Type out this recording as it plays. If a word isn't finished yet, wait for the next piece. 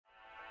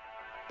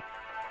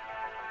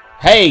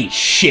Hey,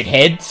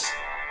 shitheads!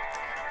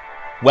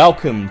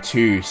 Welcome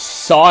to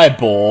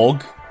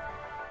Cyborg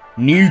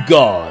New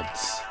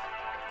Gods.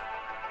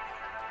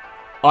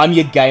 I'm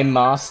your game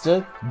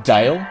master,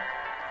 Dale,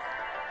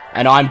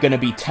 and I'm gonna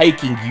be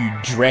taking you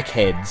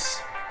dreckheads,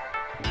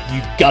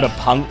 you gutter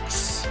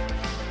punks,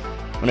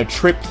 on a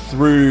trip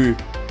through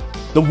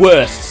the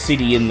worst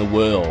city in the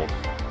world.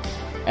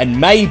 And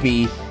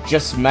maybe,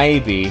 just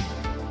maybe,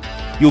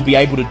 you'll be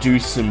able to do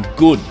some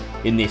good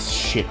in this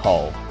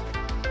shithole.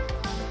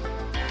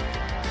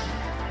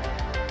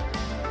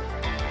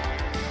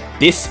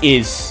 This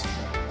is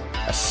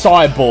a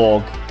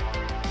Cyborg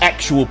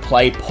actual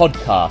play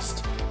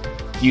podcast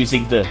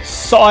using the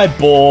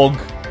Cyborg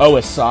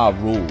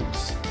OSR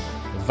rules,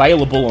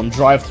 available on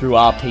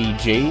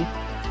DriveThruRPG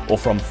or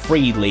from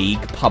Free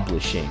League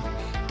Publishing.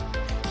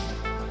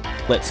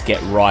 Let's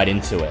get right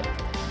into it.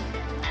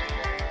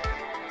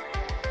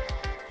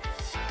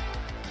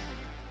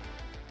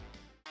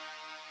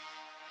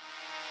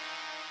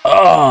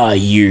 Ah,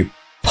 you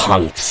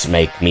punks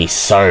make me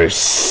so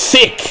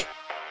sick!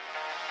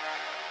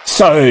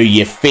 So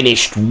you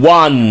finished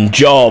one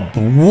job,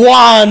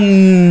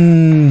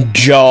 and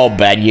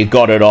you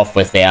got it off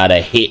without a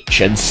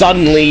hitch, and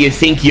suddenly you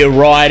think you're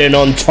riding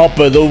on top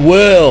of the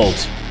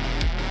world.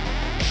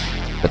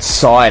 But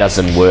Psy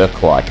doesn't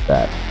work like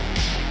that.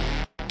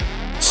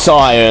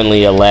 Psy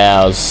only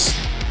allows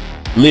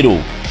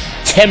little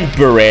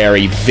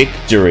temporary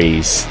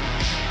victories.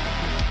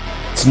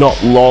 It's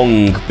not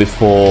long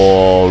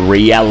before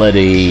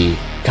reality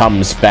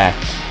comes back,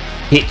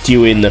 hits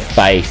you in the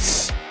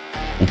face,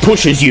 and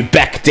pushes you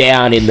back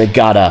down in the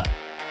gutter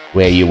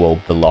where you all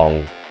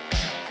belong.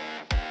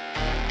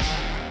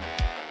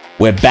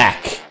 We're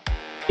back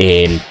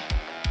in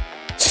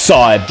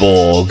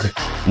Cyborg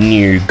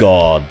New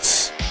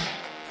Gods.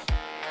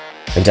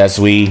 And as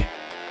we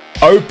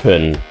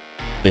open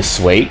this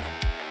week,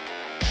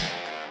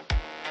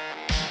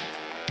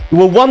 we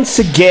were once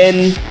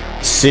again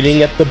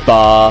sitting at the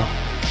bar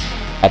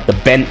at the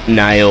Bent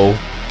Nail,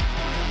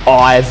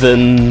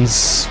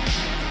 Ivan's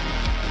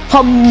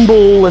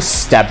humble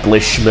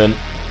establishment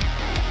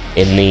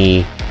in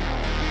the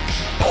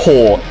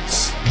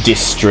Ports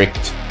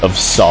district of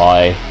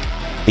Psy,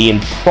 the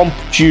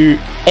impromptu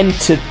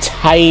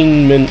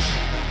entertainment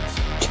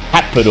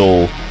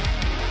capital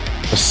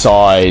for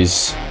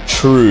Psy's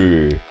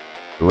true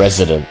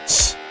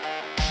residence.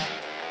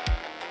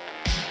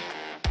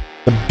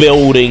 The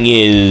building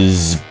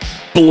is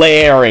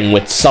blaring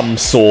with some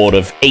sort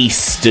of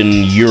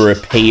Eastern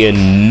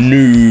European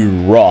new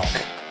rock.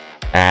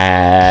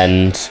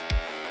 And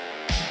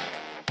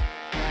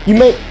you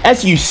may,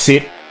 as you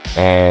sit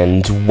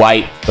and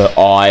wait for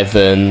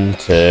Ivan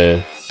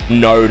to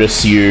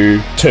notice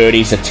you, turn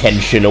his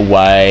attention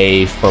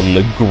away from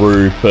the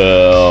group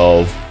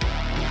of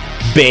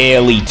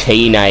barely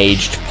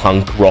teenaged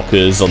punk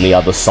rockers on the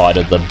other side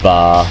of the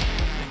bar,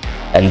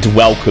 and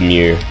welcome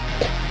you.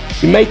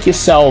 You make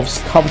yourselves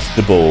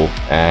comfortable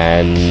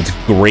and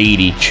greet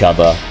each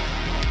other.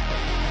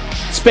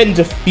 Spend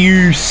a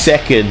few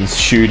seconds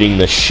shooting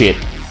the shit.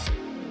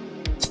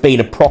 It's been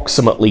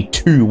approximately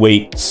 2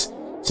 weeks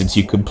since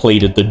you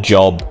completed the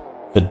job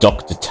for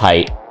Doctor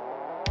Tate.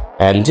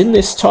 And in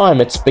this time,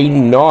 it's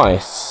been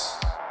nice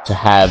to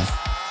have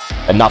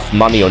enough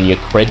money on your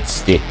cred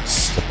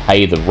sticks to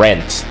pay the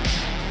rent.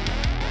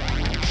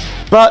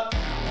 But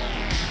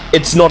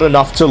it's not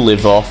enough to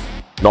live off,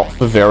 not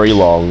for very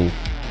long.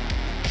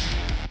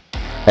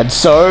 And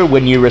so,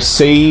 when you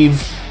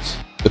received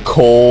the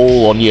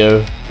call on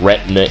your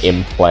retina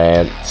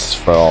implants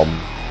from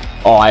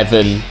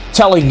Ivan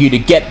telling you to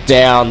get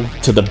down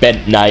to the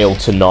Bent Nail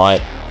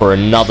tonight for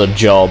another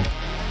job,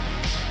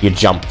 you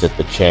jumped at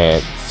the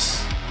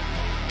chance.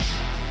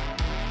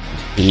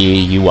 And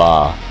here you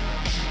are.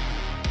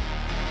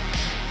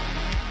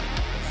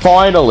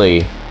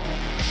 Finally,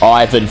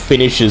 Ivan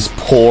finishes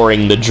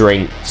pouring the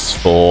drinks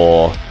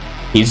for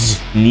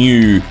his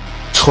new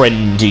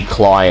trendy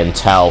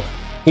clientele.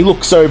 He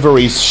looks over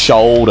his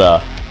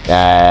shoulder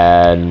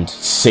and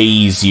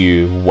sees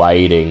you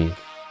waiting.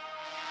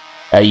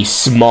 He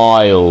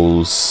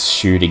smiles,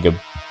 shooting a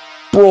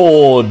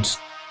broad,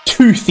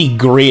 toothy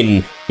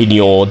grin in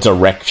your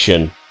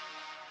direction.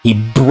 He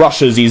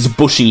brushes his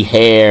bushy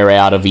hair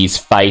out of his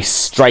face,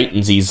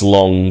 straightens his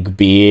long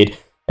beard,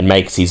 and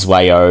makes his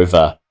way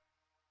over.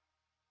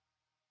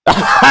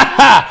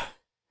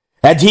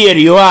 And here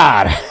you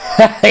are!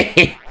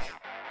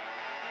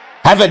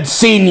 Haven't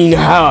seen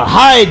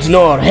hide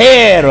nor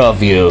hair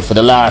of you for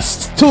the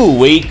last 2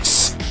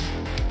 weeks.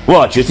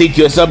 What, you think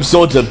you're some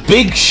sort of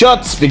big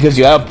shots because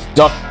you helped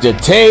Doctor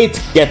Tate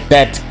get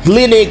that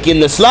clinic in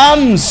the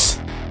slums?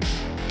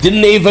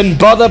 Didn't even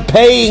bother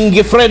paying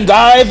your friend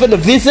Ivan a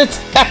visit?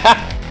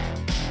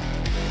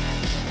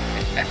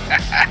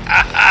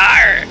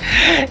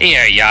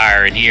 Here you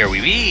are, and here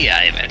we be,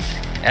 Ivan.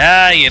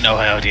 You know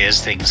how it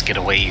is, things get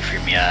away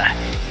from ya.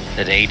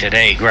 The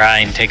day-to-day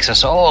grind takes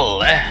us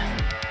all,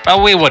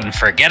 But we wouldn't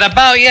forget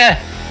about you.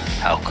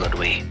 How could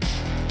we?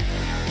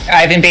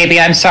 Ivan, baby,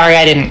 I'm sorry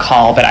I didn't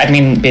call, but I've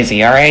been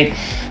busy, alright?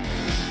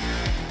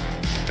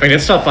 I mean,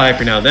 I'd stop by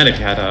every now and then if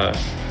you had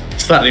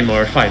slightly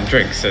more refined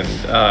drinks and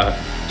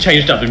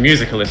changed up the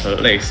music a little,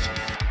 at least.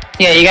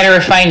 Yeah, you gotta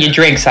refine your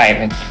drinks,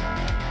 Ivan.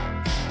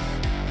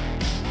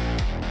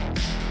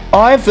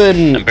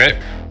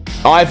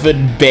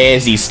 Ivan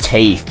bares his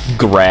teeth,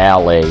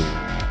 growling,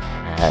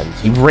 and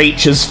he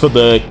reaches for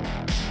the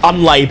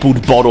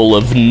unlabeled bottle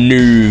of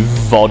new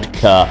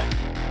vodka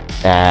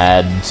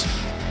and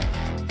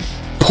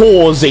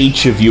pours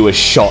each of you a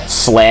shot,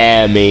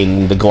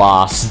 slamming the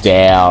glass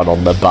down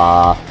on the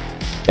bar.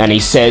 And he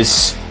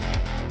says,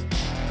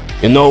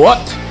 "You know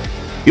what?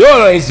 You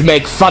always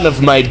make fun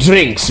of my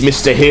drinks,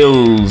 Mr.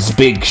 Hill's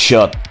big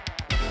shot.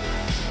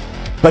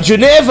 But you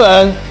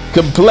never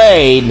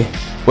complain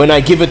when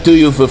I give it to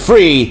you for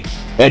free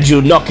and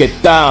you knock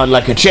it down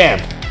like a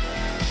champ."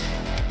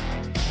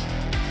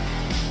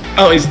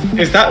 Oh,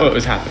 is that what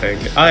was happening?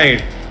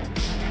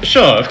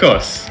 Sure, of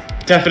course.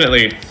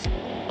 Definitely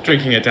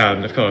drinking it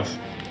down, of course.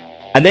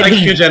 And then Thank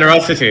you for your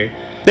generosity.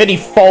 Then he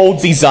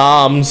folds his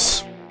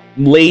arms,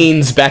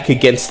 leans back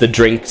against the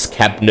drinks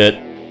cabinet,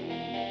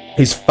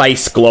 his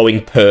face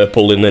glowing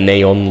purple in the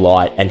neon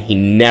light, and he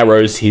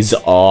narrows his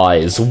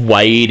eyes,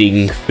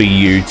 waiting for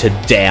you to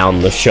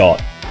down the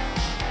shot.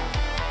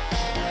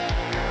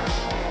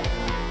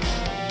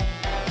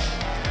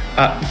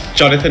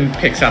 Jonathan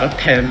picks out a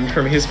pen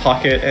from his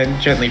pocket and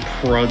gently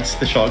prods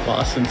the shot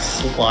glass and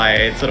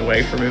slides it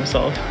away from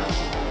himself.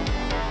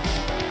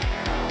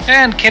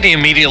 And Kitty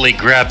immediately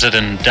grabs it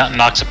and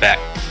knocks it back.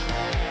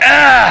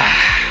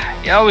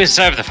 Ah! You always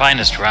serve the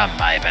finest rum,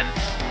 Ivan.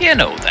 You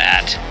know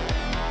that.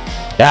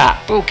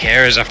 Ah. Who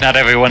cares if not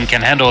everyone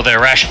can handle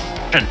their ration?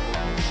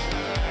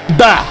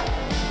 Bah!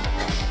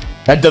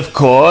 And of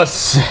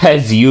course,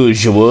 as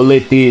usual,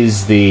 it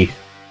is the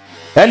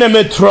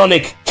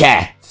animatronic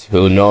cat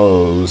who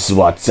knows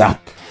what's up.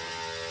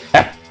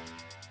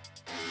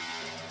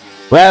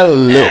 Well,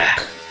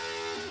 look.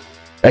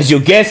 As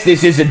you guess,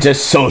 this isn't a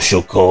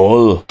social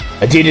call.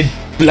 I didn't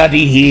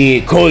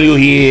bloody call you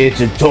here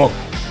to talk,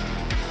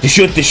 to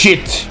shoot the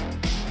shit.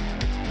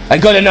 I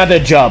got another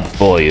job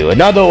for you,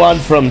 another one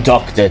from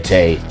Doctor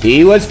Tate.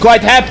 He was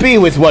quite happy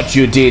with what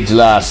you did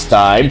last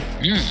time.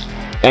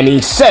 And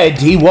he said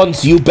he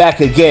wants you back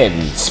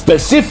again.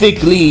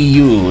 Specifically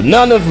you,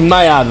 none of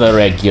my other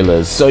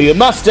regulars, so you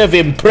must have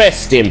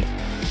impressed him.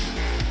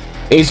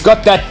 He's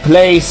got that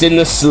place in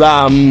the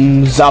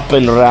slums up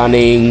and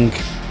running.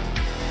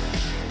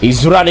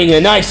 He's running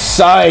a nice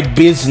side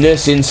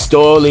business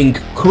installing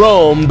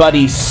chrome, but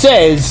he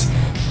says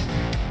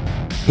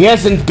he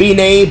hasn't been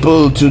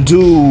able to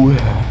do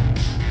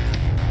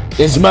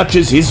as much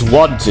as he's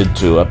wanted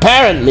to.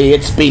 Apparently,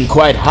 it's been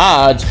quite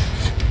hard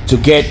to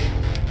get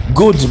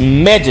good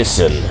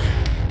medicine.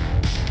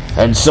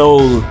 And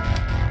so,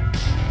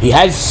 he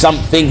has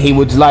something he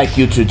would like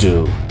you to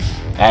do.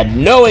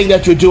 And knowing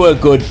that you do a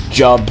good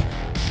job,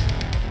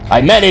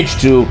 I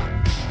managed to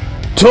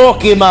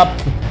talk him up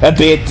a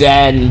bit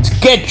and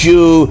get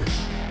you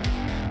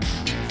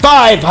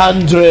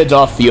 500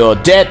 off your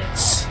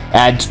debts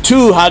and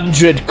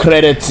 200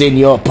 credits in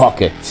your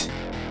pocket.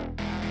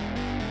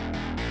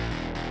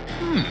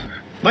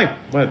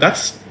 Well,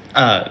 that's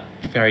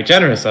very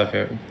generous of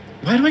him.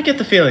 Why do I get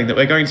the feeling that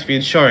we're going to be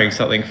ensuring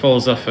something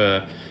falls off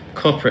a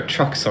corporate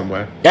truck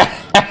somewhere?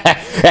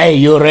 Hey,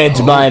 you read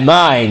my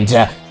mind.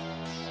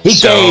 He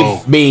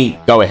gave me...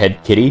 Go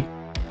ahead, Kitty.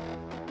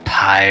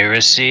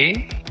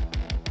 Piracy?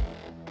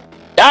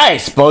 I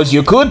suppose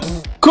you could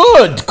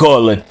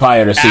call it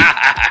piracy.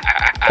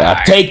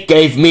 Tate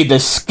gave me the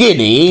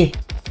skinny.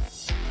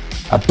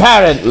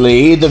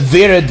 Apparently, the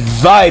Virid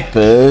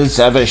Vipers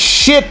have a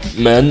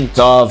shipment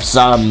of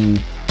some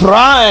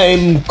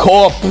prime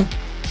corp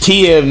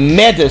tier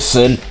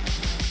medicine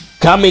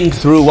coming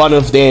through one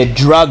of their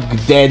drug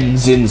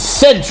dens in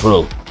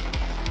Central.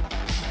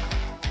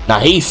 Now,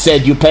 he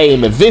said you pay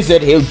him a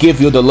visit, he'll give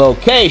you the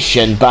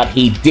location, but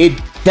he did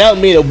tell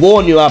me to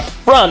warn you up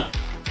front.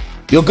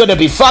 You're gonna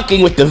be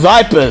fucking with the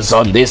Vipers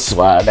on this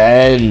one,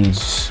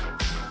 and...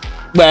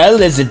 well,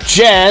 there's a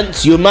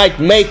chance you might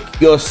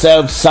make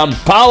yourself some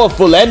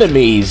powerful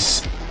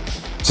enemies.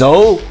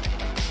 So,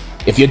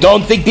 if you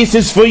don't think this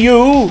is for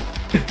you,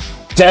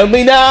 tell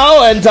me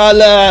now, and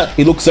I'll,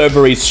 He looks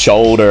over his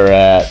shoulder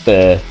at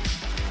the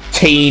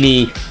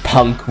teeny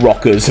punk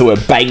rockers who are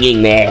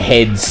banging their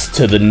heads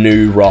to the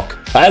new rock.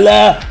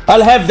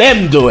 I'll have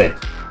them do it.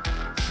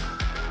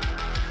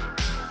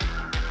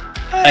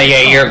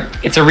 Yeah,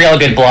 it's a real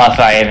good bluff,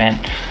 Ivan.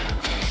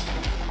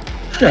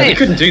 Yeah, we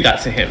couldn't do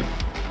that to him.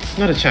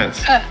 Not a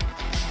chance.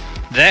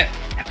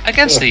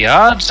 Against the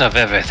odds of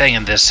everything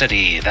in this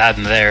city, that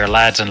and their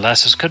lads and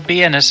lasses could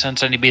be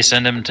innocent, and you'd be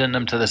sending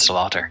them to the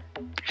slaughter.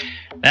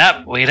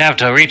 Yep, we'd have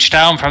to reach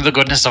down from the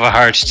goodness of our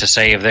hearts to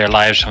save their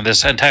lives from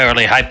this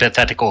entirely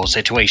hypothetical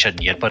situation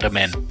you'd put them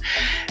in.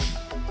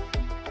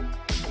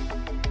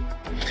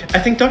 I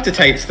think Dr.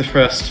 Tate's the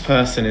first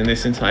person in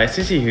this entire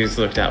city who's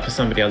looked out for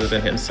somebody other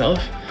than himself.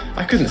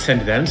 I couldn't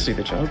send them to do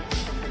the job.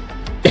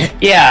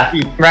 Yeah,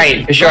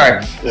 right, for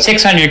sure.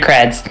 600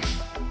 creds.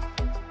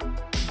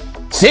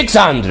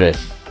 600?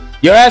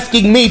 You're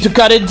asking me to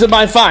cut into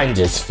my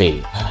finder's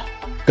fee.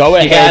 Go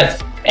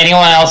ahead.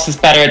 Anyone else is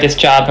better at this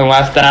job and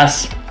worse than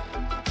us?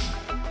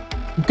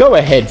 Go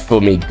ahead for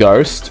me,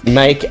 Ghost.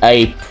 Make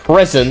a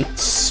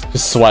presence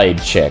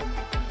persuade check.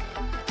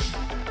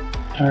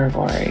 No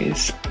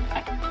worries.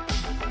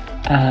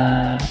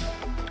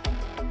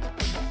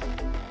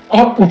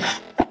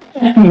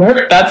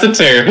 Nope, that's a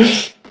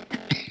 2.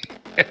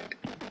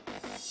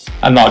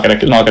 I'm not gonna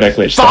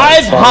glitch.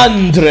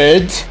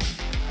 500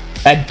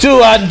 and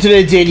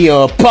 200 in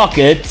your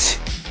pocket,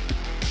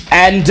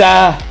 and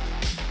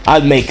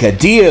I'll make a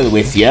deal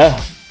with you.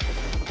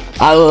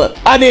 I'll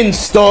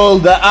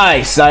uninstall the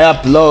ice I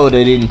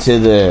uploaded into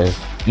the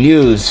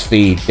news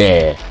feed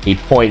there. He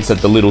points at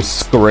the little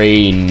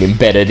screen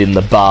embedded in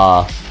the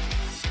bar.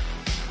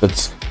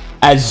 That's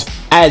as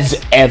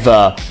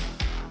ever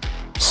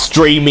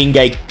streaming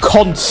a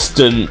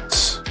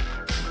constant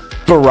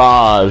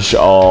barrage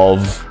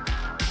of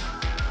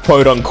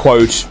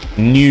quote-unquote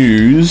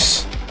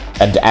news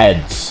and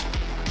ads.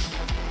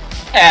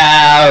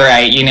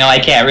 Alright, I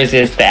can't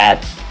resist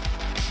that.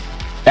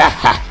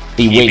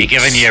 He He'd winks. be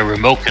giving you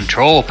remote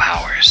control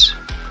powers.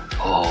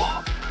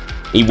 Oh.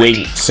 He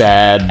winks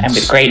and... And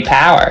with great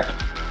power.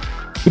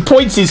 He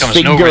points his Comes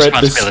no finger at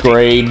the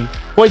responsibility. screen.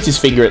 Points his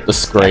finger at the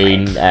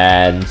screen,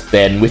 and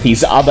then with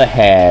his other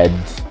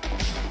hand,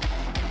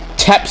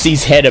 taps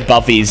his head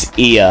above his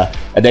ear,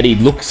 and then he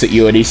looks at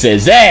you and he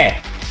says, "There!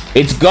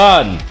 It's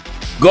gone!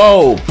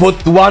 Go,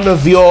 put one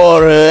of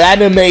your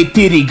anime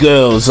titty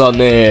girls on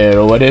there,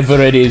 or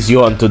whatever it is you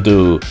want to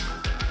do."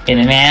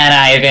 And man,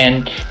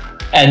 Ivan,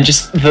 and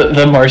just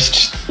the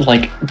most,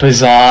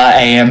 bizarre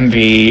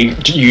AMV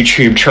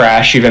YouTube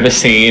trash you've ever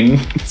seen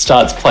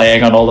starts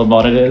playing on all the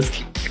monitors.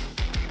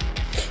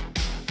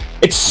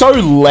 It's so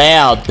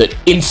loud that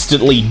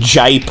instantly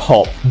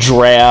J-pop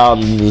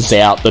drowns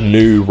out the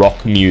new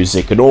rock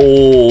music, and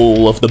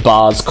all of the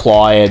bar's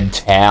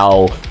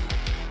clientele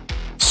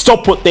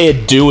stop what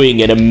they're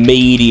doing and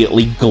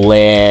immediately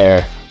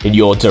glare in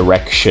your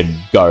direction,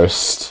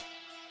 Ghost.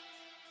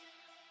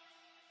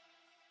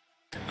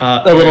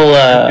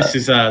 This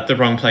is the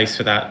wrong place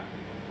for that.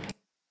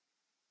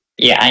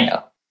 Yeah, I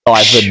know.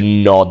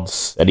 Ivan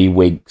nods and he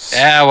winks.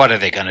 What are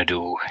they gonna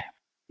do?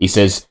 He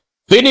says,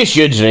 "Finish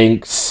your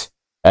drinks,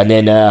 and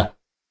then,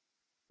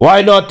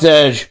 why not,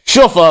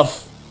 shove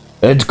off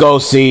and go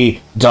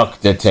see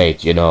Doctor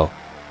Tate,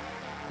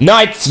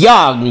 Night's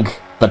young,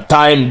 but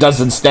time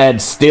doesn't stand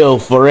still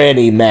for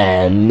any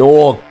man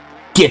or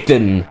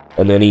kitten."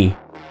 And then he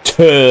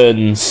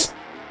turns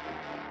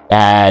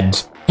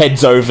and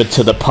heads over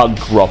to the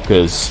punk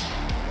rockers.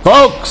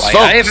 Folks,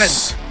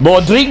 more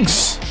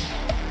drinks?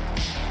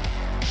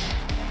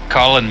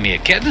 Calling me a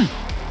kitten?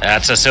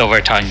 That's a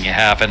silver tongue. You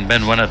haven't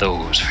been one of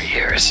those for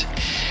years.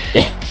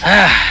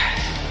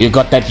 You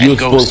got that And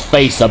youthful Ghost.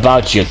 face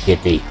about you,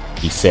 kitty,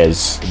 he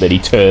says. And then he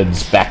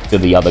turns back to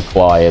the other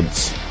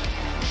clients.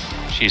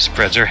 She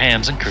spreads her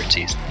hands and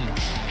curtsies.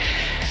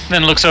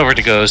 Then looks over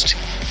to Ghost.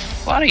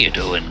 What are you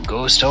doing,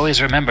 Ghost?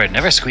 Always remember,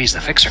 never squeeze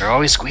the fixer,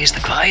 always squeeze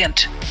the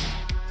client.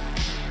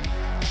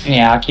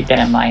 Yeah, I'll keep that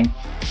in mind.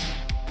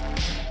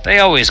 They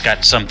always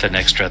got something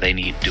extra they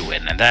need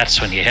doing, and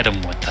that's when you hit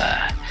them with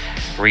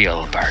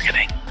real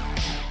bargaining.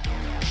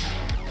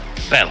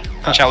 Well,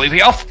 shall we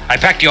be off? I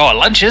packed you all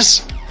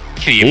lunches.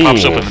 He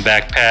pops open the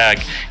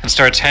backpack and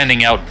starts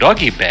handing out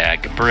doggy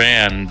bag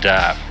brand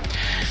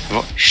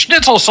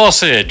Schnitzel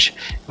sausage,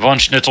 von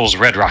Schnitzel's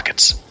Red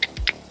Rockets.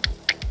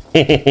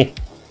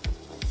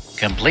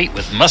 Complete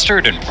with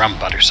mustard and rum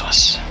butter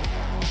sauce.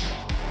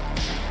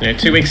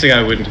 2 weeks ago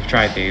I wouldn't have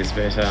tried these,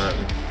 but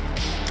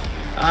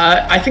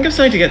I think I'm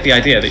starting to get the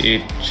idea that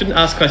you shouldn't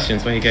ask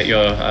questions where you get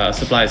your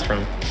supplies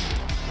from.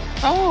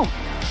 Oh.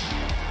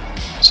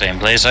 Same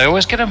place I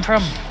always get them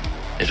from.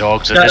 The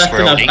dogs of No, this that's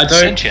world enough. ain't I don't-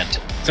 sentient.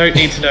 Don't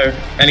need to know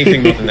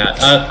anything more than that.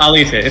 I'll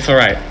eat it. It's all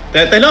right.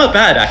 They're not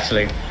bad,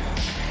 actually.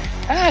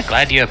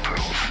 Glad you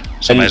approve.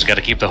 Somebody's got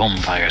to keep the home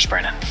fires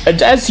burning.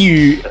 And as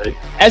you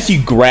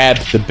grab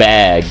the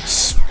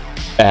bags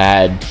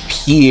and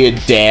peer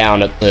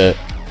down at the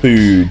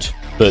food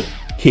that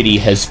Kitty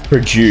has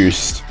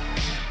produced,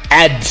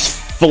 ads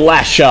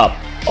flash up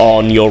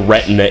on your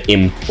retina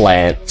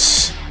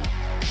implants.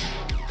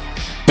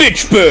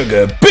 Bitch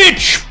burger,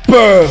 bitch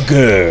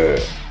burger!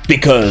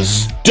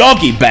 Because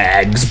Doggy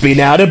Bag's been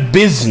out of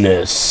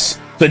business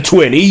for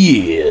 20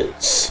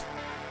 years.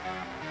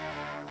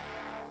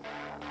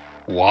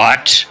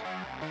 What?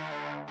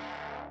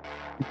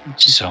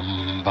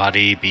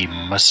 Somebody be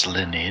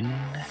muscling in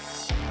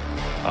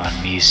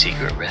on me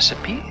secret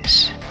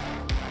recipes?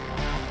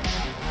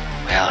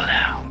 Well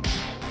now.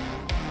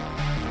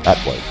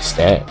 That won't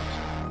stand.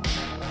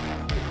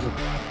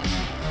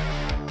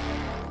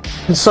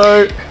 And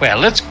so, Well,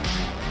 let's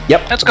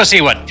go see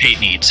what Tate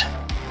needs.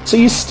 so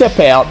you step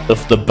out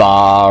of the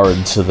bar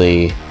into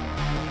the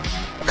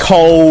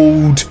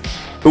cold,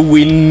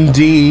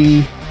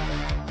 windy,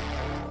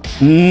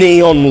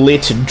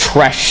 neon-lit and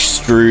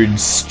trash-strewed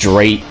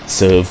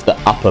streets of the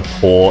upper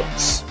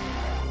ports.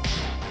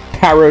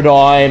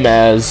 Paradigm,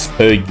 as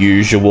per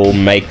usual,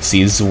 makes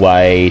his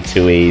way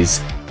to his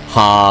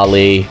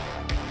Harley,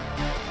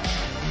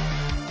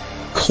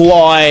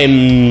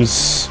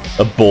 climbs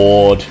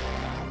aboard,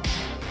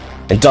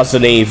 and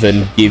doesn't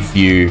even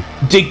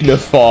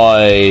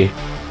dignify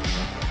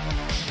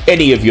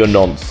any of your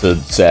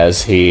nonsense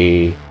as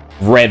he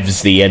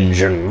revs the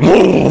engine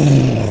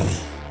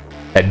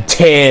and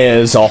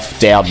tears off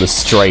down the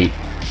street,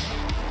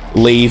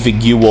 leaving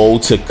you all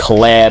to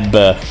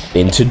clamber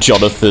into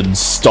Jonathan's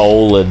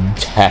stolen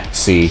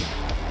taxi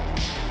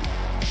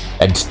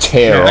and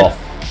tear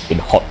off in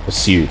hot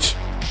pursuit.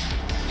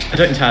 I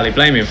don't entirely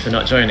blame him for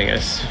not joining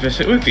us, but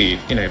it would be,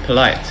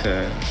 polite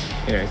to,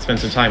 spend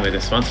some time with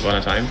us once upon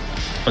a time,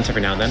 once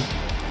every now and then.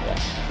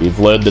 We've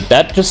learned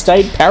that just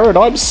ain't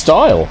Paradigm's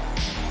style.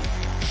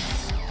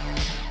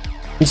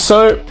 And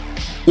so,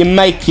 you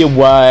make your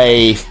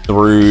way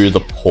through the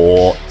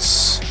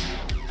ports,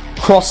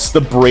 cross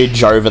the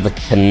bridge over the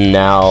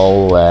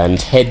canal,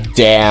 and head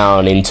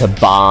down into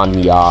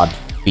Barnyard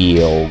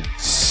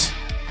Fields.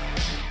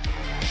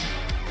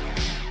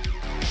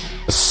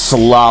 The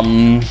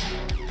slum,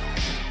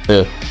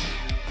 the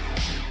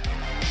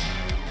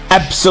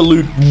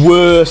absolute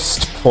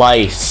worst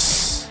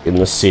place in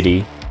the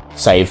city,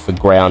 save for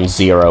Ground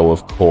Zero,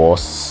 of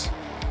course.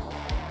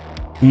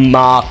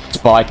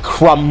 Marked by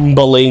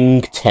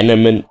crumbling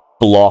tenement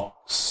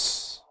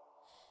blocks,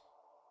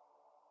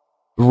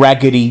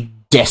 raggedy,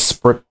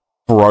 desperate,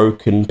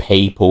 broken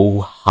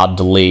people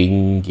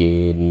huddling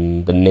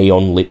in the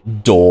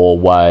neon-lit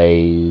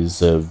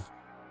doorways of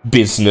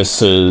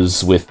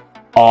businesses with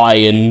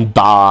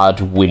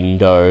iron-barred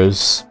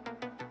windows.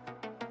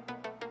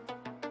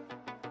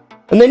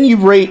 And then you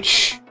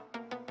reach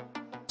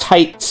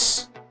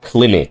Tate's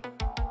clinic,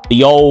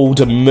 the old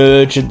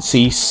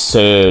emergency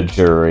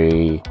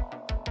surgery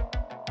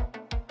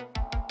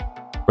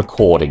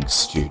recording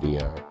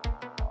studio.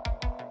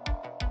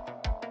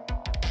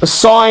 The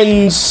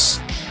signs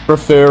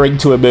referring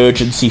to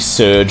emergency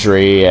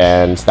surgery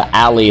and the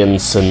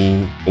Alliance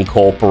and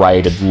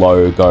Incorporated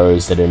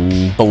logos that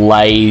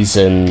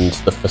emblazoned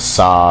the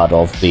facade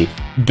of the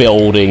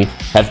building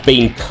have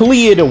been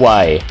cleared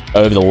away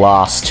over the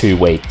last 2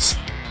 weeks.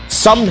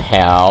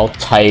 Somehow,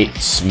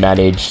 Tate's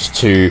managed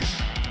to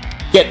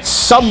get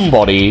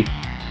somebody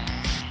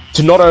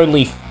to not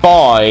only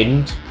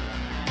find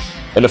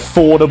an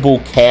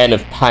affordable can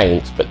of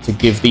paint, but to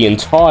give the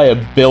entire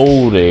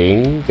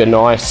building a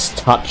nice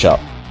touch-up.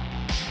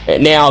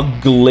 It now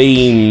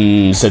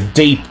gleams a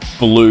deep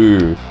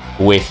blue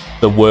with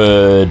the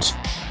word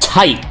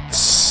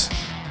Tate's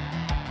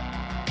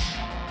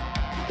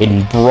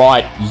in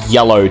bright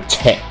yellow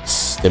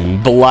text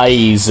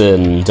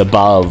emblazoned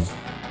above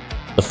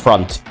the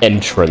front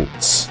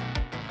entrance.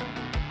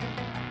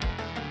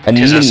 And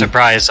Tis a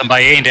surprise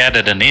somebody ain't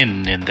added an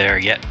in there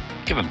yet.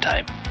 Give him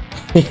time.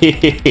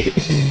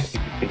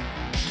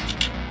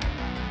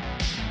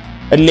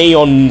 A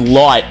neon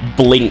light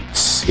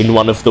blinks in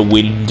one of the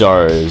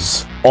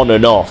windows, on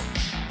and off.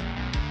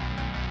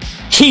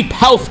 Cheap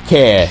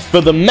healthcare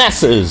for the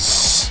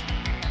masses.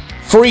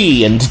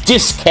 Free and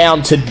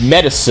discounted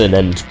medicine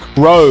and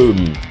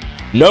chrome.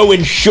 No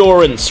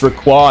insurance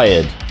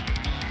required.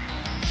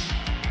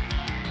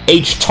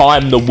 Each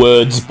time the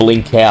words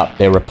blink out,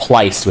 they're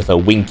replaced with a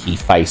winky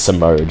face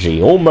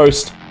emoji,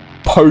 almost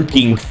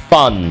poking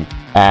fun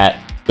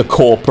at the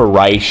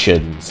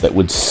corporations that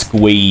would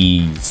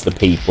squeeze the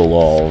people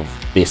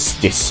of this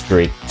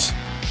district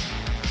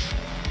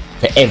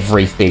for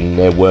everything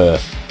they're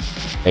worth,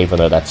 even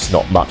though that's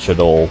not much at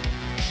all.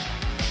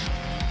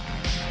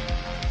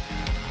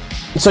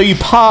 So you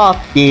park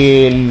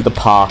in the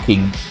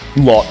parking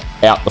lot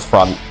out the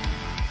front,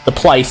 the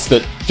place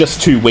that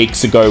just 2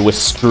 weeks ago was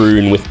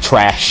strewn with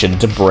trash and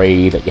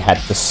debris that you had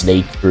to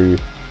sneak through.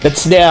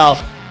 That's now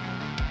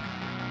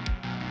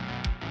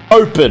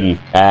open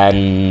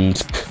and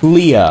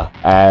clear,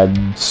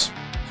 and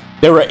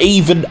there are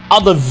even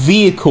other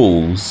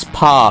vehicles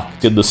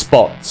parked in the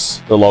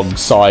spots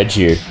alongside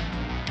you.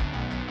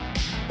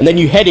 And then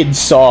you head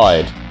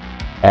inside,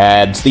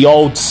 and the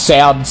old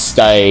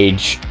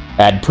soundstage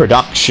and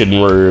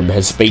production room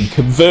has been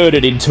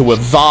converted into a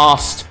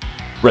vast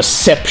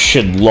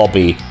reception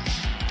lobby.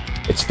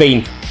 It's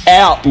been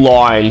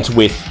outlined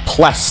with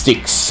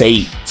plastic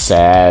seats,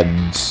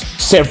 and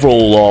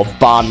several of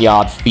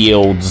Barnyard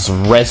Field's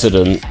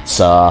residents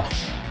are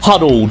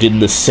huddled in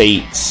the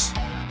seats.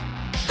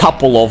 A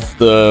couple of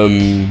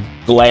them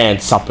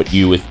glance up at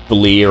you with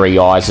bleary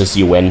eyes as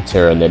you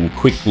enter, and then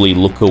quickly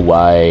look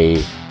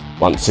away,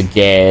 once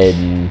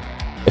again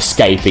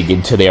escaping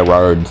into their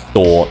own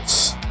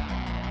thoughts.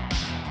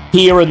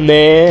 Here and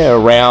there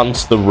around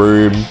the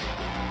room,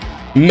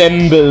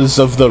 members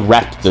of the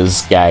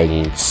Raptors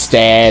gang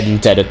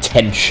stand at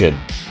attention.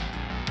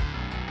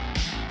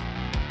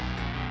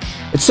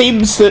 It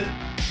seems that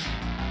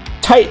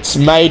Tate's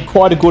made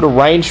quite a good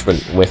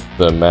arrangement with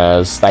them,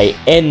 as they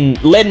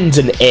lend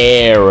an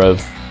air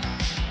of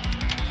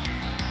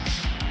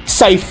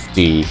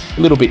safety,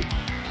 a little bit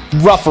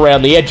rough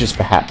around the edges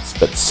perhaps,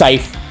 but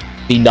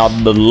safety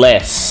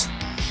nonetheless,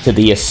 to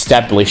the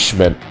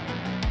establishment.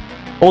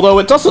 Although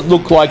it doesn't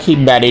look like he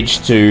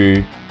managed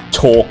to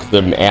talk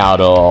them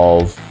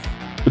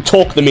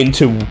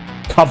into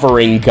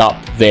covering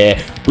up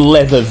their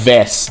leather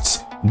vests,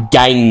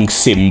 gang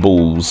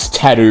symbols,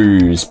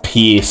 tattoos,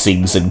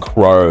 piercings, and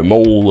chrome,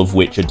 all of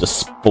which are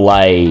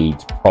displayed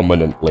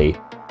prominently.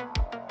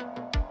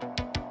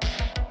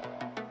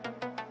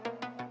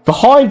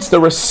 Behind the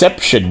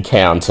reception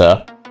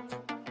counter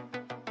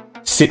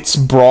sits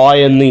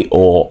Brian the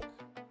Orc,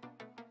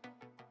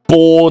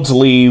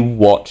 boredly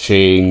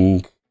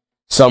watching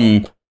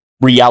some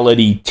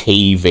reality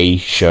TV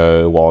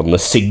show on the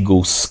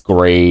single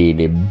screen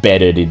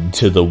embedded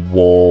into the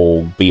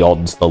wall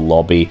beyond the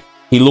lobby.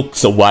 He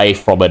looks away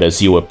from it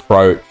as you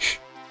approach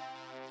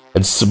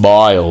and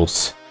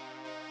smiles.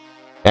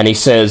 And he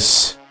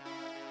says,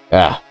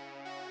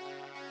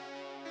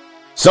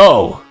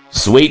 So,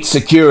 sweet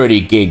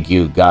security gig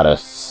you got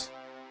us.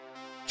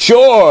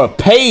 Sure,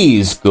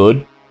 pay's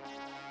good.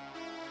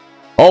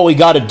 All we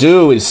gotta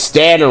do is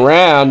stand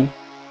around.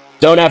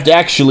 Don't have to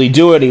actually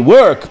do any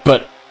work,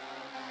 but...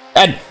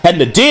 And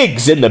the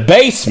digs in the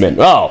basement,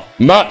 oh,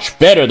 much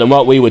better than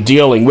what we were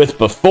dealing with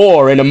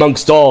before, and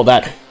amongst all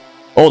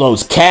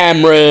those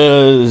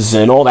cameras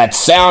and all that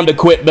sound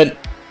equipment.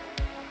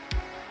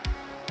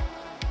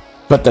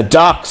 But the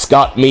doc's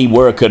got me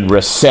working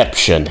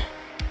reception.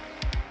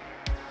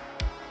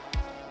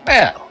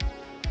 Well,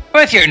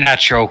 with your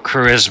natural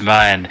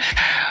charisma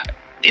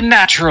and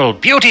natural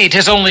beauty,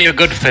 'tis only a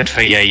good fit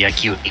for you, you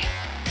cutie.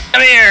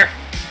 Come here,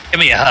 give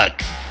me a hug,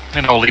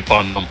 and I'll leap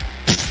on them.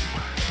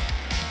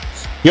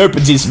 He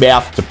opens his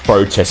mouth to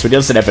protest, but he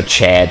doesn't have a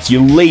chance.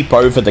 You leap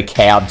over the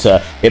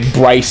counter,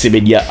 embrace him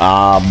in your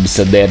arms,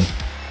 and then,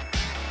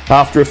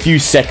 after a few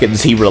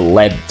seconds, he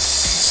relents,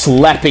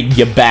 slapping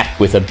your back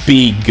with a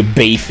big,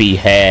 beefy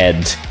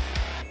hand.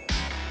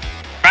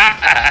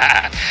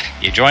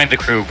 You joined the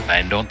crew,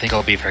 and don't think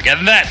I'll be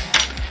forgetting that.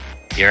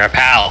 You're a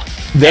pal.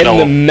 Then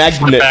the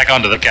magnet... back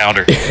onto the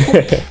counter.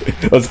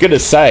 I was gonna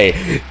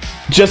say,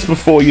 just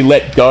before you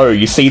let go,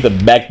 you see the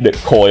magnet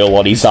coil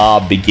on his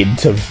arm begin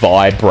to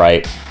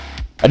vibrate.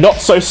 A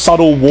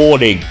not-so-subtle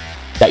warning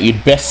that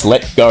you'd best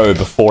let go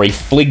before he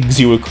flings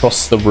you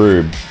across the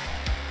room.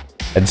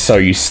 And so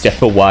you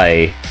step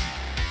away.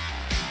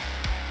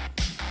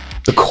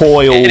 The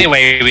coil...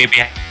 Anyway,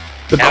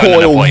 the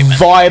coil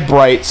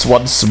vibrates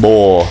once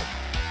more,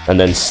 and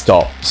then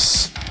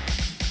stops.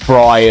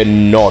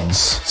 Brian nods,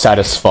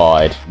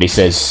 satisfied, and he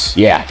says,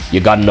 yeah, you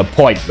got an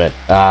appointment.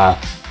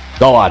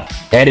 Go on,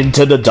 head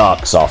into the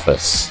doc's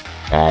office.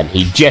 And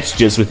he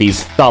gestures with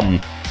his thumb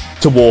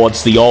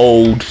towards the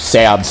old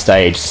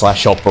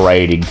soundstage /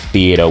 operating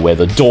theatre where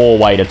the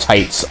doorway to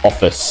Tate's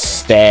office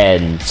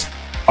stands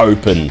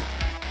open.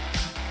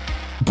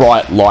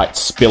 Bright light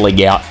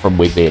spilling out from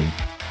within.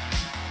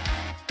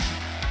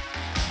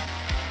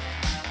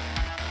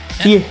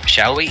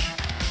 Shall we?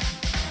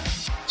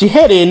 You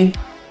head in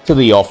to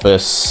the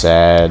office,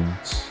 and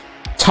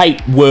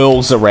Tate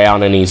whirls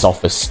around in his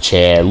office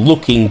chair,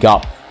 looking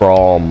up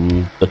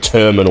from the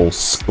terminal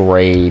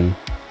screen.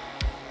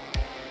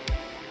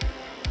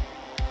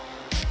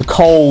 The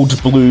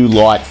cold blue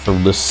light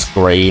from the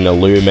screen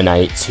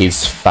illuminates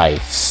his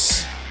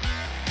face.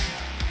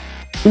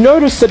 You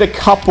notice that a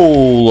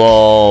couple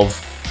of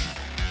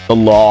the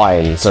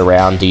lines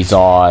around his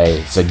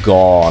eyes are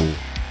gone.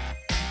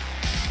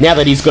 Now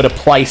that he's got a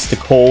place to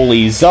call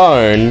his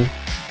own,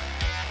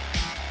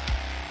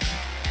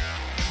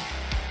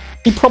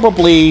 he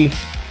probably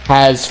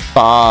has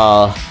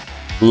far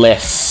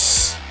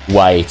less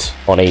weight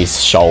on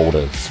his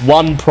shoulders.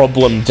 One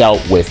problem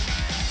dealt with.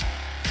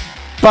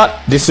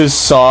 But this is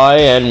Psy,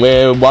 and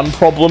where one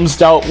problem's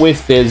dealt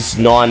with, there's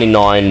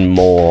 99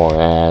 more.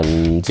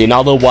 And in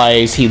other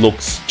ways, he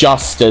looks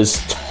just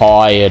as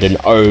tired and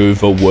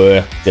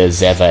overworked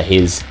as ever.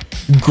 His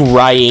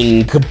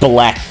greying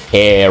black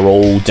hair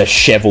all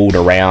dishevelled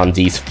around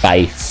his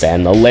face,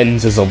 and the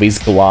lenses of his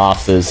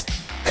glasses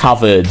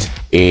covered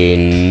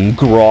in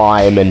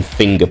grime and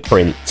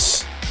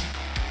fingerprints.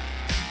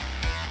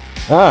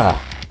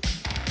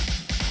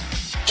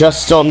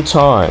 Just on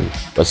time.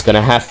 Was going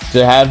to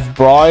have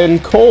Brian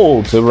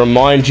call to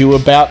remind you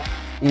about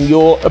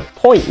your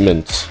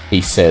appointment,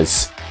 he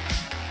says.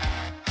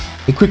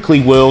 He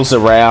quickly whirls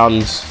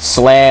around,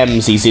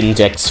 slams his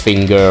index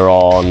finger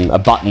on a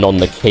button on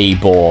the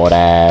keyboard,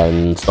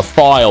 and the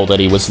file that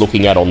he was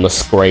looking at on the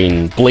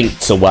screen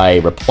blinks away,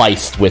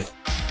 replaced with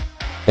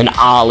an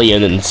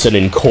Alliance and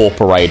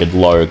Incorporated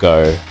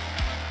logo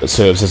that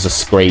serves as a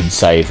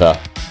screensaver.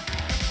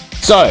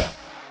 So,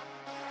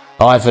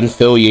 Ivan,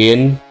 fill you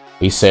in,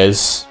 he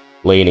says,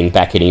 leaning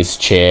back in his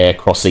chair,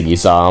 crossing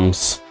his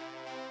arms.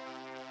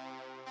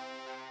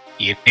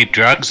 You need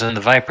drugs and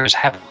the Vipers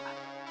have them.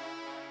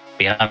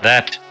 Beyond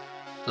that,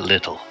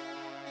 little.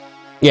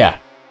 Yeah.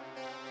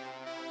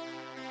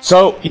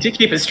 So... He did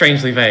keep it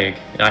strangely vague,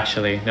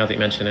 actually, now that you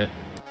mention it.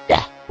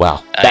 Yeah,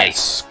 well,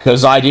 that's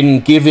because I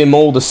didn't give him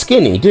all the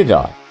skinny, did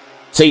I?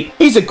 See,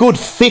 he's a good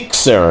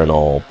fixer and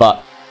all,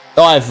 but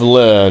I've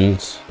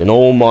learned in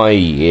all my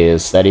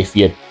years that if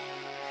you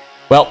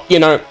Well,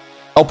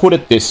 I'll put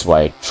it this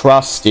way.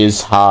 Trust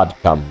is hard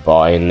come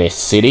by in this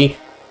city.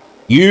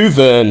 You've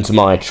earned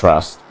my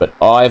trust, but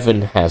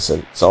Ivan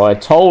hasn't. So I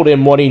told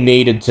him what he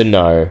needed to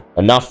know.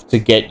 Enough to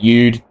get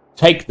you to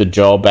take the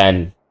job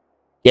and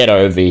get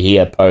over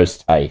here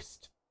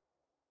post-haste.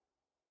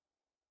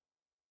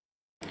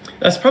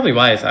 That's probably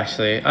wise,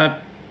 actually.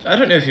 I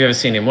don't know if you've ever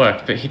seen him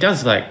work, but he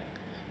does,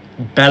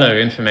 bellow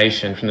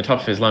information from the top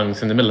of his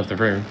lungs in the middle of the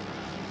room.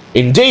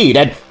 Indeed,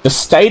 and the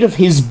state of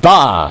his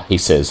bar, he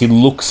says. He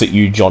looks at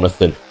you,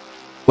 Jonathan.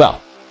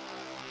 Well,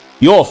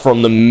 you're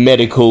from the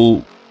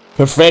medical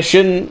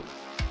profession.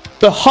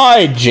 The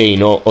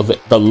hygiene, or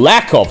the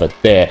lack of it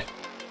there.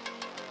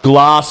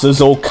 Glasses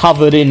all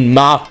covered in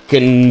muck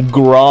and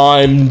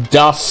grime,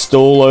 dust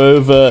all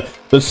over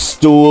the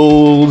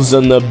stools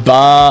and the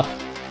bar.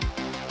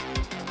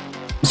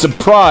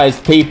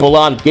 Surprised people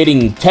aren't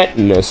getting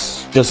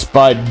tetanus just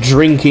by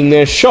drinking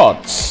their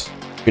shots.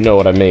 You know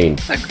what I mean?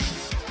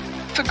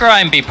 The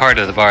grime be part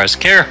of the bar's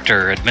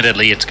character.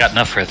 Admittedly, it's got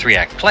enough for a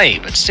 3-act play,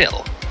 but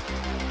still.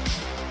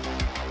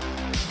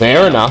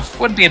 Fair enough.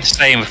 Wouldn't be the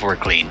same if we're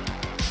clean.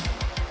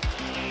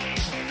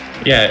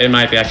 Yeah, it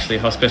might be actually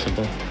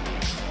hospitable.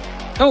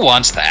 Who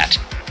wants that?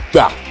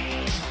 Well,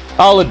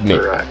 I'll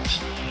admit, Correct.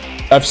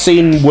 I've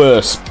seen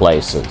worse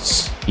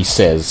places, he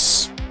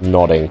says,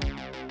 nodding.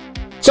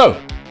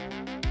 So,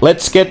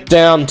 let's get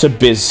down to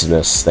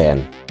business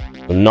then.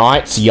 The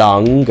night's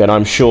young, and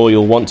I'm sure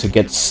you'll want to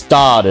get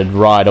started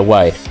right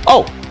away.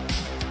 Oh,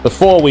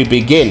 before we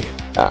begin,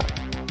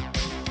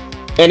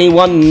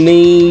 anyone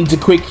need a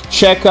quick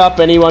checkup?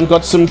 Anyone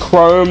got some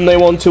Chrome they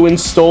want to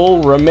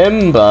install?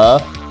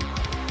 Remember,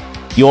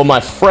 you're my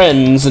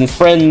friends, and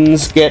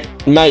friends get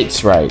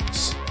mates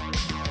rates.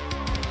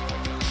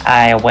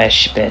 I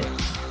wish, but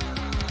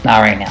not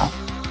right now.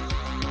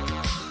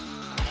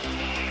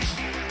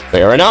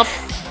 Fair enough.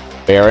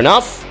 Fair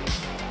enough.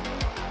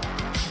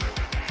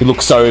 He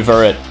looks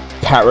over at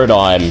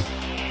Paradigm.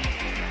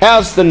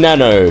 How's the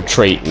nano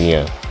treating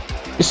you?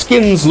 Your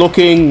skin's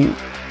looking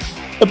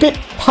a bit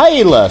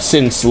paler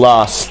since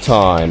last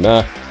time.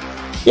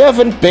 You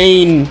haven't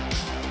been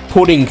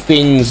putting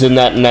things in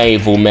that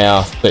navel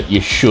mouth that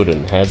you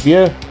shouldn't, have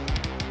you?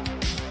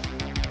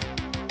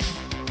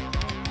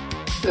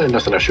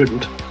 Nothing I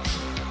shouldn't.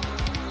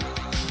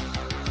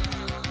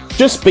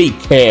 Just be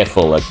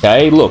careful,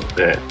 okay? Look,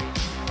 Yeah.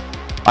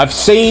 I've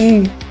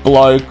seen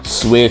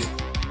blokes with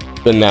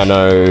the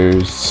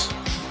nanos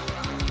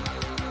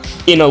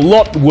in a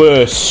lot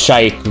worse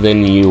shape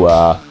than you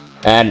are,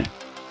 and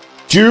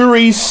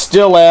jury's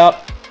still out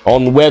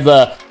on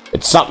whether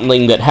it's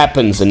something that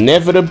happens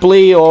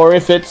inevitably or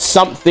if it's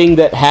something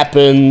that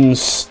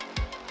happens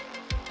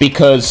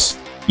because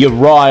you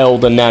rile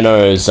the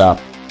nanos up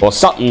or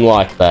something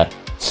like that.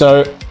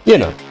 So,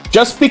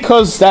 just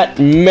because that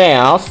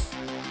mouth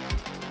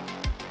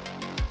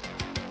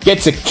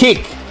gets a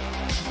kick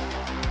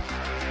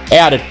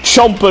out of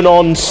chomping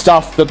on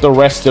stuff that the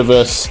rest of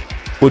us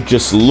would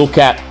just look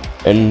at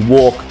and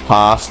walk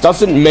past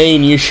doesn't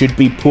mean you should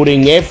be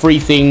putting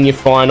everything you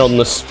find on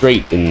the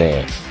street in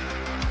there.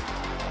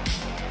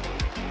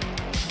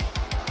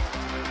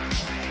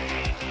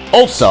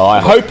 Also, I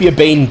hope you've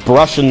been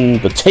brushing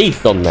the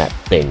teeth on that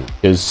thing,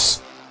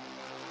 because,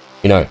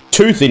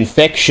 tooth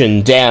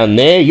infection down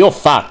there, you're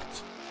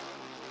fucked.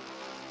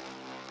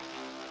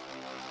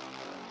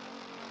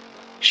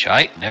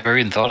 Shite, never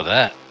even thought of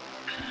that.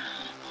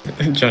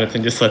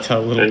 Jonathan just lets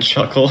out a little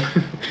chuckle.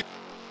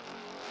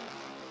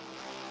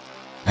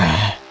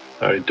 I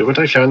do what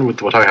I can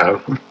with what I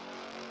have.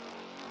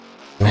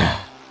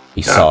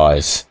 He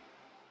sighs.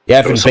 You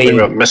haven't Something been...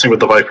 about messing with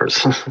the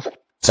Vipers.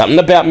 Something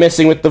about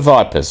messing with the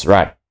Vipers,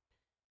 right.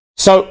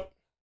 So,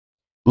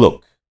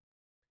 look.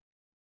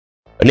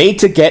 I need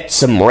to get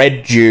some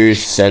red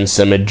juice and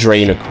some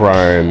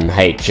adrenochrome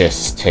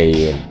HST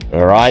in,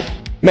 alright?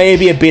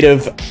 Maybe a bit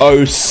of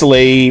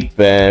O-sleep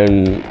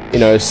and,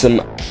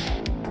 some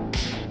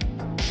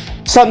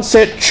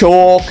sunset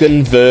chalk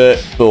and vert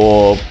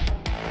for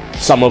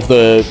some of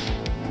the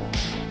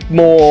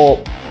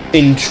more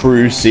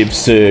intrusive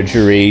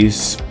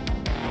surgeries.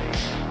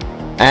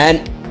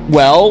 And,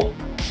 well,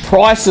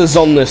 prices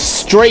on the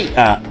street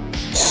are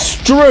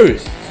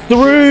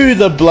through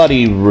the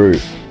bloody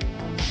roof.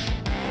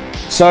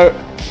 So,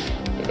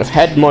 I've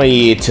had my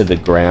ear to the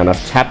ground.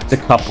 I've tapped a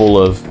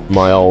couple of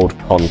my old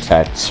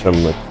contacts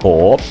from the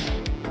corp.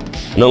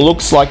 And it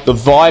looks like the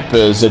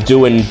Vipers are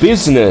doing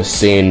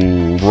business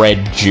in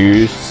red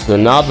juice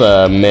and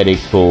other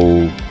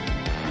medical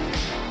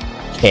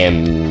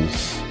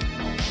chems.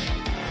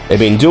 They've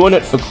been doing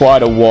it for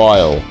quite a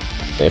while.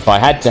 If I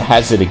had to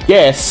hazard a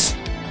guess,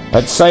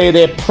 I'd say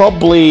they're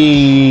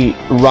probably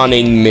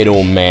running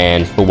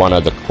middleman for one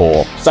of the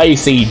corps.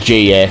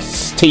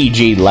 ACGS,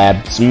 TG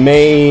Labs,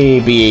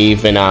 maybe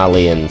even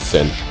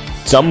Alienson.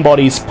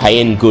 Somebody's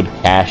paying good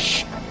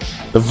cash.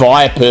 The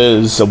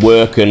Vipers are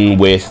working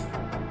with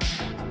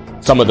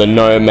some of the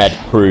Nomad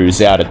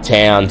crews out of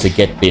town to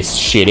get this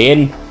shit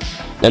in,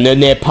 and then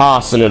they're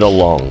passing it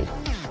along.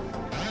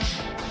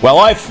 Well,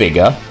 I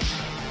figure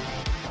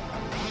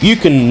you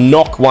can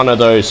knock one of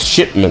those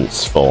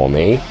shipments for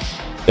me,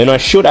 then I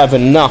should have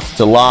enough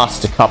to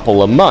last a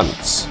couple of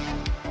months.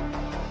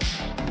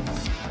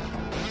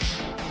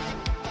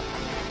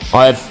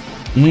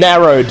 I've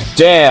narrowed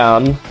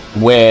down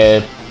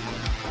where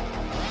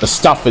the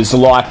stuff is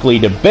likely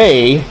to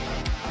be,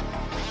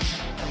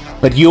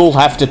 but you'll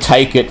have to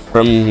take it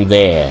from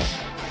there.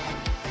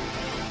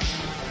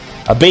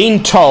 I've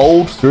been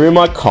told through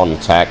my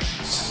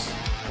contacts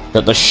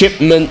that the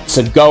shipments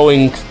are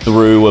going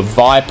through a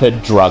Viper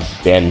drug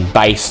den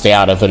based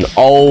out of an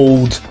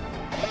old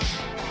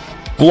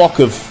block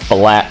of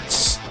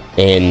flats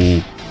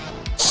in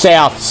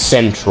South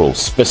Central,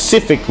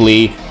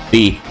 specifically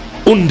the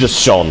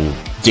Undersjön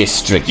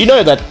district. You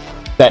know that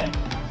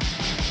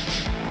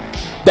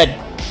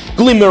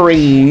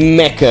glimmering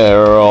mecca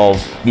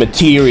of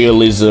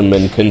materialism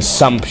and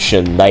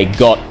consumption they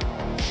got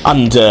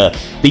under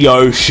the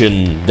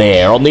ocean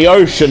there, on the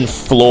ocean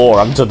floor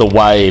under the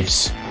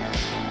waves.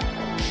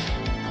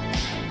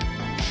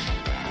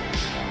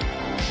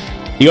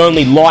 The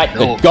only light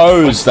that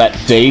goes that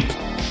deep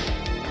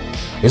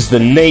is the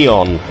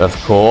neon, of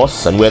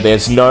course, and where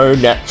there's no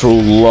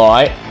natural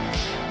light,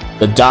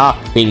 the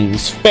dark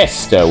things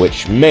fester,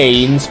 which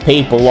means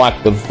people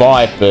like the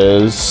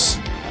Vipers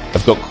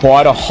have got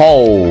quite a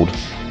hold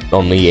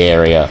on the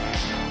area.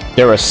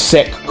 They're a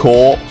sec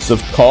corps,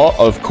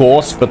 of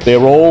course, but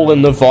they're all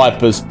in the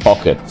Viper's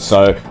pocket,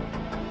 so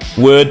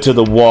word to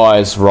the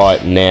wise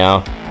right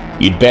now,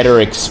 you'd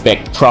better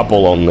expect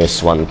trouble on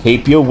this one.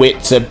 Keep your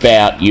wits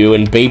about you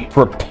and be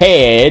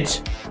prepared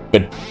for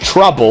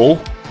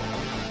trouble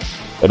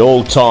at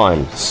all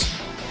times.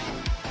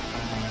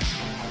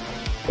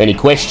 Any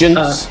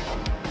questions?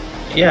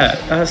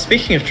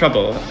 Speaking of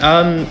trouble,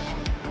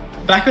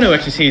 back when I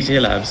worked at TG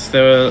Labs,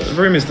 there were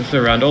rumours that flew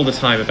around all the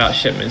time about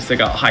shipments that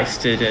got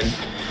heisted and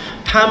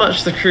how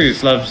much the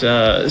crews loved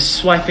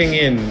swooping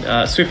in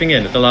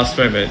at the last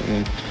moment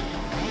and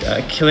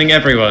killing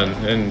everyone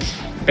and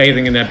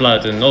bathing in their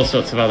blood and all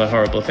sorts of other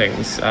horrible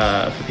things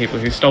for people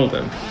who stole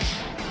them.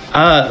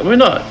 We're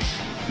not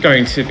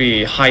going to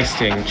be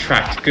heisting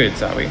tracked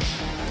goods, are we?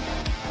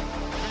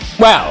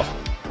 Well,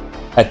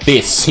 at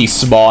this, he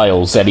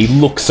smiles and he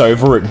looks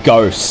over at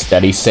Ghost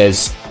and he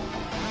says,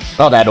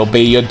 "Oh, that'll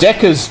be your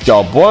decker's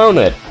job, won't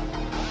it?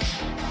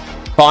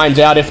 Find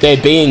out if they're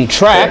being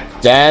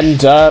tracked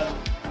and,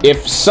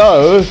 if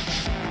so,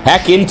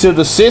 hack into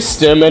the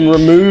system and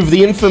remove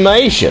the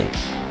information."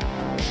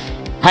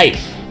 Hey,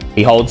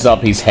 he holds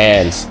up his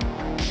hands.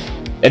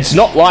 It's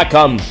not like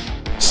I'm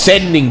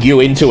sending you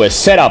into a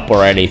setup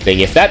or anything.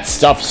 If that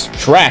stuff's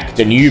tracked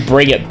and you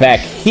bring it back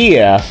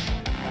here,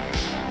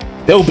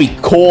 there'll be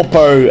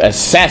corpo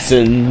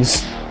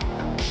assassins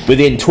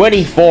within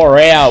 24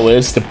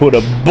 hours to put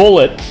a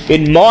bullet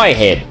in my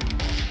head.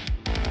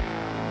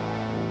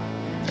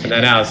 And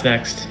then ours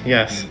next,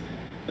 yes.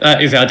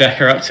 Is our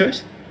decker up to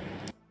it?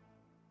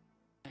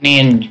 I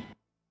mean,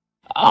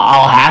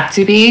 I'll have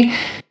to be.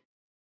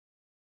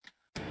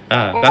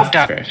 That's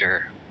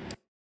Doctor.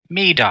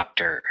 Me,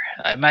 Doctor.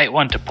 I might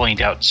want to point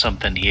out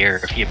something here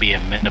if you'd be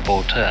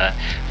amenable to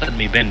letting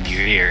me bend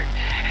your ear.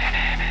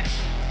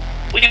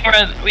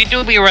 We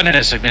do be running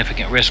a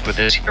significant risk with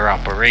this here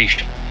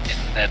operation,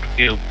 in that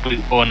we'll be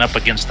going up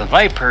against the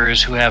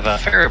Vipers, who have a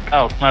fair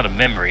amount of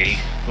memory,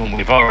 whom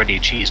we've already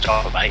cheesed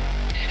off by,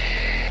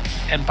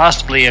 and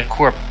possibly a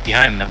corp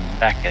behind them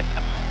back at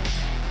them.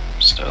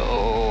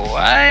 So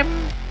I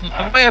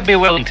might be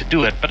willing to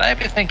do it, but I'd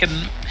be thinking,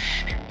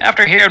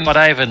 after hearing what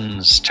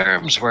Ivan's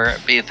terms were,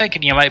 I'd be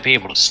thinking you might be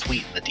able to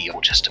sweeten the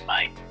deal just a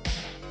mite.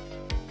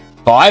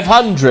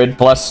 500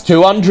 plus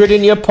 200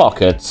 in your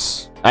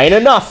pockets ain't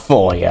enough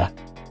for you.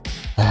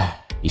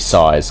 He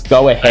sighs.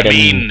 Go ahead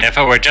if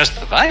it were just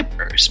the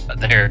Vipers, but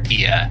they're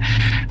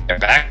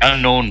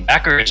unknown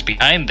backers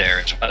behind there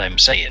is what I'm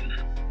saying.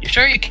 You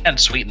sure you can't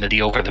sweeten the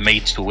deal for the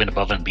mates who went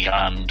above and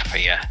beyond for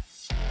you?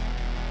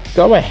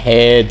 Go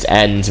ahead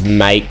and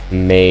make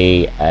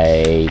me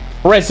a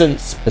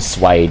presence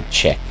persuade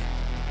check.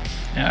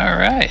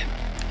 Alright.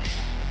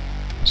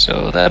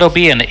 So that'll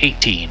be an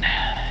 18.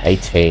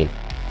 18.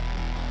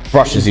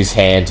 Brushes his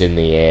hand in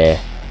the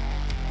air.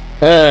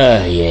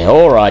 Yeah,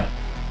 alright.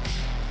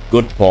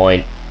 Good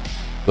point.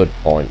 Good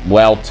point.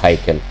 Well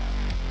taken.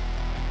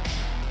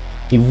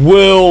 He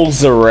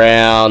whirls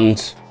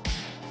around,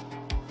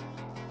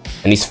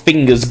 and his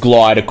fingers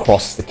glide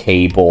across the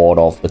keyboard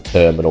of the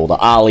terminal. The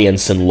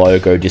Aliensen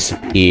logo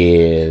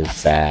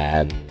disappears,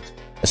 and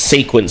a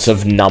sequence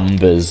of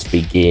numbers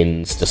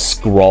begins to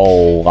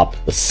scroll up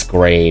the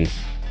screen.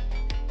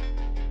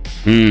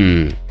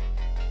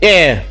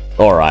 Yeah,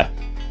 alright.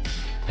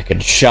 I can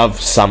shove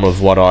some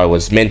of what I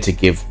was meant to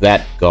give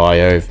that guy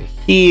over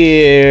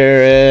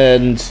here,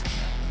 and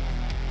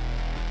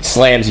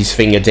slams his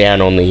finger down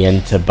on the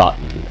enter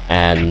button,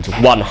 and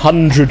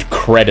 100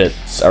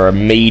 credits are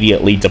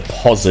immediately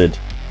deposited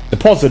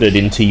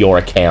into your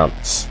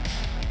accounts.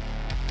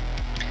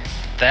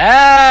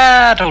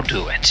 That'll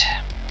do it.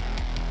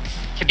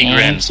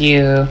 Thank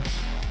you.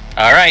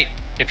 Alright,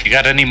 If you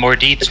got any more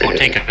deets, we'll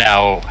take it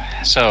now.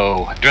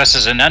 So,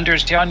 dresses and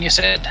unders, John, you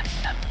said?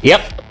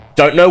 Yep.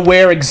 Don't know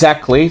where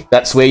exactly.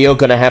 That's where you're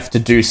gonna have to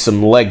do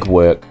some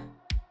legwork.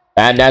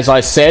 And as I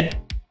said,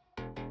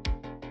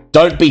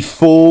 don't be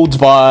fooled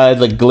by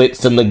the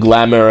glitz and the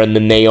glamour and the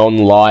neon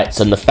lights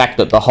and the fact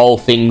that the whole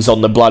thing's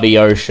on the bloody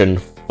ocean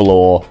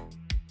floor.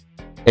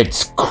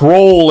 It's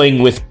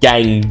crawling with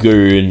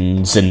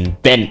gangoons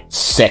and bent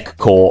sec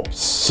corps,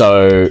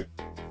 so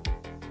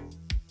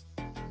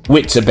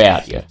wits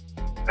about you.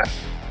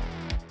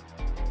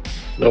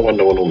 No one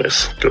will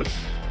miss. Good.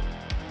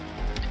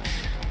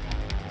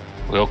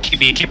 We'll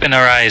be keeping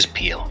our eyes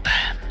peeled.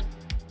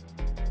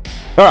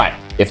 Alright,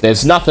 if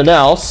there's nothing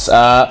else,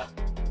 I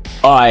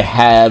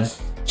have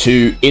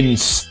to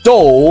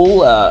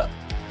install a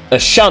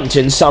shunt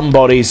in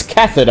somebody's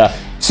catheter.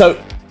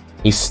 So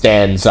he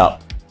stands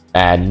up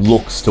and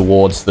looks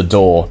towards the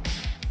door.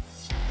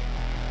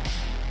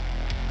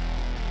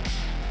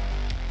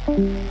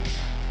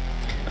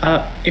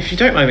 If you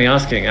don't mind me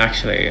asking,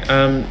 actually,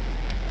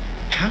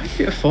 how are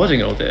you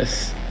affording all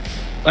this?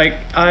 Like,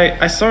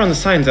 I saw on the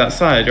signs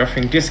outside you're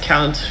offering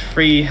discount,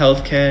 free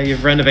healthcare,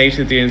 you've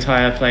renovated the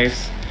entire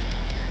place.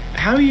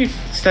 How are you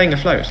staying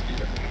afloat?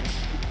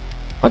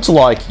 I'd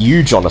like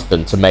you,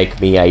 Jonathan, to make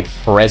me a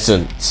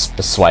presence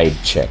persuade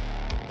check.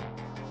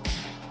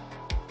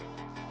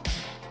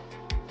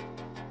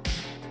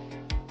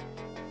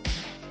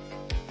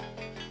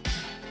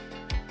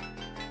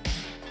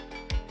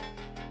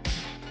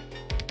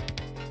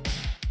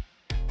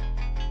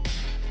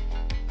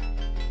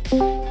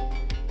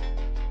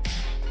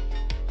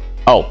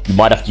 Oh, you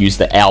might have to use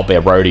the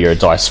Owlbear Rodeo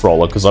dice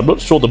roller, because I'm not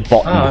sure the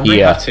bottom I might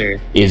here have to.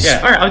 is...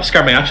 Yeah, alright, I'll just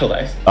grab my actual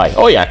dice.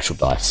 Oh, your actual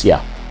dice,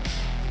 yeah.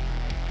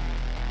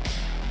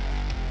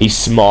 He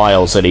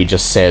smiles and he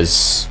just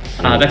says...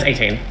 That's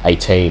 18.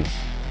 18.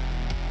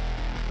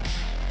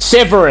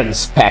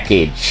 Severance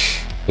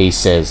package, he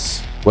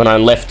says. When I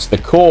left the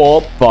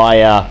Corp,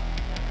 I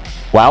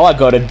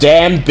got a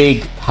damn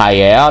big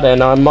payout,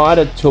 and I might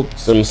have took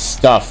some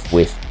stuff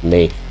with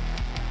me.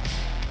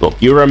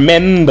 Look, you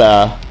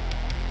remember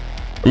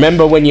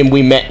when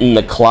we met in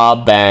the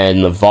club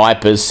and the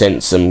Vipers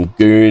sent some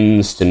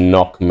goons to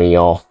knock me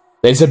off?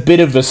 There's a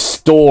bit of a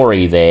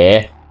story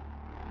there.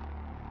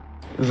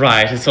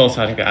 Right, it's all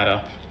starting to add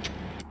up.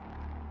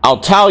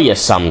 I'll tell you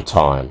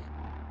sometime.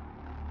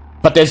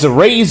 But there's a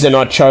reason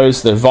I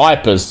chose the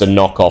Vipers to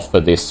knock off for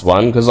this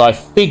one, because I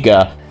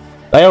figure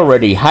they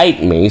already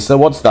hate me, so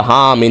what's the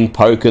harm in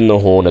poking the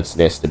hornet's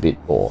nest a bit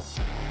more?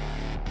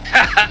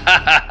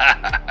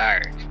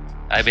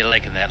 I'd be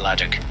liking that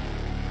logic.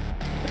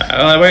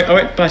 I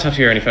won't bite off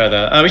here any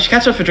further. We should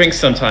catch up for drinks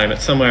sometime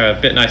at somewhere a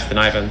bit nicer than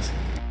Ivan's.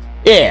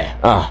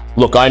 Yeah,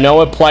 look, I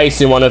know a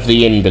place in one of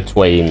the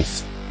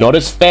in-betweens. Not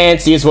as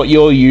fancy as what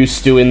you're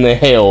used to in the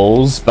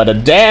hills, but a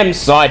damn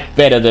sight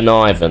better than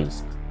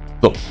Ivan's.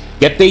 Look,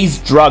 get these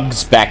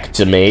drugs back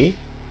to me,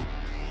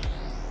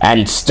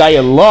 and stay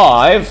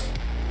alive,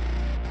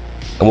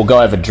 and we'll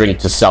go have a drink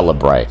to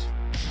celebrate.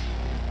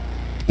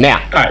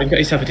 Now, Alright, you've got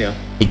yourself a deal.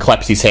 he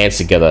claps his hands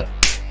together.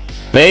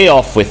 Be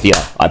off with you.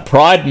 I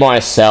pride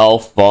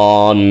myself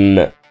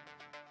on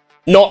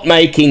not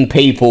making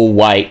people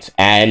wait,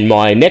 and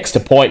my next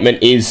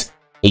appointment is...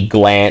 He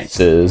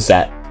glances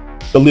at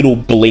the little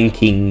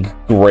blinking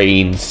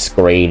green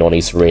screen on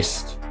his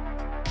wrist.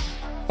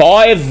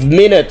 5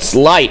 minutes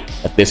late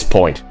at this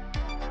point.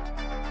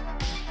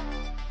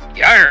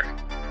 Yarr!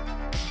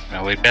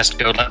 Now we best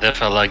go let the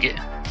fella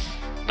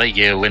let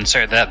you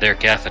insert that there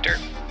catheter.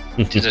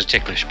 Tis a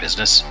ticklish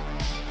business.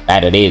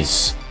 That it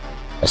is.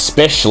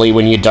 Especially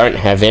when you don't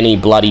have any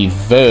bloody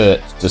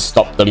vert to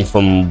stop them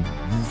from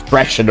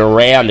thrashing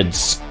around and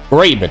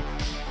screaming.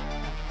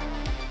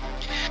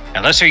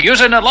 Unless you're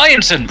using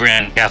Alliance's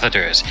brand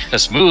catheters. A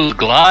smooth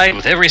glide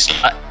with every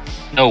slide.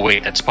 No,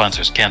 wait, that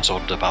sponsor's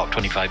cancelled about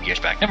 25 years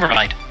back. Never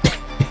mind.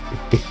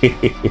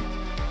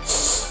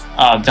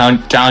 Oh,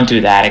 don't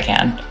do that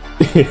again.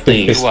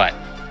 Please. Do what?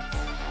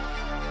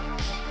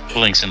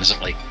 Blinks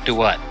innocently. Do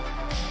what?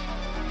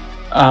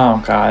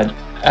 Oh, God.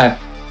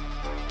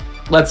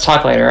 Let's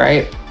talk later,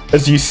 right?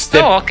 As you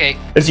Oh, okay.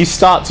 As you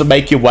start to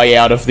make your way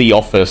out of the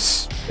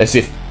office, as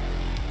if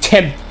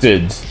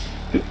tempted,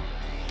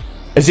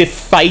 as if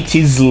fate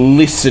is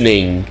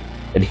listening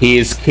and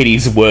hears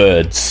Kitty's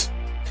words,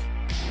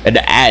 an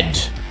ad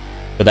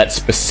for that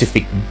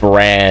specific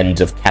brand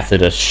of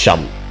catheter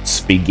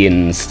shunts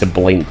begins to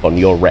blink on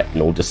your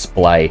retinal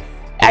display,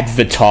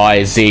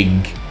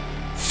 advertising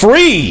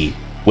free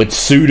with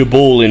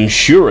suitable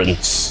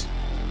insurance.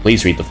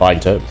 Please read the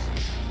fine terms.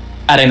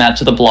 Adding that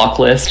to the block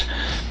list.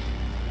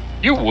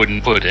 You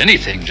wouldn't put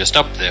anything just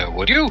up there,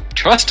 would you?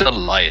 Trust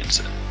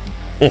Alliance.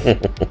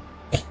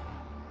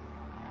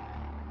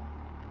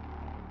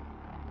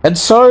 And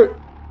so,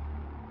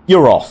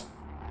 you're off.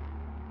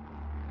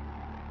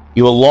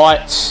 You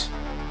alight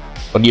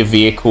on your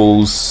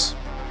vehicles,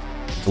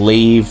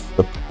 leave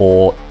the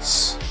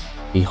ports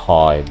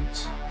behind.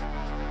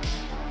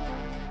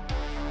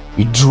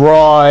 You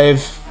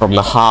drive from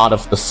the heart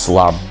of the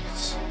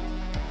slums,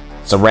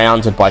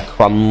 surrounded by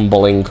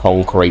crumbling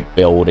concrete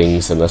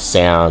buildings and the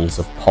sounds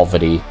of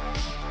poverty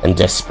and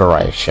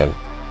desperation.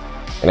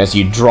 And as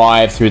you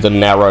drive through the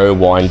narrow,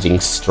 winding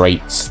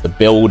streets, the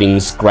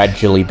buildings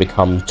gradually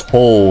become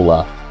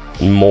taller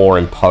and more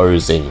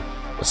imposing.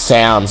 The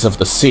sounds of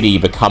the city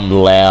become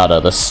louder,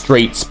 the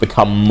streets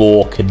become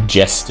more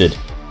congested.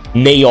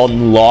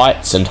 Neon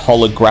lights and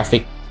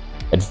holographic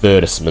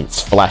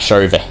advertisements flash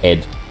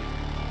overhead,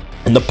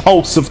 and the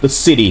pulse of the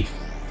city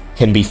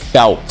can be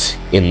felt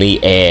in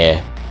the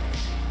air.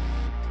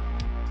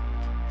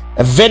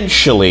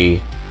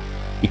 Eventually,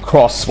 you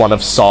cross one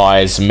of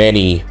Sigh's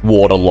many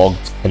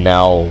waterlogged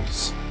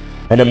canals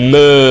and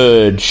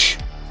emerge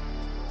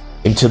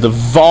into the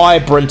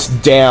vibrant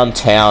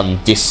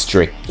downtown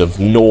district of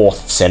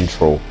North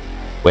Central,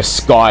 where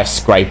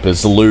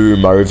skyscrapers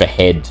loom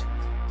overhead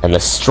and the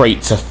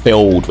streets are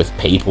filled with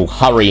people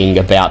hurrying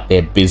about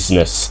their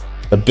business.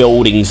 The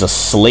buildings are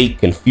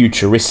sleek and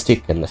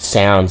futuristic, and the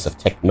sounds of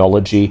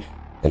technology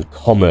and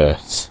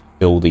commerce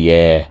fill the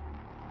air.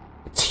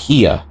 It's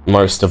here,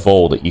 most of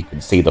all, that you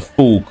can see the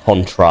full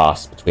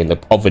contrast between the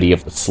poverty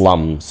of the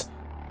slums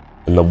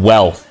and the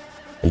wealth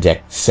and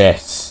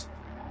excess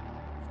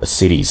of the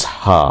city's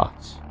heart.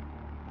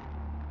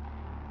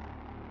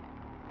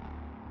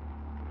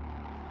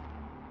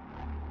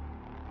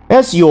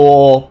 As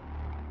you're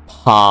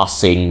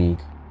passing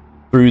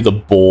through the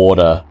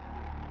border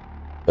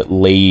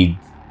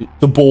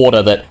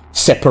that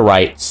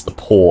separates the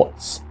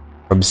ports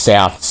from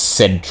South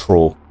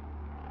Central,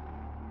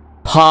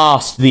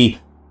 past the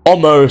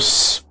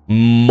almost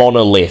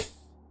monolith,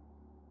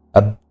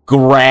 a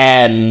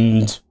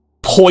grand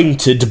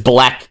pointed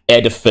black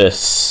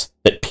edifice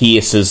that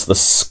pierces the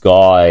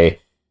sky,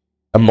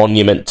 a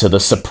monument to the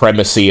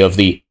supremacy of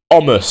the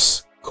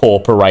Omus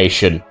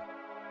Corporation,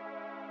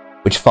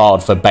 which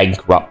filed for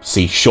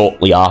bankruptcy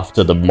shortly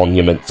after the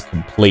monument's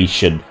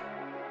completion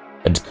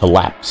and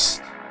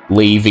collapsed,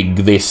 leaving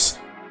this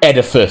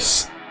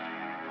edifice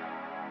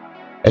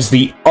as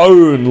the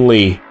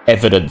only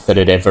evidence that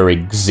it ever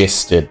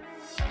existed.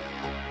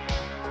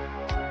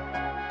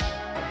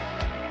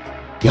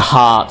 Your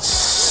hearts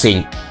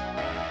sink.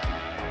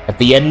 At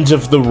the end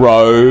of the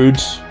road,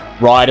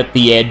 right at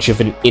the edge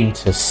of an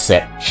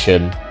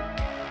intersection,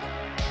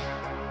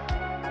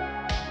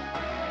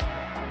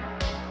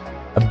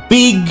 a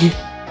big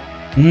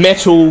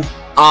metal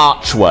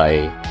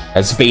archway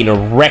has been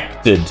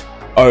erected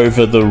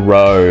over the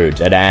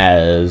road, and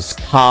as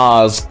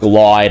cars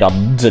glide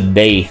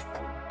underneath,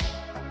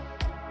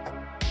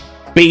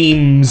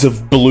 beams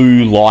of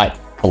blue light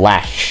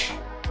flash,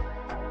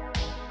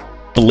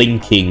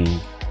 blinking,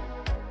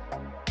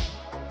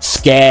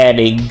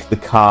 scanning the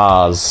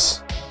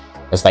cars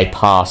as they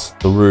pass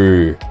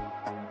through,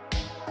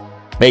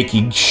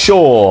 making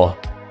sure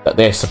that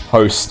they're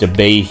supposed to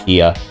be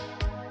here.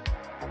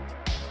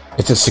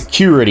 It's a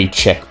security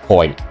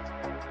checkpoint,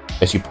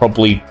 as you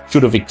probably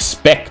should have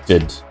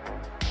expected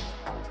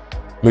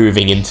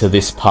moving into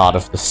this part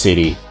of the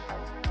city.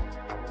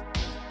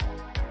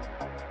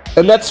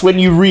 And that's when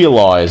you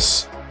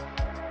realise,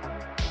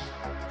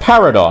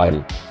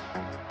 Paradigm,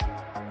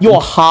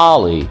 your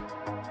Harley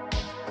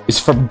is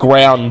from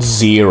ground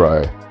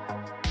zero.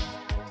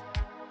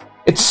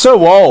 It's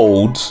so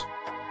old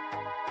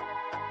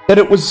that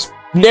it was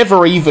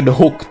never even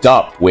hooked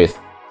up with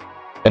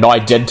an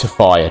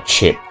identifier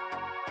chip.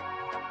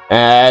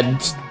 And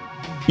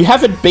you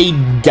haven't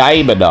been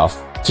game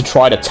enough to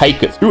try to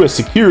take it through a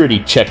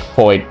security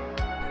checkpoint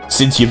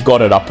since you've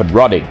got it up and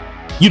running.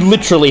 You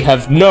literally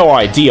have no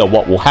idea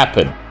what will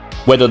happen,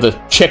 whether the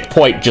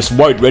checkpoint just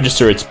won't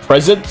register its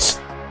presence,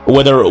 or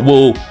whether it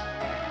will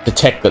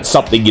detect that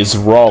something is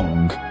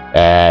wrong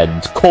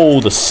and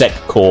call the Sec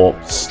Corps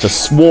to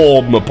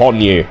swarm upon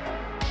you.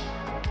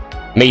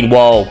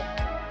 Meanwhile,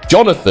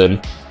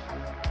 Jonathan,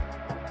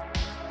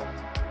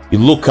 you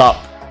look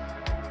up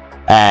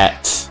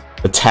at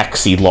the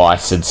taxi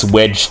license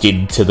wedged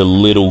into the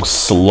little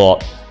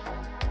slot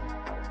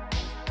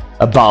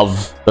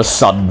above the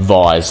sun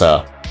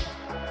visor.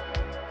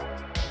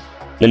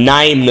 The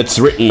name that's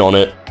written on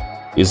it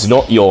is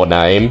not your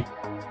name,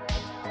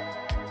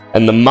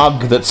 and the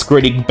mug that's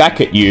grinning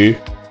back at you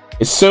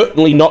is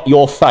certainly not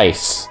your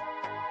face.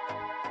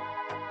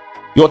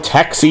 Your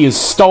taxi is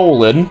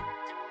stolen,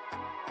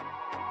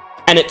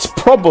 and it's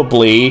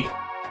probably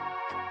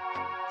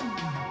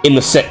in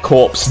the Sec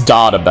Corps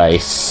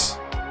database,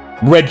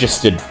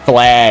 registered,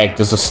 flagged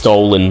as a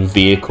stolen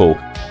vehicle.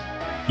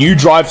 You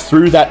drive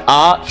through that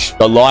arch,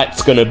 the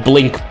light's gonna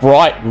blink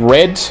bright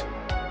red,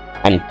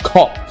 and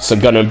cops are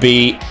gonna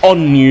be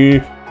on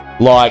you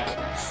like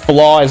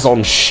flies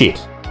on shit.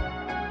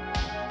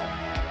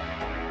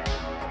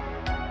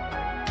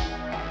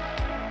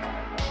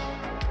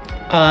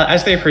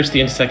 As they approach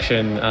the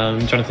intersection,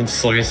 Jonathan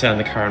slows down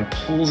the car and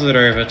pulls it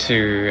over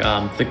to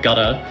the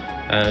gutter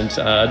and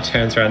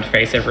turns around to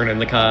face everyone in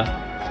the car.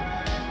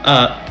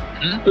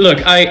 Look,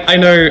 I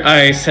know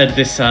I said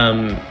this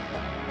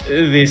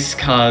this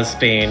car's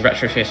been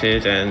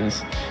retrofitted and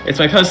it's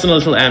my personal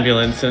little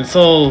ambulance and it's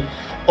all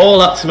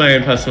up to my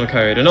own personal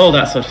code and all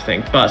that sort of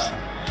thing, but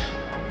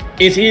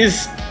It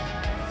is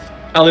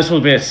a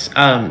little bit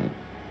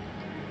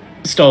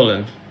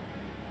stolen.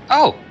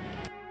 Oh.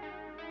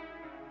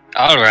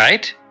 All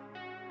right.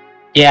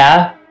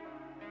 Yeah.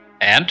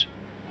 And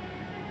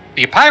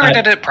you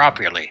pirated it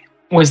properly.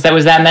 Was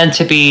that meant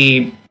to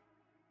be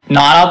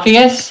not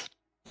obvious?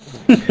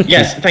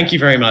 Yes, thank you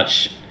very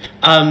much.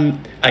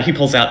 He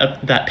pulls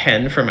out that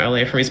pen from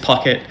earlier from his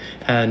pocket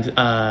and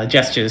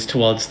gestures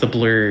towards the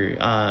blue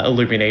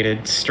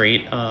illuminated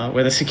street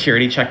where the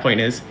security checkpoint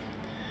is.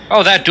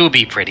 Oh, that do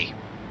be pretty.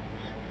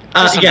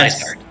 That's a nice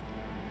start.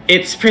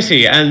 It's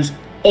pretty, and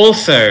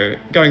also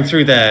going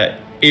through there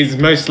is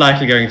most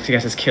likely going to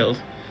get us killed.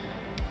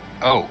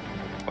 Oh,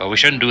 well, we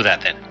shouldn't do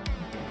that then.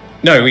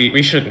 No,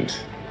 we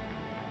shouldn't.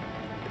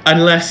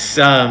 Unless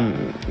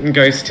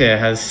Ghost here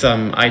has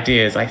some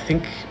ideas, I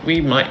think we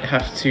might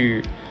have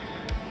to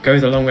go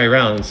the long way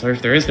around. Or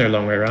if there is no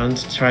long way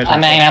around, try to... I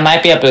mean, I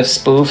might be able to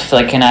spoof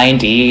like an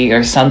ID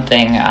or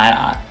something.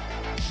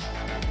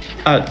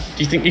 do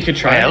you think you could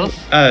try it?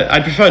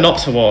 I'd prefer not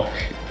to walk,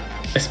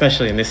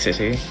 especially in this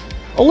city.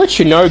 I'll let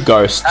you know,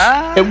 Ghost.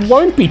 It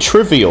won't be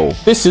trivial.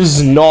 This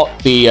is not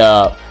the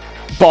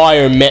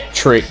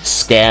biometric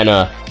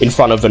scanner in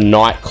front of a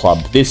nightclub.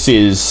 This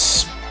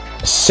is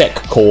a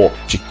SecCorp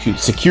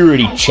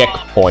security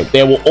checkpoint.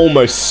 There will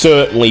almost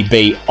certainly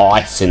be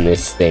ice in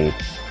this thing.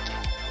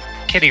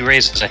 Kitty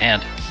raises a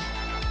hand.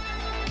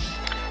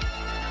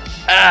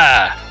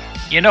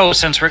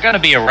 Since we're gonna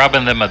be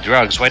robbing them of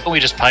drugs, why don't we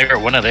just pirate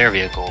one of their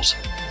vehicles?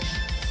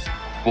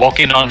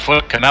 Walking on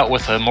foot, come out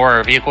with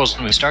more vehicles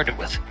than we started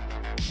with.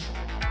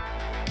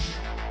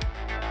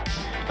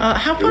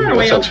 How far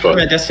away are we from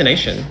our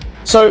destination?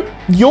 So,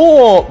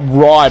 you're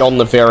right on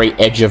the very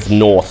edge of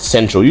North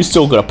Central. You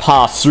still gotta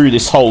pass through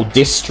this whole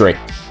district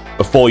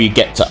before you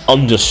get to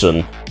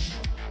Underston.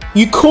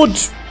 You could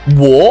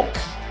walk,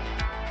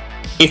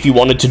 if you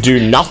wanted to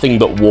do nothing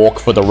but walk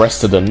for the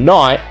rest of the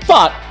night,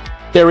 but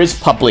there is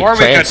public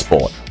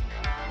transport.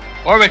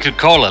 Or we could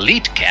call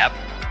Elite Cab.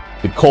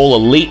 You could call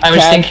Elite Cab, I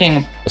was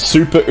thinking a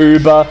Super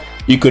Uber.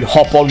 You could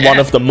hop on one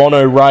of the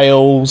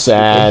monorails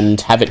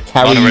and have it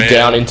carry you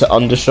down into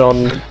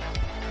Underston.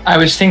 I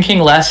was thinking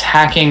less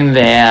hacking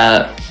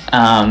their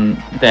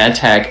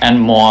tech and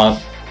more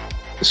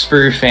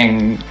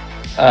spoofing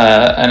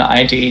an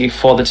ID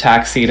for the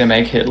taxi to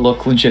make it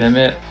look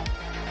legitimate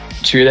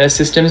to their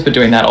systems, but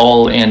doing that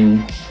all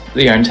in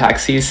the own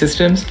taxi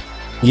systems.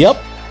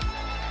 Yep.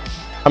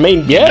 I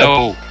mean, yeah.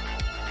 No.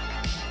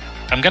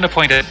 I'm gonna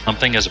point out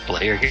something as a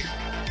player here.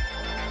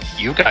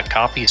 You got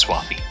copy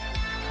swappy.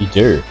 You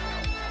do.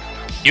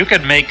 You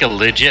could make a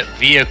legit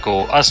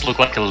vehicle, us look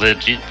like a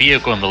legit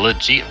vehicle, and the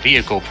legit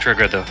vehicle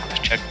trigger the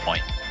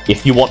checkpoint.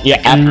 If you want your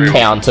app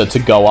counter to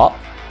go up.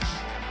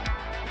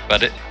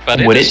 But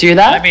would it do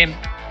that? I mean...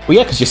 Well,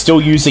 yeah, because you're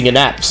still using an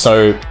app,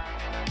 so...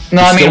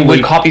 No, I mean,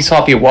 would copy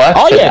swappy work?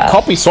 Oh, yeah,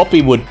 copy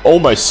swappy would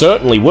almost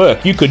certainly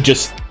work. You could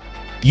just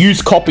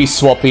use copy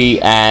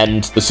swappy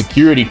and the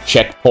security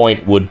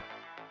checkpoint would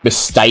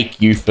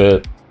mistake you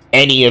for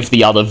any of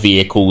the other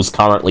vehicles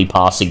currently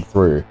passing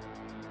through.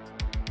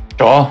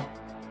 Sure.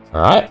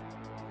 Alright.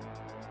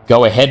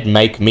 Go ahead and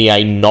make me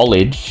a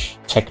knowledge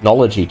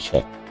technology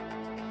check.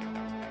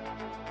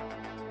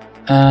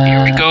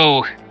 Here we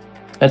go.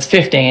 That's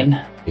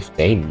 15.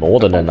 15, more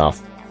than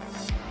enough.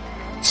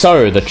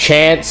 So, the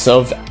chance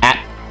of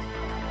app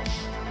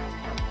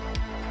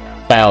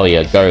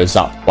failure goes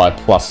up by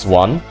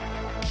 +1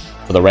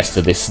 for the rest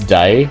of this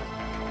day,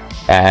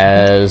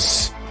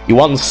 as you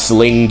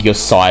unsling your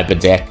cyber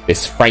deck,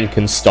 this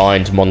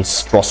Frankenstein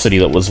monstrosity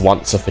that was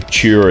once a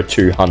Futura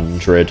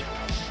 200,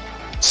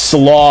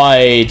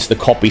 slide the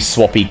copy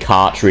swappy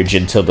cartridge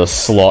into the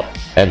slot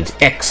and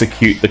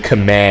execute the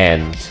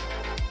command.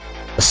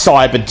 The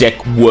cyber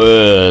deck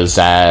whirs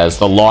as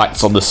the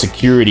lights on the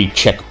security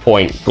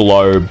checkpoint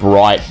glow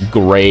bright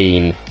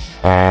green,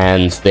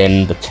 and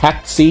then the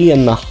taxi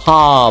and the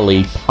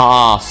Harley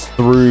pass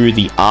through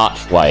the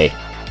archway.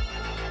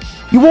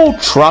 You all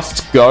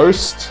trust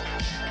Ghost,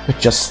 but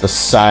just the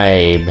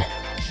same.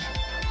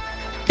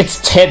 It's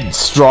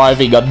tense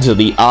driving under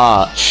the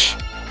arch,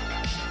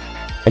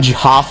 and you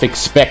half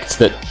expect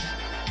that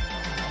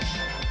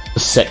the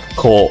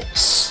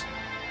SecCorps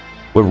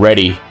were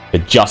ready for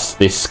just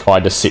this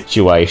kind of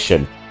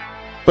situation.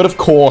 But of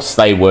course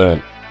they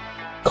weren't.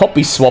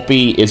 Copy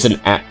Swappy is an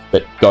app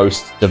that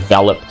Ghost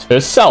developed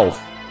herself.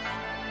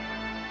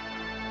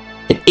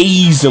 It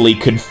easily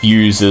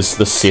confuses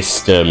the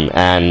system,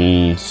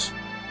 and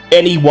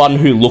anyone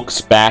who looks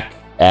back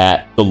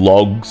at the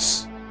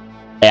logs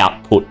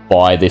output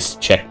by this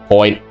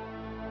checkpoint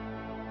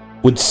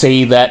would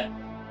see that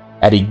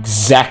at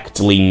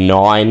exactly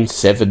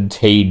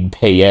 9:17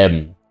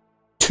 PM,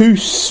 2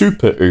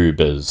 Super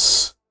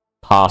Ubers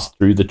passed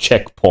through the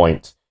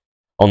checkpoint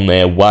on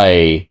their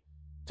way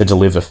to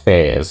deliver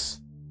fares.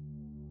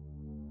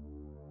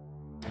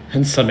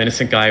 And some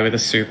innocent guy with a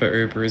Super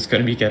Uber is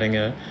going to be getting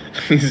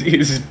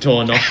his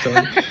door knocked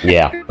on.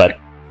 Yeah, but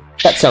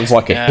that sounds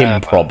like a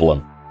him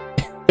problem.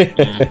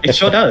 It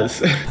sure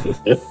does.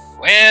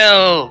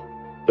 Well,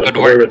 Good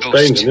where work, it's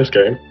stained Ghost. in this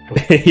game.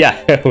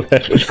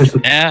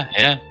 Yeah.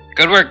 Yeah.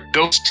 Good work,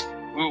 Ghost.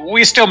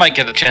 We still might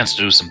get a chance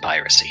to do some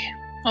piracy.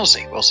 We'll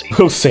see.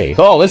 We'll see.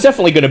 Oh, there's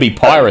definitely going to be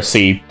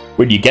piracy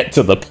when you get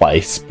to the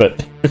place,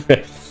 but...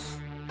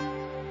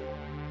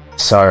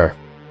 So...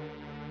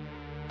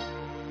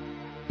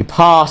 You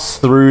pass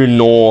through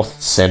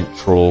North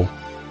Central,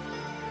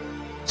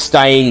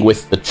 staying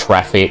with the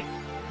traffic,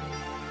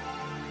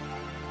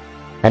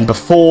 and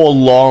before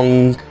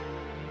long,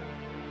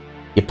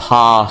 you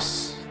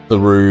pass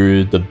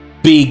through the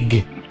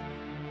big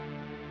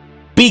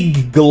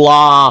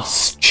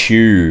glass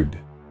tube.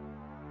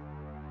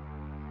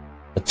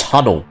 A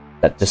tunnel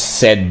that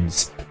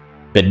descends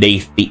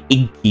beneath the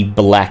inky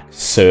black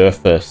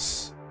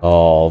surface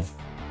of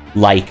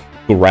Lake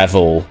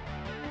Gravel.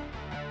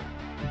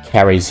 It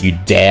carries you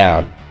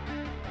down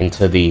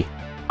into the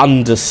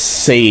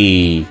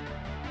undersea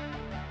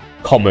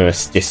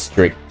commerce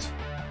district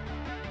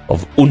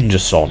of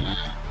Undersson.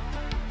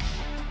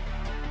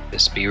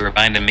 This be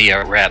reminding me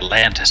of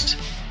Atlantis.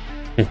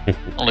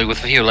 Only with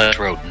a few less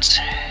rodents.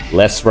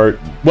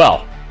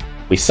 Well,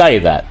 we say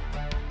that.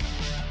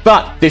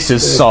 But this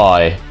is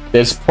Psy.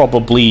 There's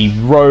probably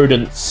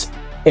rodents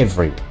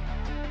everywhere.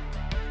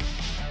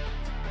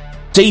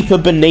 Deeper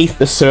beneath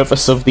the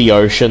surface of the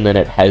ocean than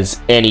it has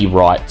any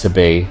right to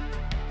be.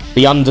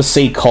 The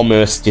Undersea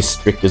Commerce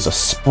District is a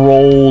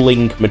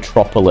sprawling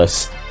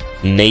metropolis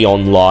of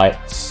neon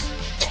lights,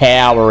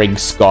 towering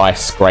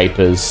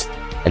skyscrapers,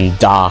 and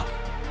dark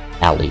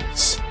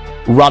alleys.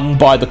 Run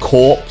by the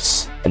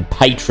corpse and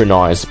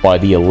patronised by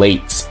the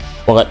elites,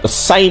 while at the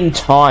same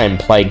time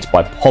plagued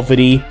by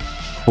poverty,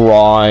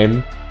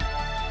 crime,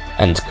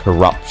 and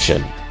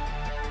corruption.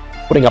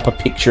 Putting up a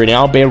picture in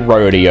Owlbear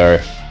Rodeo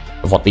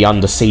of what the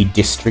Undersea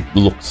District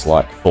looks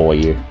like for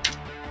you.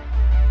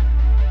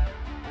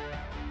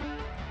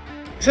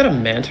 Is that a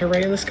manta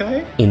ray in the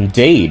sky?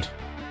 Indeed.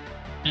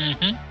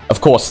 Mm-hmm.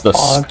 Of course, the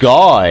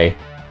sky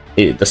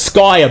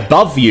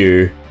above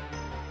you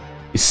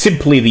is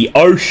simply the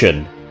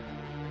ocean.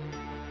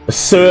 The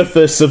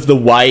surface of the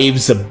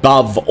waves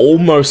above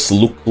almost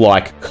look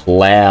like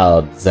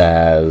clouds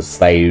as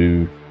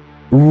they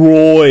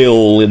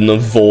roil in the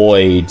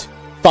void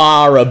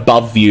far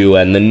above you,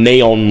 and the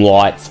neon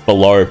lights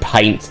below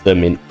paint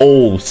them in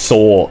all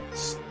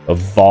sorts of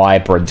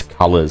vibrant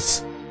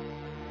colours.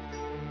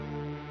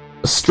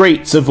 The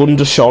streets of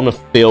Undersson are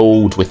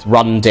filled with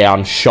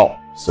run-down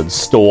shops and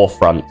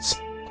storefronts,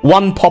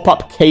 one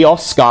pop-up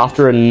kiosk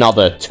after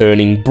another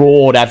turning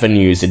broad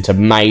avenues into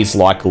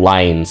maze-like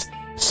lanes,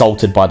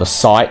 assaulted by the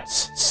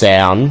sights,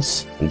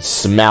 sounds, and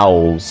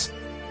smells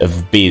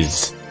of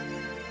biz.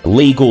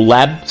 Illegal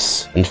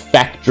labs and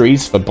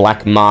factories for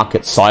black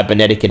market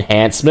cybernetic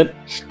enhancement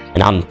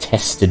and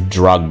untested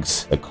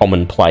drugs are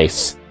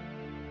commonplace.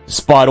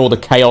 Despite all the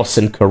chaos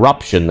and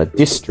corruption, the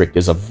district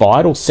is a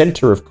vital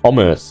centre of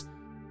commerce,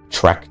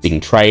 attracting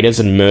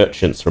traders and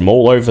merchants from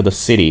all over the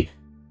city,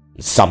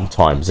 and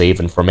sometimes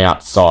even from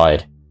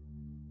outside.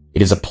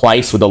 It is a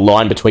place where the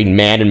line between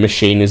man and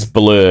machine is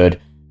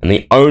blurred, and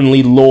the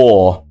only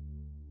law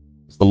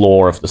is the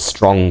law of the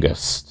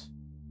strongest.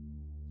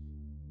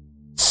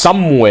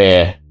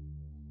 Somewhere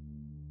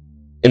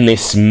in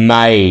this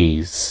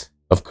maze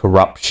of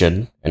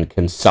corruption and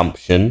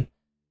consumption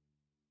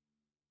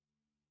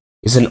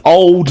is an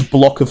old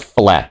block of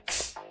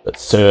flats that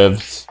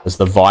serves as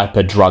the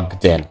Viper drug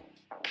den.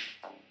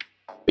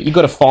 But you've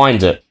got to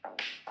find it,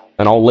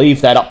 and I'll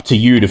leave that up to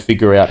you to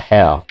figure out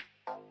how.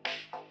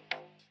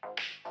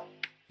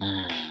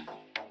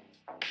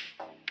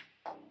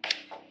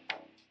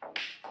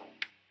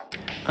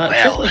 It's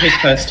definitely his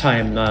first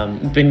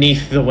time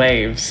beneath the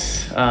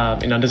waves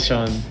in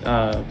Underston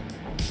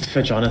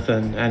for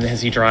Jonathan, and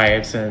as he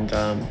drives and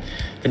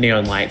the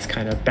neon lights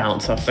kind of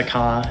bounce off the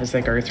car as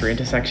they go through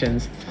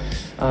intersections.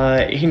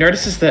 He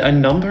notices that a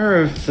number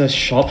of the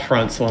shop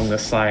fronts along the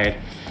side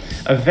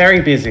are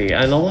very busy,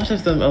 and a lot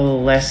of them are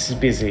less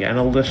busy and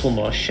a little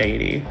more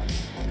shady.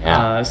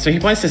 Yeah. So he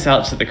points this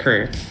out to the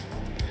crew.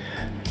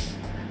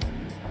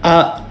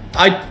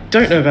 I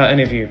don't know about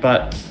any of you,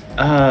 but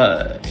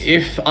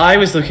if I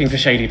was looking for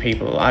shady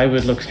people, I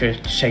would look for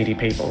shady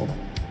people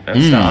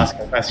and start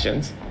asking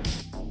questions.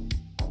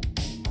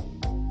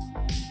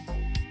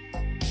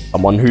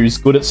 Someone who's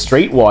good at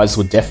streetwise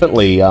would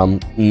definitely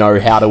know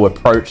how to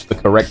approach the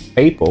correct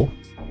people.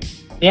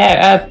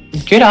 Yeah,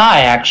 good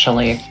eye,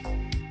 actually.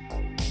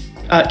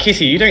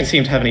 Kitty, you don't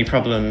seem to have any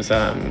problems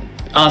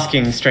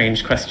asking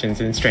strange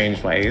questions in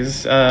strange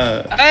ways.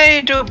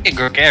 I do be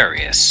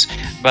gregarious,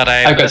 but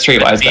I've got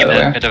streetwise, by the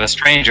way. A bit of a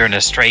stranger in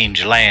a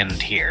strange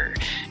land here.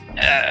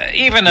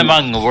 Even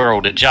among the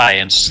world of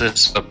giants,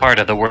 this is a part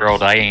of the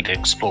world I ain't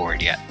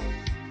explored yet.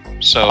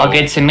 So All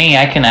good to me,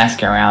 I can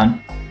ask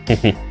around.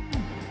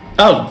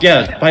 Oh,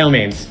 yeah, by all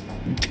means.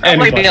 I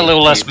might be a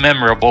little less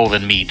memorable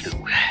than me, too.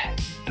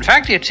 In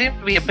fact, you seem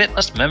to be a bit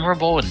less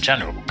memorable in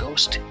general,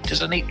 Ghost. It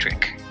is a neat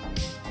trick.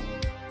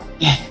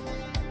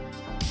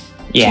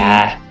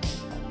 Yeah.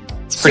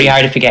 It's pretty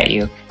hard to forget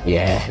you.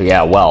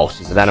 Yeah, well,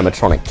 she's an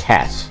animatronic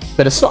cat.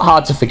 But it's not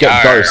hard to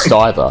forget Arr. Ghost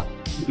either.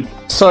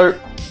 So,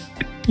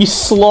 you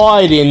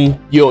slide in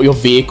your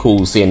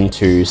vehicles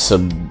into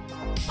some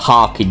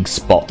parking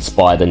spots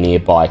by the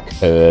nearby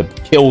curb,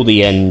 kill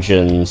the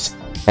engines,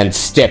 and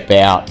step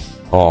out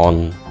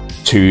on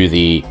to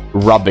the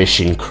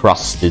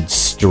rubbish-encrusted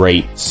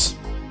streets.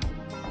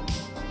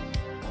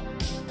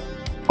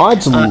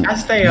 As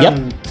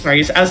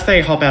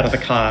they hop out of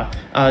the car,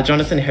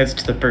 Jonathan heads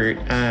to the boot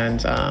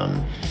and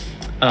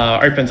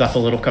opens up a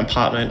little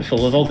compartment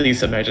full of all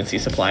these emergency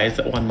supplies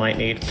that one might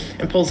need,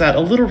 and pulls out a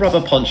little rubber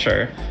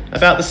poncho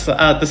about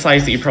the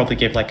size that you probably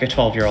give like a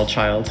 12-year-old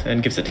child,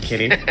 and gives it to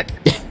Kitty.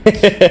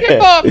 You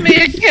bought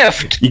me a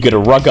gift. You get a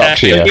rug up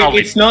here.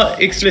 It's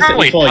not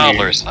explicitly for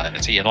you.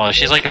 Size, you know,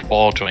 she's like a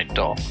ball joint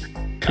doll.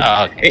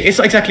 It's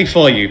not exactly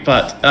for you,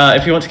 but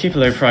if you want to keep a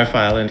low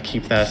profile and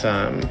keep that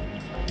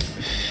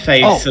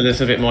face a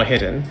little bit more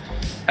hidden.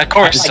 Of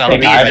course, I'll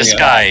be in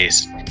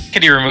disguise.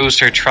 Kitty removes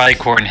her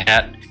tricorn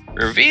hat,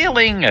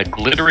 revealing a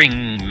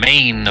glittering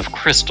mane of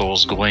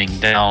crystals going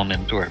down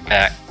into her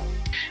back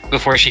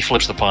before she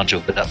flips the poncho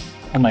up.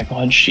 Oh my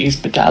god, she's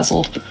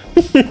bedazzled.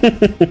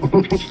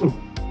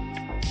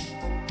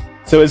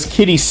 So as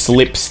Kitty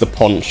slips the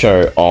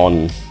poncho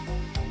on,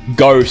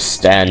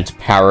 Ghost and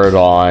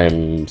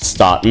Paradigm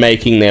start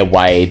making their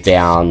way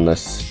down the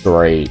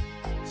street,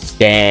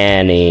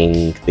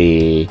 scanning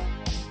the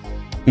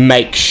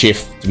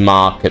makeshift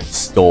market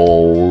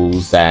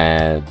stalls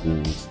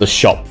and the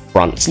shop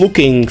fronts,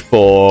 looking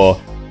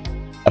for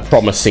a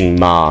promising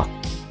mark.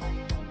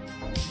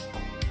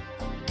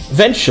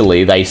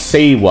 Eventually, they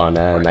see one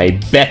and they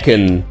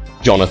beckon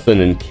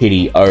Jonathan and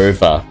Kitty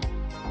over.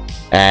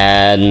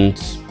 And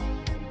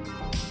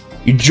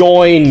you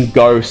join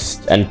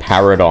Ghost and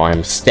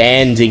Paradigm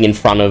standing in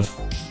front of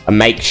a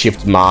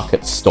makeshift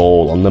market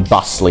stall on the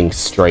bustling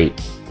street.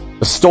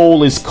 The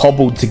stall is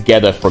cobbled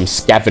together from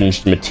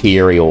scavenged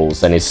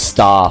materials and is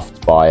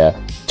staffed by a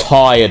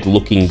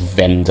tired-looking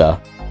vendor.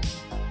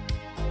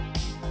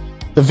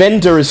 The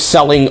vendor is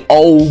selling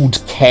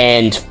old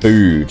canned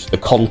food, the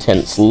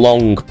contents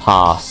long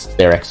past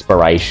their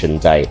expiration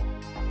date.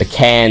 The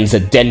cans are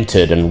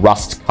dented and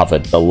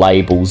rust-covered, the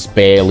labels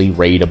barely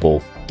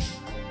readable.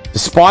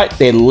 Despite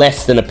their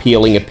less than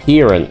appealing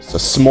appearance, a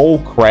small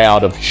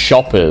crowd of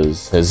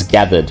shoppers has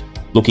gathered,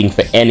 looking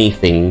for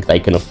anything they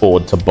can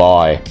afford to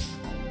buy.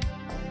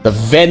 The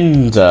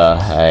vendor,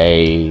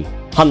 a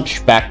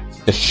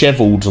hunchbacked,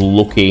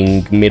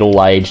 disheveled-looking,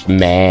 middle-aged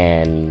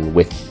man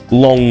with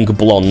long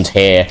blonde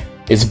hair,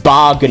 is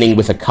bargaining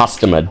with a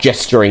customer,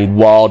 gesturing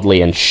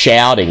wildly and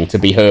shouting to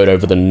be heard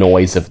over the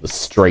noise of the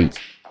street.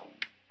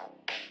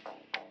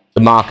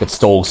 The market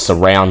stall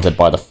surrounded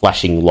by the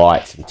flashing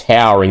lights and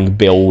towering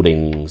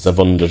buildings of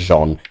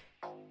Underjon,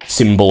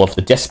 symbol of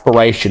the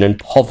desperation and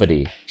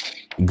poverty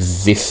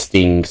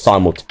existing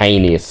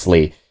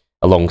simultaneously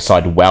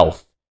alongside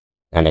wealth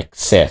and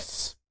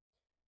excess.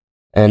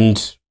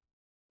 And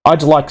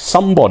I'd like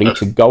somebody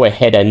to go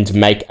ahead and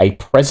make a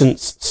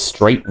presence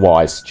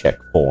streetwise check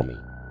for me.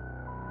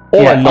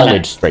 Or a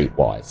knowledge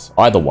streetwise.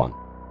 Either one.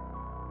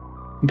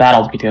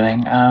 That'll be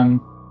doing.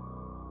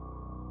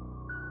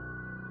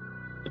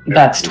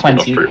 That's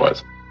 20.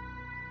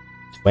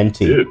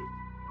 20. Dude.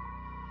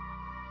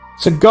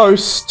 So,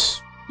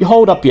 Ghost, you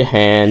hold up your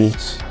hand,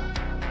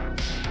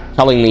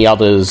 telling the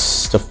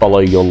others to follow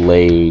your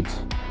lead.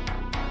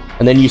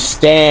 And then you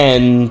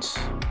stand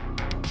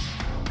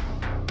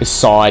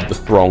beside the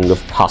throng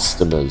of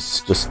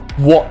customers, just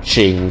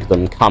watching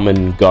them come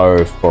and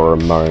go for a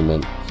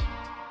moment.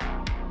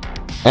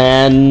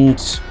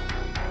 And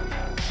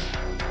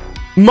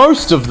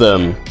most of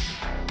them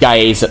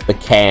gaze at the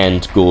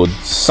canned goods.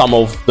 Some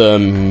of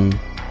them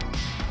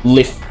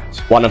lift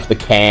one of the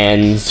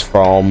cans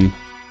from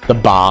the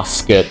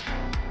basket,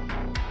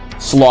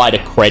 slide a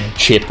cred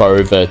chip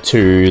over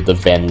to the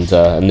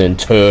vendor, and then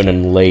turn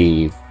and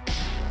leave.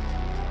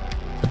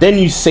 But then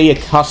you see a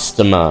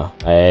customer,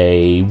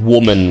 a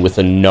woman with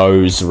a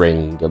nose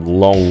ring and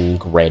long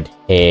red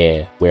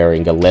hair,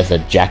 wearing a leather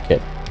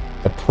jacket,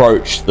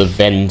 approach the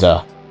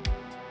vendor.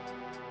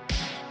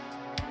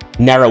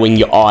 Narrowing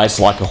your eyes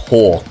like a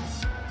hawk,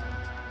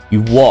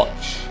 you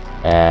watch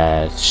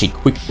as she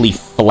quickly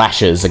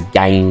flashes a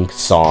gang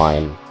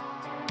sign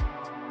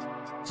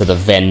to the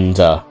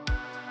vendor.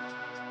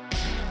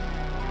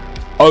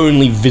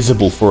 Only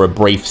visible for a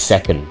brief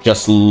second,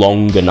 just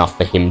long enough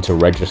for him to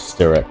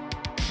register it.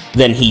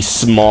 Then he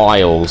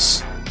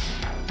smiles,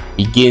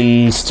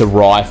 begins to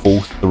rifle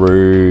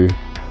through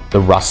the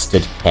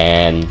rusted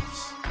cans,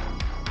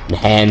 and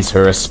hands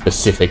her a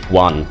specific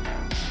one.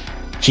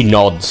 She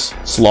nods,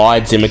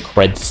 slides him a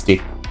cred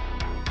stick,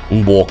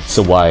 and walks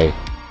away.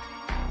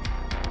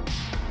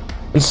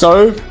 And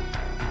so,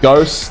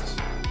 Ghost,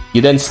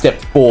 you then step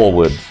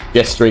forward,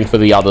 gesturing for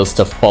the others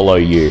to follow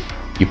you.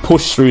 You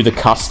push through the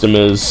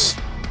customers,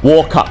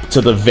 walk up to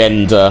the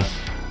vendor,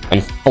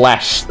 and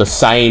flash the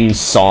same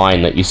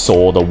sign that you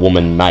saw the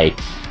woman make.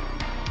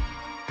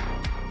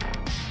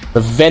 The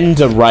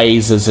vendor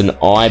raises an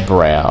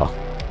eyebrow.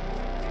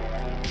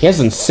 He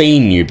hasn't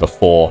seen you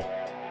before,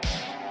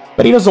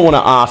 but he doesn't want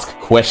to ask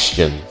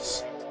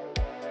questions.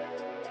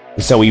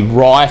 So he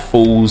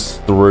rifles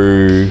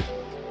through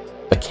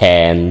the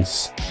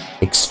cans,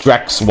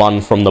 extracts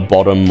one from the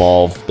bottom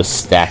of the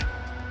stack,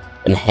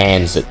 and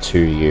hands it to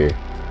you.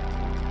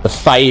 The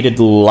faded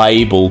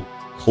label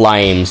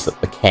claims that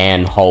the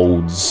can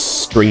holds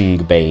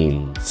string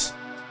beans.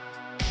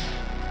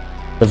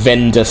 The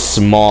vendor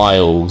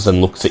smiles and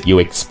looks at you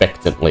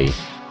expectantly.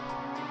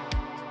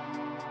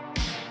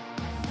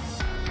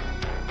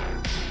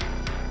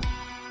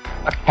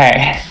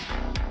 Okay.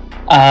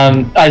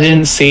 I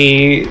didn't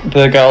see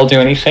the girl do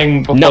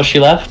anything before she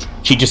left.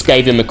 She just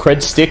gave him a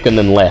cred stick and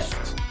then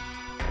left.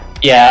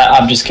 Yeah,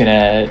 I'm just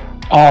gonna...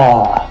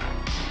 Oh.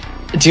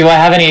 Do I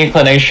have any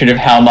inclination of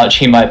how much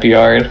he might be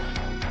owed?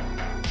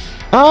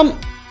 Well,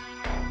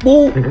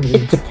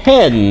 it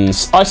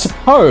depends. I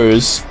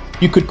suppose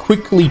you could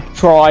quickly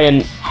try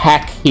and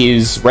hack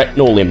his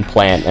retinal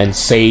implant and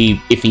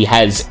see if he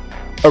has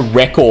a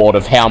record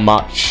of how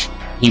much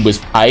he was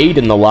paid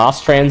in the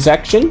last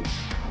transaction.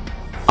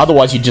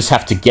 Otherwise, you just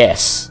have to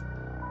guess.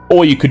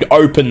 Or you could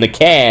open the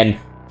can,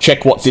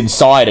 check what's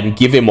inside, and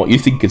give him what you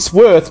think it's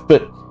worth,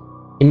 but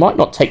he might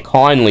not take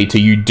kindly to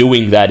you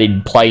doing that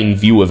in plain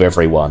view of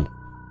everyone.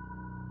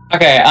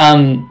 Okay,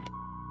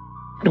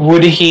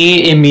 would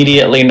he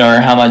immediately know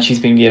how much he's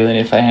been given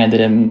if I handed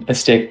him a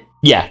stick?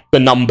 Yeah, the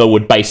number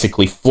would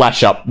basically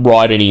flash up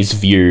right in his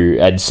view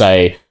and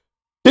say,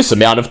 this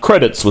amount of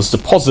credits was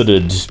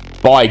deposited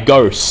by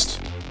Ghost.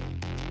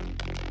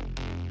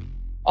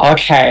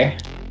 Okay.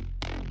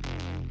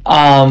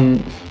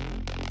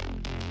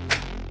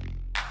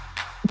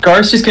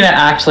 Ghost is going to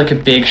act like a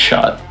big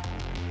shot.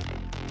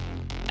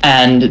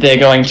 And they're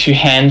going to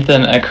hand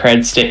them a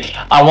cred stick.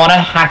 I want to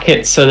hack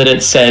it so that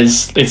it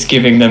says it's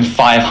giving them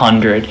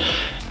 500.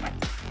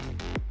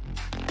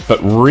 But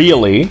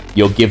really,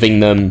 you're giving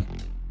them...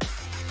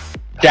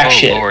 Jack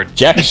shit. Lord.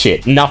 Jack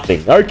shit,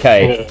 nothing.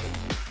 Okay.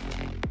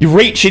 You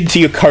reach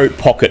into your coat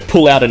pocket,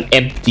 pull out an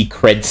empty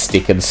cred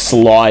stick and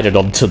slide it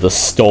onto the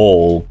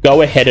stall.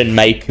 Go ahead and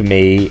make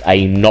me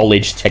a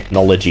knowledge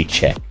technology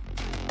check.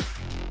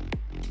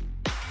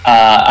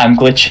 I'm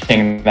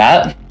glitching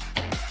that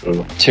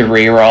to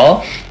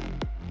reroll.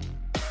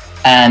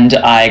 And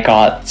I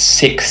got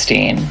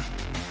 16.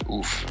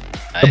 Oof.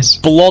 Nice.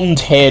 The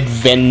blonde-haired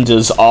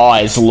vendor's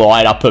eyes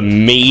light up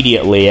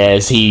immediately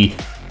as he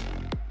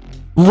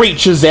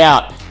reaches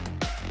out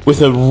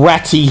with a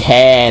ratty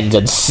hand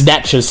and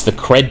snatches the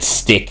cred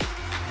stick.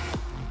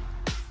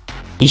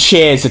 He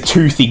shares a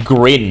toothy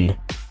grin.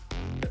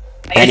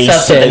 And he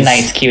says,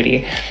 nice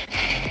cutie.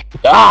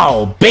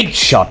 "Oh, big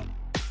shot.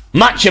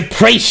 Much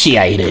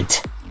appreciated."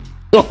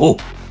 Oh,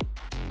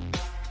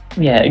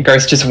 Yeah,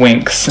 Ghost just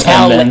winks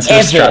Tell and then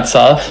sort of struts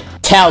off.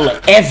 tell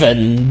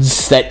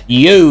Evans that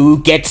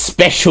you get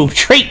special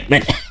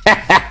treatment.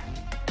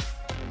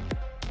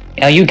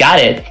 Oh, you got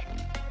it.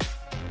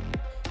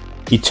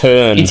 You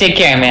turn You take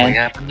care, We man.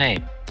 got a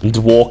name. and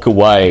walk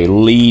away,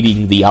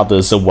 leading the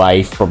others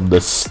away from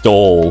the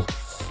stall.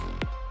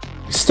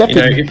 Step You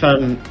know,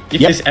 in.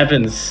 if Yep. this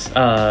Evans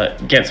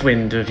gets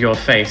wind of your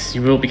face,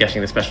 you will be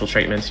getting the special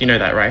treatment. You know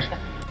that, right?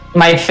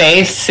 My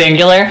face,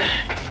 singular.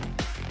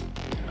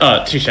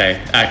 Touche.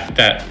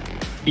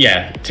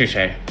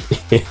 Touche.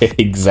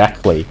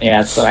 Exactly.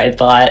 Yeah, that's what I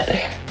thought.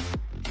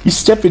 You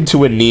step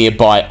into a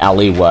nearby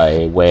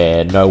alleyway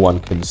where no one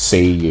can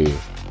see you,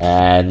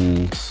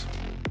 and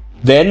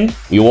then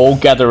you all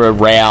gather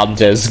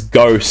around as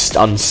Ghost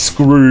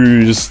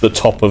unscrews the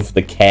top of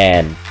the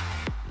can.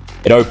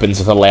 It opens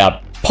with a loud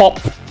pop,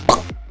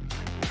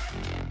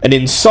 and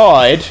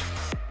inside,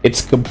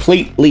 it's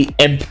completely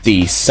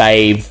empty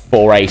save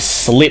for a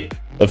slip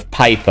of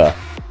paper.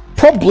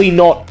 Probably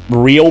not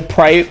real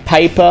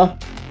paper.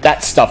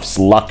 That stuff's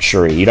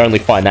luxury. You'd only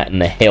find that in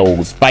the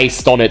hills.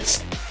 Based on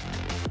its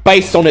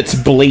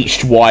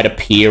bleached white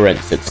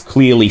appearance, it's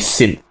clearly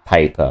synth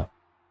paper.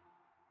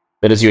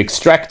 But as you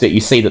extract it,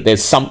 you see that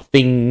there's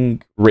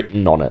something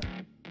written on it.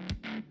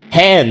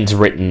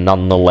 Handwritten,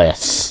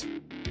 nonetheless.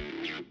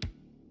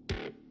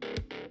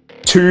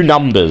 2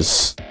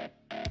 numbers.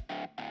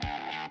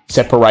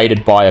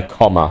 Separated by a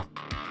comma.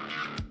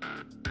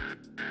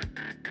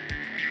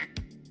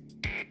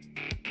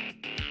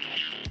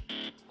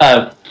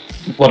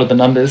 What are the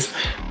numbers?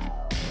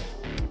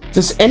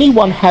 Does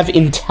anyone have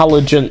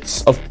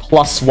intelligence of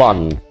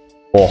 +1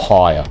 or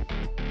higher?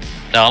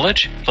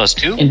 Knowledge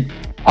 +2.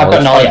 I've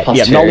got knowledge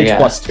plus 2, knowledge yeah.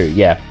 +2,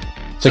 yeah.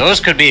 So, Those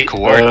could be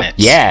coordinates.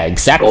 yeah,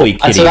 exactly,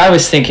 That's Kitty. what I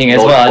was thinking as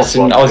Knowledge well. I, plus just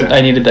didn't, one, I, wasn't, yeah.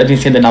 I didn't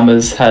think the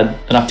numbers had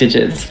enough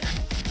digits.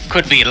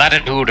 Could be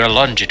latitude or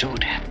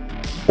longitude.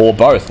 Or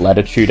both,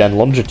 latitude and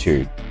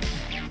longitude.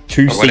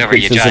 2 Or whatever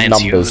your sequences of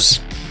giants numbers. use.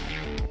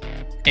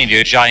 In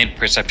your giant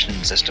perception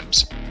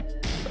systems.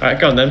 Alright,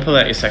 go on then, pull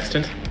out your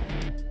sextant.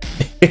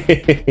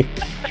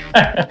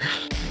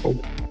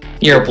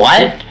 You're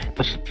what?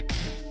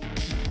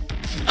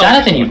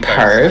 Jonathan, you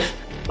perv.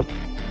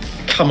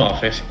 Come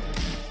off it.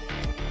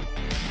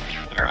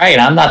 Alright,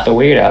 I'm not the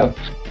weirdo.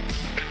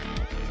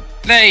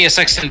 Nay, a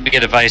sextant be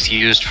a device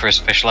used for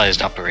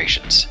specialized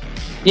operations.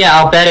 Yeah,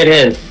 I'll bet it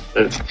is.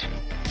 It's...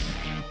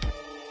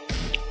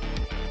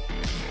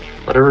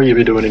 Whatever you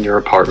be doing in your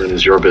apartment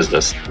is your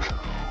business.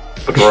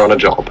 But we're on a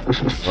job.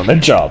 On a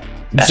job.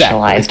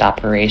 Specialized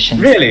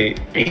operations. Really?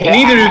 Yeah.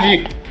 Neither of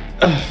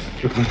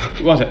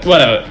you...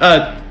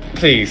 whatever.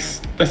 Please,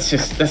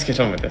 let's get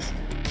on with this.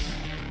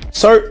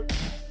 So,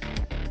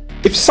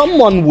 if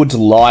someone would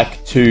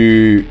like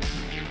to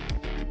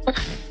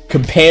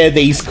compare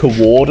these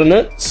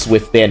coordinates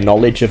with their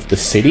knowledge of the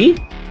city,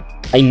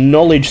 a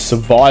knowledge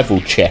survival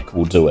check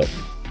will do it.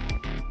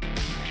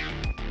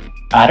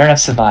 I don't have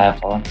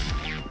survival.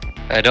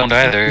 I don't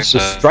either. It's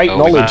just straight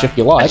knowledge if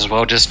you like. Might as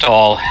well just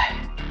all.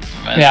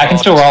 Yeah, I can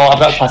still roll. I've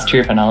got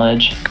 +2 for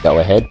knowledge. Go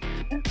ahead.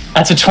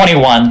 That's a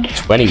 21.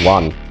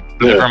 21.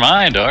 Never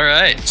mind. All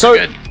right. So,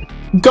 good.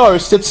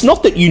 Ghost, it's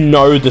not that you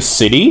know the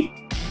city.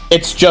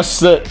 It's just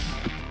that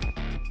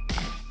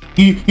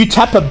you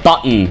tap a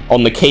button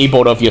on the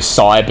keyboard of your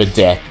cyber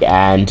deck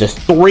and a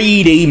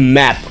 3D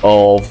map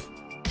of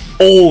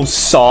all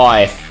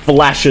Psi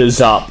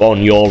flashes up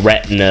on your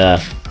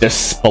retina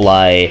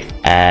display,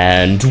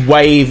 and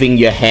waving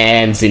your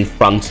hands in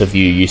front of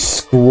you, you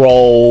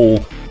scroll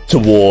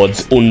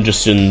towards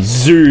Underson,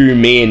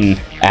 zoom in,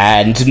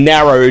 and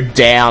narrow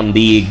down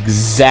the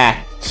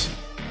exact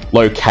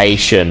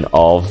location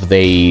of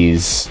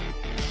these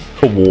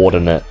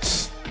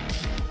coordinates.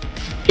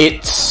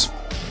 It's,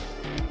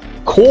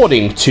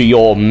 according to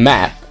your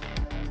map,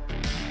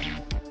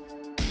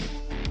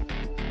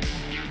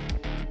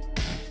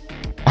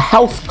 a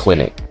health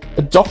clinic,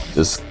 a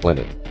doctor's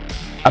clinic,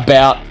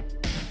 about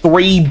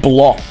 3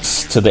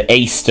 blocks to the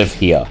east of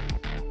here.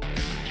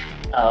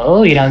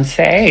 Oh, you don't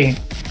say.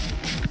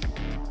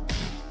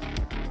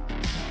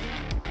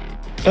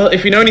 Well,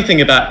 if we know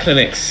anything about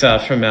clinics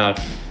from our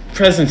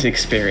present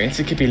experience,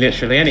 it could be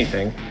literally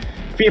anything. It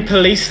could be a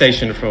police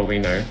station for all we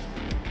know.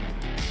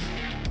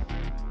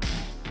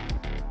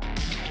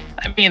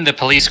 I mean, the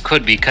police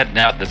could be cutting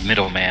out the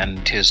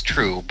middleman, 'tis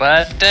true,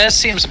 but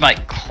seems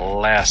might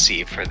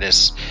classy for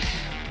this.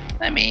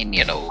 I mean,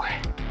 you know,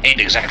 ain't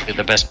exactly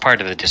the best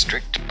part of the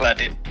district, but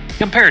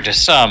compared to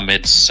some,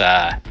 it's,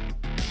 I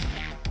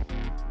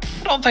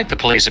don't think the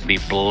police would be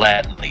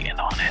blatantly in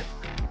on it.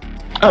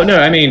 Oh, no,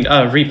 I mean,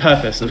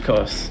 repurposed, of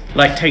course.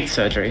 Like Tate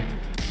surgery.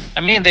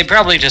 I mean, they'd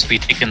probably just be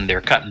taking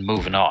their cut and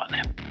moving on.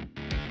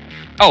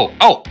 Oh,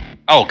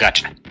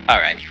 gotcha.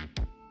 Alright.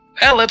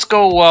 Well, let's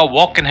go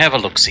walk and have a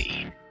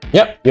look-see.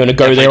 Yep, you want to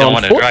go Definitely there don't on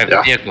want to foot? drive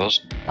the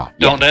vehicles. Oh,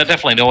 yeah.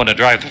 Definitely don't want to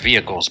drive the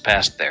vehicles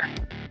past there.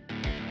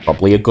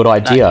 Probably a good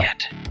Not idea.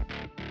 yet.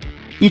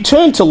 You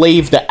turn to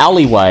leave the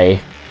alleyway,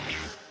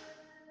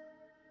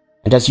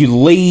 and as you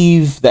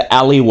leave the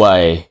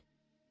alleyway,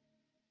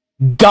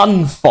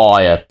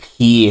 gunfire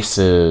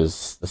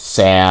pierces the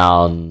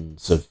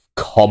sounds of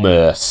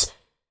commerce.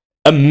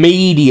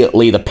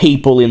 Immediately, the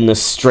people in the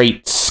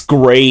street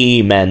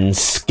scream and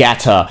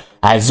scatter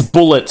as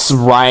bullets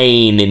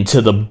rain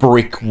into the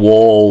brick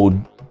wall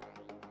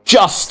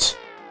just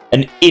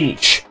an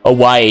inch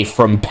away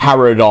from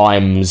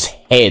Paradigm's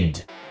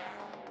head.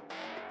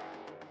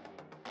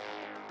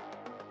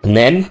 And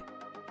then,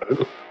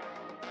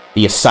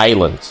 the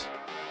assailant,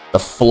 the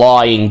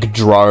flying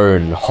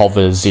drone,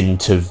 hovers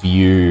into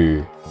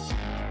view.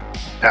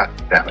 Ah,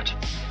 damn it.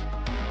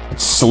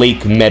 Its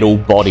sleek metal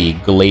body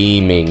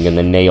gleaming in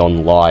the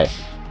neon light.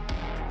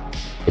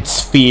 Its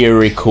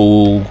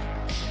spherical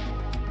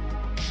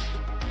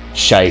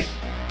shape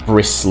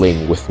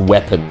bristling with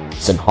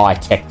weapons and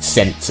high-tech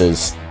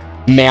sensors.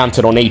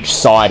 Mounted on each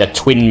side are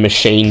twin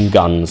machine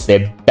guns,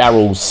 their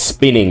barrels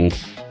spinning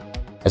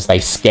as they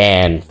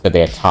scan for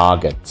their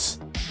targets.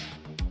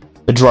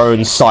 The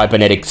drone's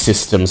cybernetic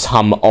systems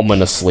hum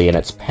ominously and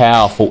its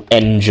powerful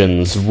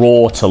engines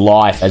roar to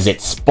life as it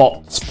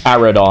spots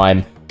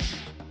Paradigm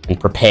and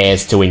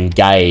prepares to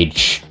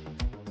engage.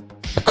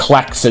 A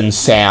klaxon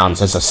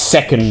sounds as a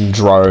second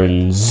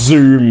drone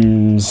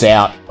zooms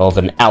out of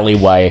an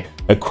alleyway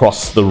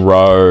across the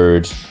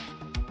road.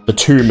 The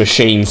two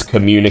machines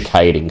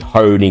communicating,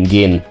 honing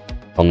in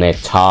on their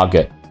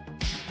target.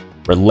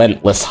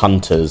 Relentless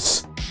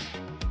hunters.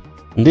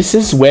 And this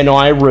is when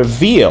I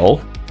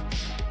reveal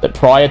that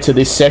prior to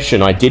this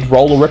session I did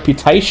roll a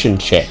reputation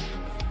check.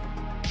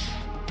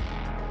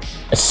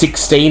 A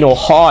 16 or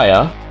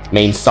higher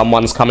means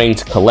someone's coming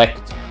to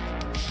collect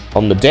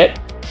on the debt.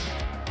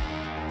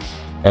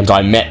 And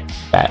I met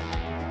that.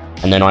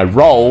 And then I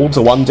rolled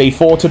a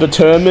 1d4 to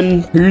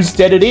determine whose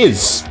debt it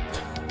is.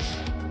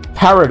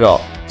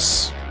 Paradigm.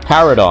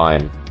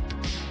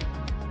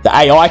 The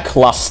AI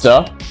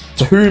cluster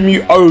to whom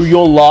you owe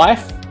your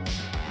life.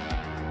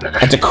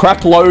 And a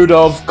crapload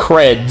of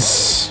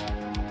creds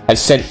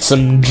has sent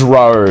some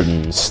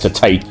drones to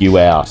take you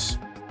out.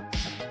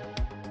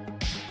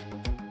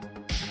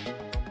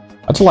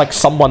 I'd like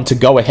someone to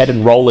go ahead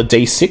and roll a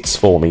d6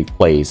 for me,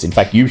 please. In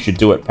fact, you should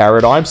do it,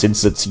 Paradigm,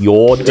 since it's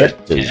your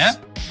debtors.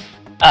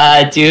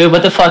 Yeah. Dude,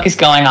 what the fuck is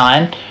going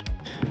on?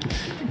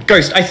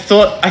 Ghost, I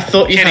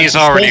thought you Kitty's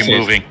had already sorted.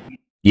 moving.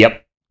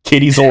 Yep.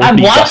 Kitty's I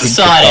already want ducking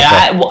Sonny. for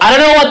cover. I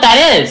don't know what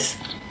that is.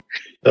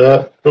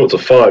 Oh, it's a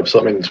 5, so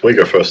that means we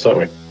go first, don't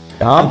we?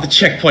 The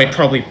checkpoint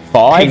probably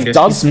 5 pinged us.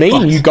 does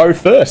mean you go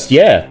first,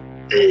 yeah.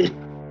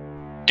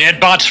 Dead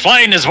bots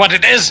flying is what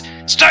it is.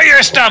 Stir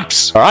your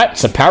stumps. All right,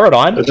 so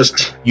Paradigm,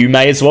 you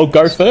may as well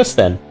go first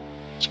then.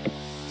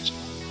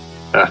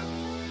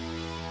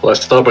 Well, I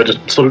start by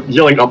just sort of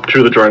yelling up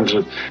to the drones.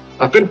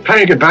 I've been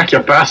paying it back, you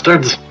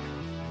bastards.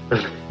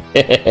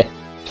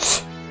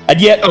 And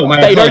yet, my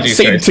they don't apologies,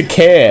 seem guys. to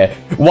care.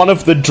 One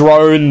of the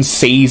drones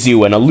sees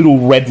you and a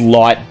little red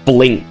light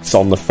blinks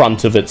on the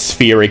front of its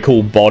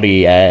spherical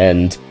body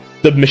and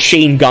the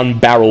machine gun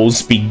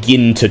barrels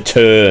begin to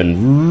turn,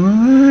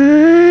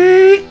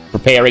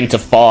 preparing to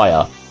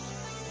fire.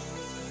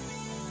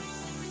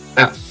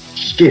 Ah,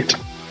 shit.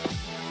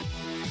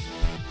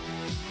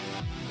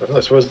 Well, I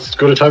suppose it's as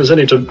good a time as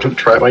any to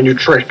try my new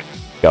trick.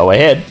 Go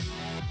ahead.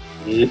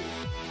 Yeah.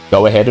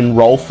 Go ahead and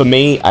roll for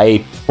me a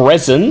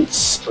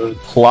presence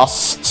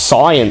plus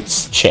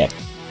science check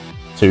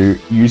to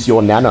use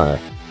your nano.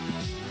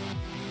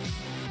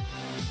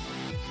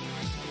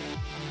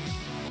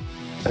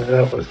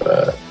 What was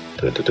that?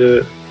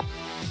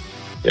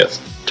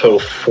 Yes, total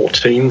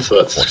 14, so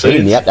that's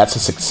 14, yep, that's a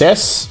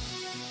success.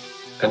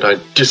 And I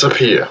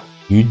disappear.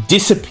 You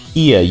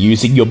disappear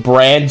using your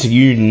brand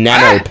new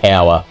nano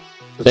power.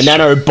 The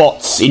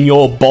nanobots in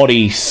your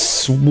body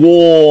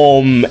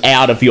swarm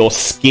out of your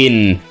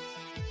skin.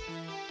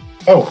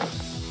 Oh,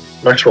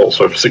 max roll,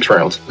 so 6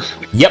 rounds.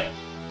 Yep,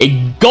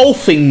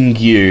 engulfing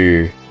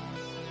you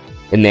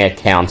in their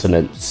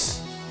countenance.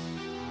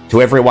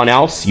 To everyone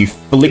else, you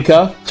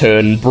flicker,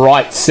 turn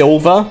bright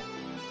silver,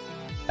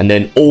 and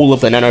then all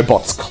of the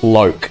nanobots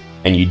cloak,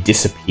 and you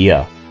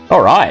disappear.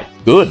 Alright,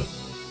 good.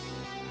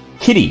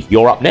 Kitty,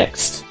 you're up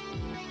next.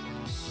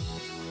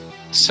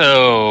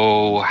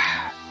 So,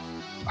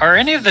 are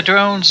any of the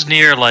drones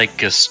near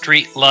like a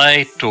street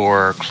light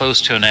or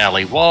close to an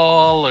alley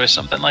wall or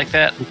something like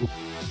that?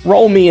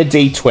 Roll me a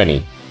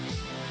d20.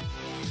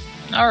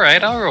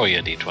 Alright, I'll roll you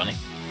a d20.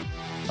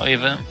 Oh,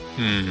 even...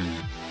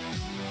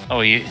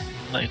 Oh,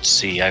 let's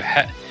see,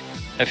 I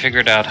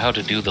figured out how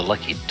to do the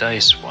lucky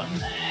dice one.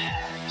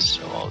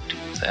 So I'll do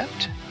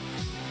that.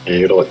 Yeah,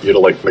 you gotta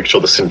like make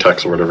sure the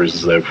syntax or whatever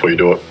is there before you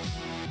do it.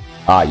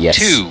 Ah, yes.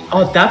 2.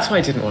 Oh, that's why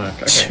it didn't work.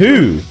 Okay.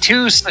 2?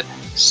 2,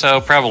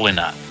 so probably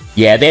not.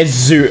 Yeah,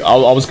 there's I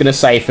was going to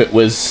say if it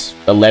was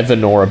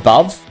 11 or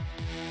above,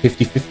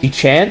 50-50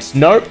 chance.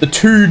 Nope, the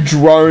 2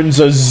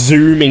 drones are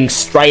zooming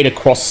straight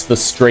across the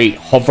street,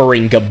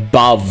 hovering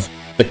above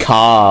the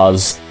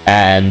cars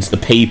and the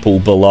people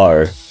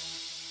below.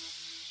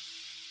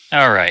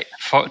 Alright,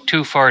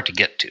 too far to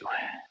get to.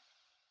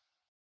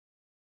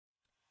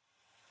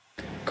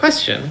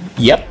 Question.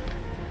 Yep.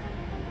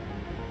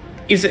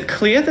 Is it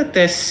clear that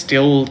they're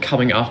still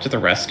coming after the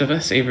rest of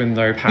us, even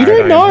though You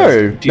Paradigm don't has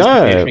know.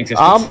 disappeared from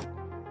existence?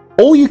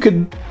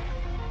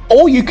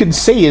 All you can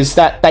see is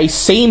that they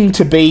seem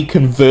to be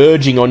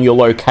converging on your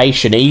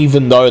location,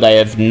 even though they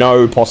have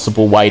no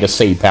possible way to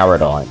see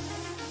Paradigm.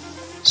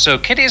 So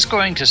Kitty's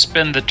going to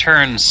spend the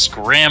turn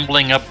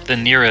scrambling up the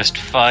nearest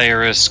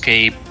fire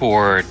escape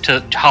or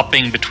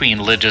hopping between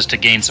ledges to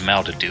gain some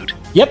altitude.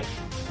 Yep.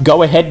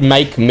 Go ahead and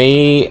make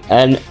me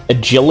an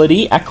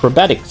agility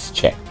acrobatics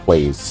check,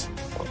 please.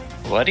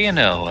 What do you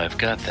know? I've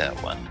got that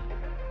one.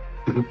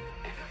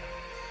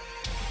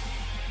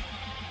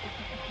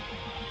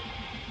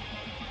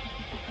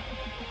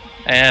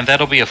 And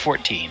that'll be a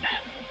 14.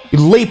 You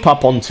leap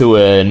up onto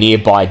a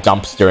nearby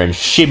dumpster and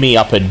shimmy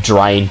up a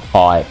drain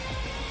pipe.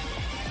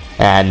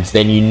 And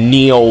then you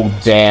kneel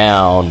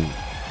down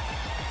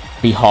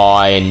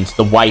behind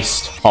the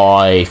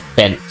waist-high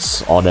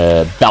fence on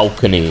a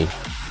balcony,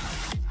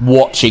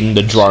 watching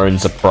the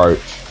drones approach.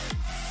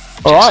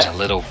 Alright. Just a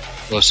little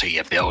closer,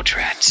 you bilge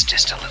rats.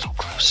 Just a little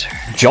closer.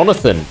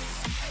 Jonathan,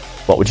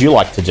 what would you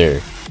like to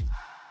do?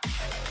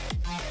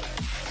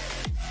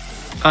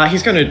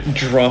 He's going to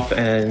drop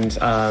and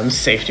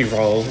safety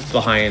roll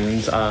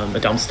behind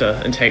a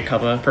dumpster and take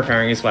cover,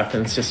 preparing his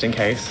weapons just in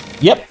case.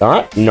 Yep,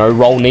 alright. No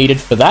roll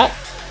needed for that.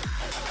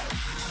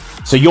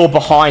 So you're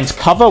behind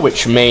cover,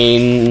 which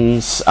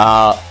means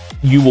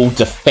you will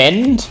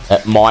defend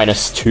at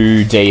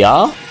 -2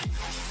 DR.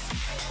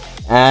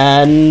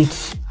 And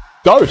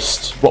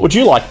Ghost, what would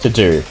you like to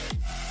do?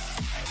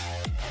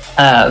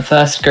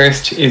 First,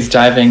 Ghost is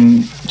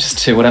diving just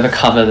to whatever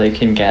cover they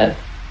can get.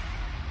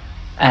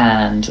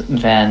 And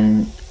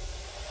then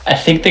I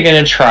think they're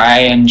going to try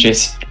and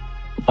just,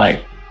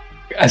 like,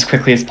 as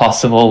quickly as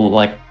possible,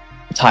 like,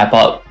 type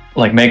up,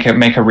 like, make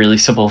a really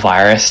simple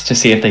virus to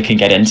see if they can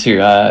get into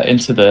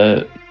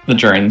the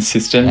drone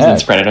systems and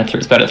spread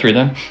it through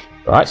them.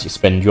 Alright, so you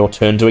spend your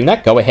turn doing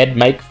that. Go ahead,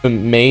 make for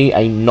me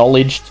a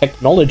knowledge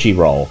technology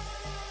roll.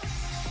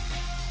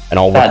 And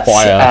I'll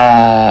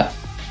require...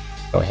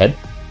 Go ahead.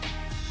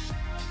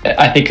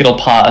 I think it'll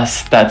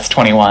pass. That's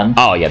 21.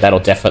 Oh yeah, that'll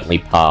definitely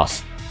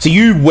pass. So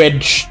you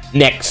wedge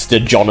next to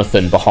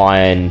Jonathan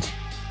behind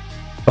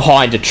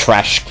a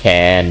trash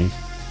can.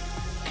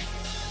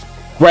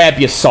 Grab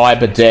your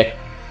cyber deck,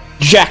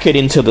 jack it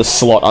into the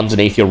slot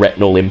underneath your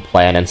retinal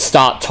implant, and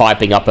start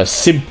typing up a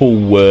simple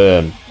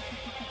worm.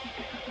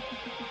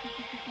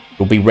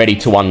 You'll be ready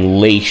to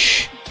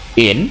unleash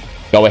in.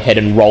 Go ahead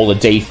and roll a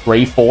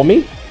d3 for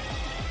me.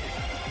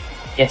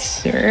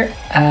 Yes, sir.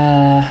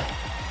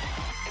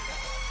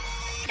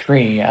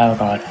 3. Oh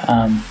god.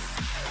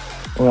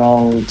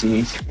 Roll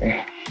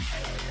d3.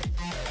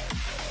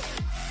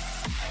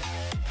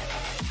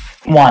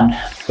 1.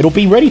 It'll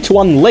be ready to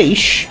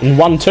unleash in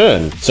 1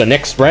 turn, so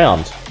next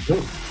round.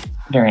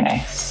 Very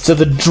nice. So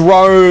the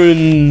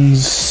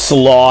drones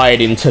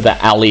slide into the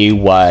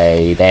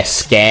alleyway, their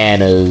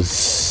scanners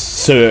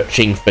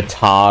searching for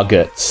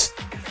targets.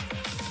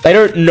 They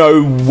don't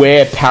know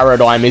where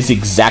Paradigm is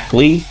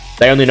exactly,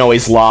 they only know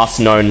his last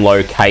known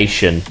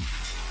location.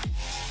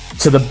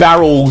 So the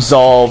barrels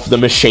of the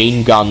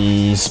machine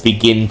guns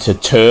begin to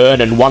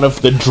turn, and one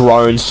of the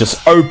drones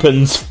just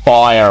opens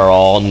fire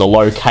on the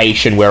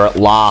location where it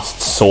last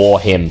saw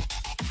him.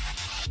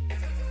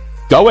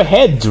 Go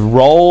ahead,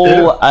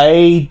 roll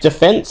a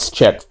defense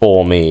check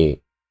for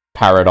me,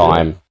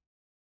 Paradigm.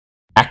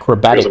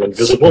 Acrobatics.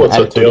 Because I'm invisible, it's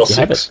a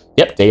DR6.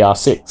 Yep,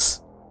 DR6.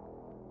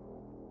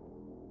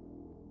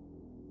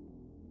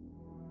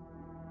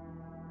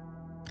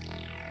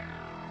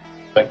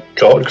 Thank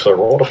God, because I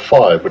rolled a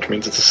 5, which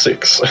means it's a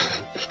 6.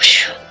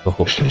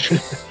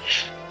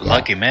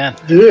 Lucky man.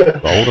 Yeah.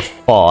 Rolled a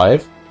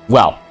 5.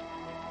 Well,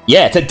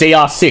 yeah, it's a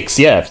DR6,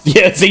 yeah.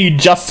 Yeah, so you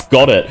just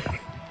got it.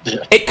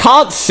 Yeah. It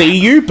can't see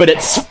you, but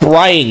it's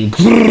spraying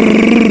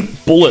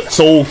bullets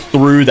all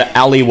through the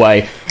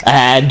alleyway,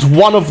 and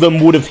one of them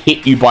would have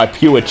hit you by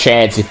pure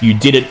chance if you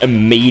didn't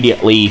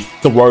immediately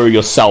throw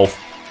yourself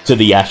to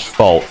the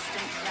asphalt.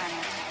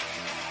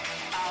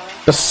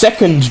 The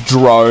second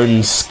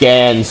drone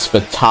scans for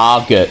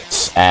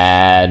targets,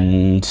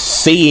 and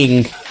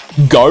seeing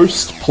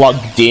Ghost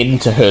plugged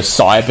into her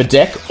cyber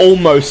deck,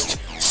 almost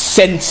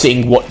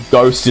sensing what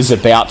Ghost is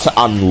about to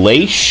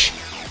unleash,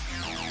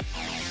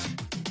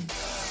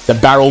 the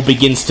barrel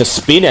begins to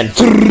spin and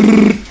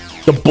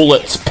the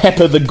bullets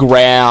pepper the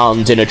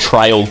ground in a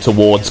trail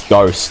towards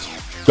Ghost.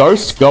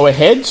 Ghost, go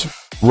ahead,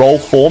 roll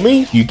for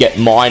me. You get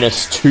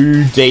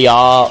 -2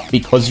 DR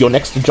because you're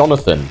next to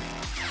Jonathan.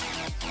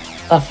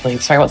 Lovely.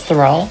 Sorry, what's the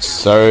roll?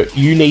 So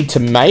you need to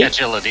make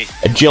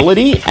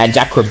Agility and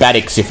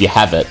acrobatics if you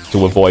have it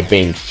to avoid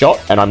being shot,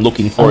 and I'm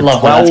looking for a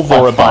Lovely, 12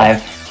 that's or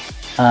above.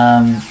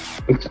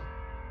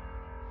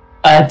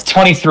 5.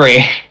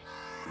 23.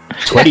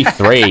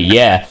 23,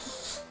 yeah.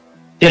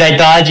 Did I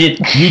dodge it?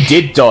 You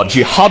did dodge.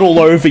 You huddle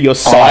over your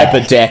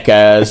cyber deck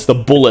as the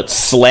bullets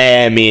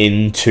slam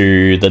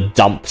into the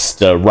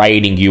dumpster,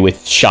 raining you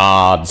with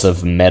shards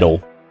of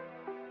metal.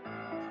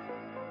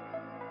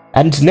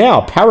 And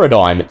now,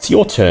 Paradigm, it's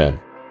your turn.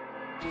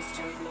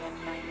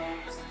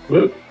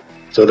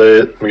 So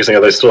I'm guessing,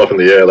 are they still up in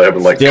the air? They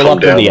haven't, like, Still come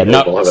up in down the air.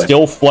 level, No, have they?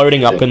 still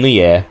floating up in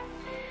the air.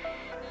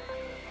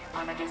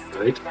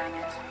 Right.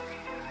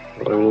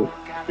 I will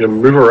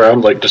move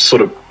around, like, just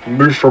sort of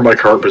move from my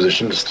current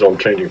position, just still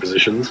changing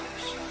positions.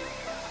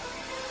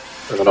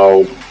 And then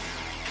I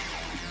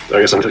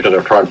guess I'm just going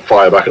to try and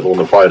fire back at the one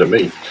that fired at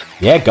me.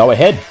 Yeah, go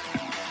ahead.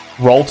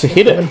 Roll to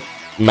hit it.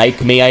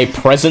 Make me a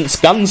presence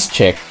guns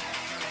check.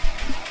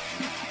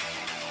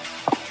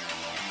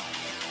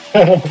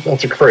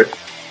 That's a crit.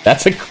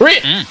 That's a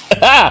crit!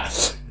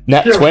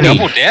 Nat 20.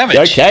 Double damage.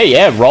 Okay,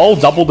 yeah, roll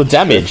double the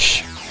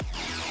damage.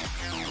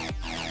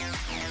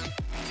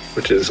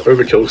 Which is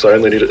overkill, because I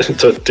only need it to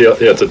it's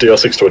a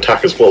DR6 to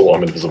attack as well while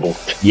I'm invisible.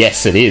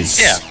 Yes, it is.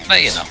 Yeah,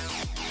 but you know.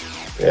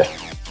 Yeah.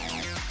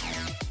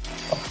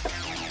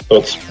 So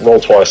it's roll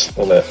twice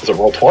on that. Is it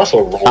roll twice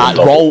or roll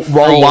double?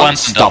 Roll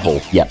once,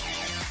 double. Yep.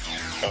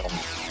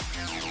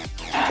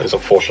 It's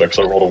unfortunate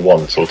because I rolled a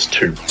 1, so it's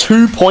 2.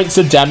 2 points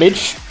of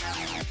damage.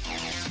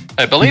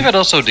 I believe it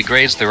also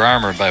degrades their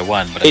armor by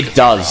 1, but It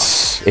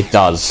does. It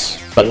does.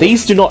 But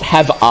these do not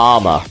have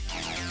armor.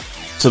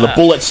 So the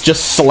bullets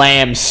just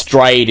slam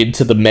straight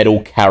into the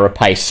metal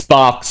carapace.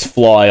 Sparks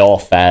fly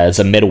off as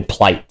a metal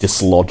plate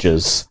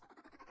dislodges.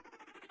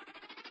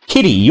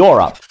 Kitty,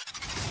 you're up.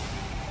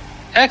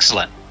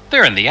 Excellent.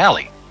 They're in the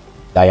alley.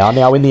 They are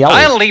now in the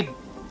alley.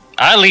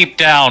 I leap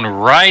down,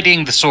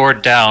 riding the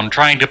sword down,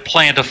 trying to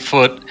plant a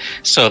foot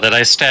so that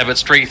I stab it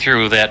straight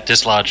through that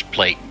dislodged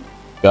plate.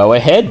 Go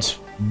ahead.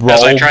 Roll.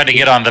 As I try to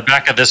get on the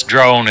back of this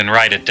drone and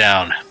ride it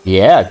down.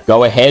 Yeah,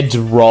 go ahead.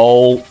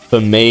 Roll for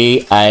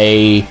me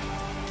a...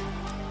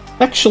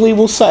 Actually,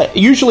 we'll say...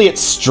 Usually it's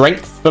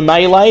strength for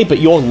melee, but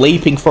you're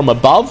leaping from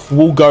above.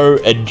 We'll go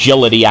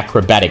agility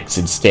acrobatics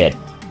instead.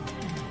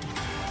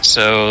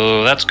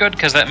 So that's good,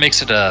 because that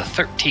makes it a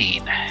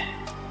 13.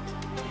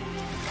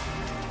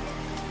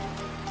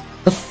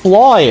 The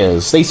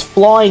flyers, these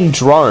flying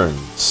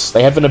drones,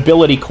 they have an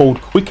ability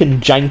called Quick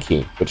and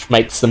Janky, which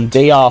makes them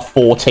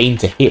DR14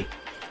 to hit.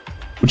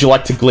 Would you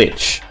like to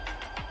glitch?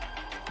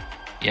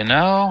 You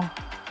know,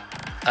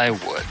 I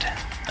would.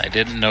 I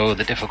didn't know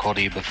the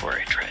difficulty before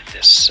I tried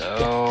this,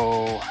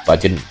 so... I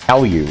didn't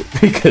tell you,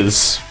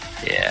 because...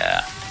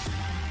 Yeah.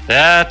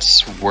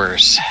 That's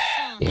worse.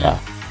 Yeah.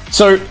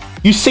 So,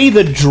 you see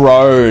the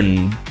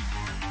drone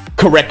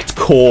correct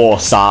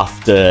course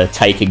after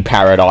taking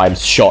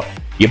Paradigm's shot.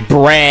 You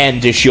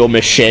brandish your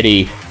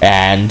machete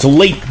and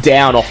leap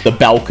down off the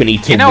balcony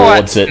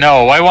towards it.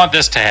 No, I want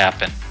this to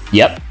happen.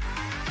 Yep.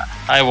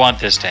 I want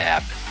this to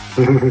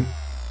happen.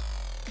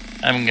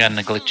 I'm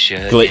gonna glitch you.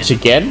 Glitch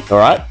again?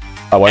 Alright.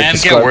 I won't And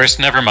describe- get worse,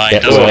 never mind.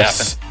 Get Doesn't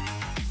worse. happen.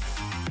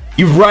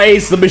 You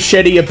raise the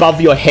machete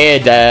above your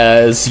head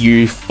as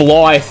you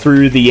fly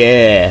through the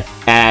air,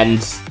 and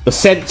the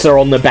sensor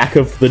on the back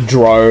of the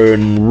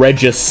drone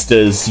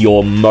registers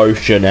your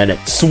motion, and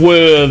it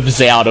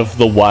swerves out of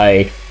the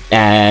way,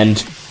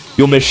 and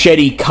your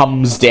machete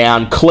comes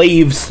down,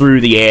 cleaves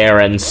through the air,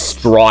 and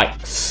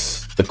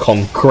strikes the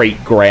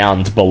concrete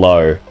ground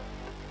below.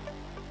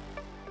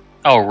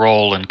 I'll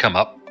roll and come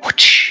up.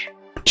 Whoosh.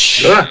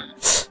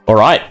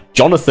 Alright,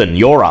 Jonathan,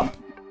 you're up.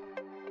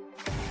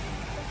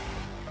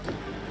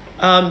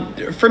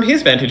 From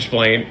his vantage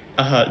point,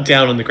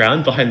 down on the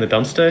ground behind the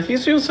dumpster, he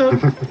feels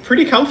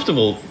pretty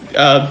comfortable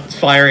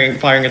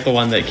firing at the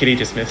one that Kitty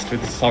just missed with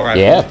his assault rifle.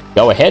 Yeah,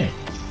 go ahead.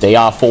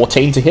 DR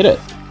 14 to hit it.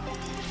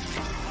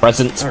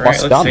 Presents All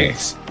plus right, let's guns.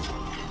 see.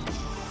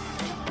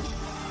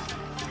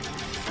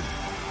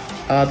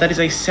 That is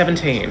a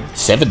 17.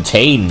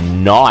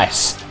 17,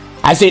 nice.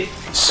 As it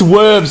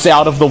swerves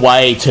out of the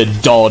way to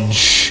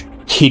dodge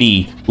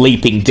Kitty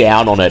leaping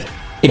down on it,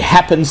 it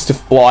happens to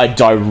fly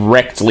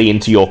directly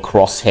into your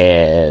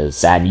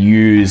crosshairs, and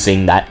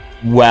using that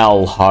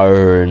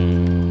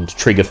well-honed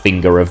trigger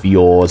finger of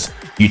yours,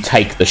 you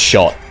take the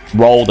shot.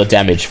 Roll the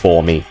damage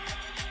for me.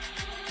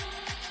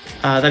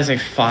 That is a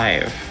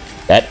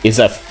 5. That is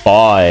a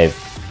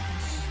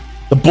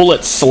 5. The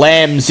bullet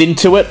slams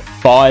into it.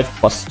 5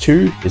 plus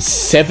 2 is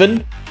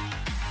 7.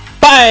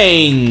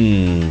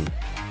 Bang!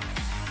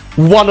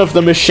 One of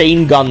the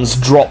machine guns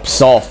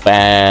drops off,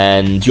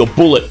 and your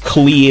bullet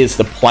clears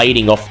the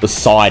plating off the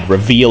side,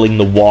 revealing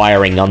the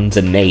wiring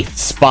underneath.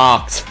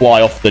 Sparks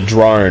fly off the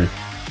drone,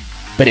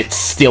 but it's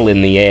still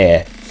in the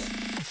air.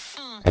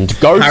 And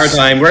Ghost...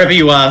 Paradigm, wherever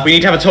you are, we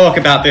need to have a talk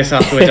about this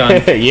after we're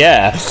done.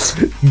 Yeah.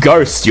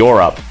 Ghost, you're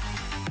up.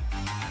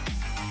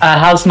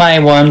 How's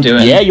my worm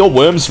doing? Yeah, your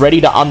worm's ready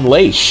to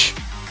unleash.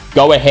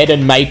 Go ahead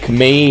and make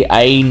me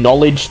a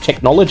knowledge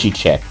technology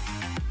check.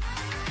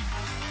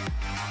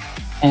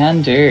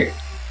 And do.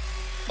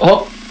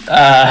 Oh,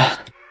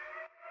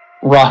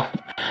 rock.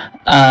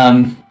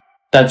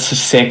 That's a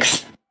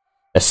 6.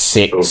 A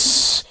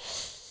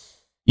 6.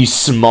 You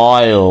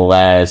smile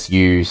as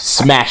you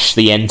smash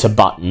the enter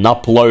button,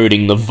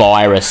 uploading the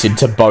virus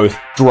into both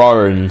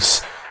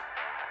drones.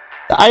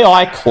 The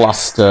AI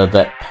cluster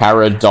that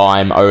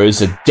Paradigm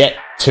owes a debt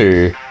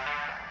to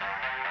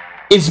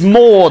is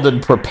more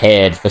than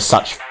prepared for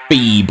such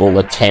feeble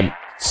attempts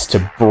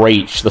to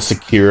breach the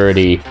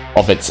security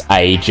of its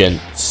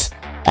agents,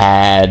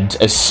 and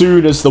as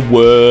soon as the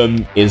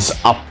worm is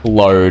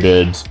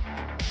uploaded,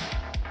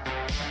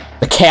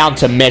 the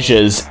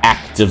countermeasures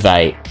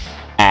activate,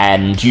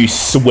 and you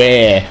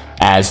swear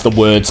as the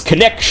words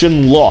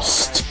 "connection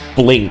lost"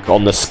 blink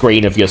on the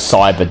screen of your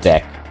cyber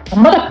deck.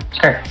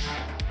 Motherfucker.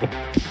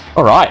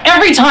 Alright.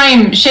 Every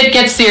time shit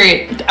gets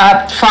serious,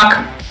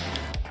 fuck.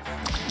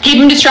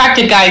 Keep him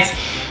distracted, guys.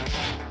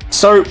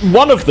 So,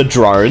 one of the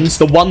drones,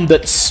 the one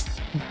that's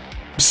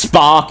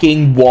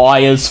sparking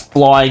wires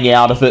flying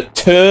out of it,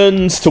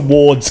 turns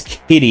towards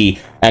Kitty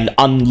and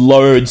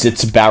unloads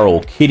its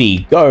barrel.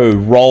 Kitty, go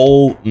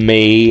roll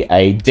me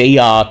a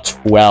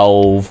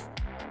DR12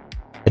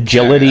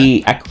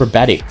 agility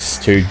acrobatics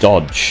to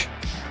dodge.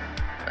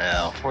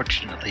 Well,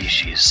 fortunately,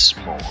 she's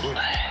small.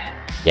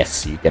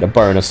 Yes, you get a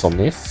bonus on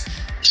this.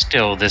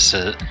 Still,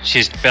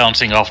 she's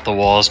bouncing off the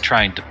walls,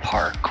 trying to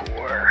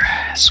parkour,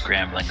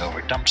 scrambling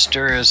over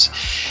dumpsters,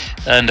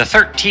 and a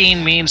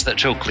 13 means that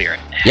she'll clear it.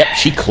 Yep,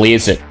 she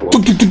clears it.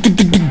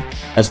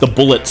 As the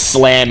bullets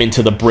slam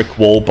into the brick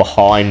wall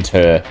behind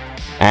her.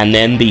 And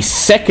then the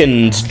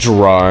second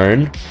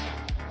drone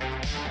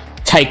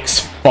takes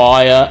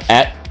fire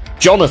at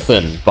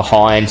Jonathan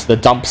behind the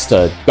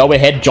dumpster. Go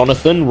ahead,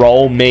 Jonathan,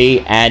 roll me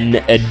an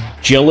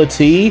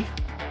agility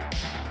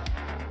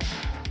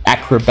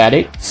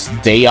acrobatics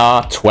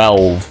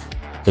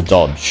DR12 to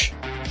dodge.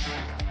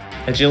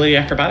 Agility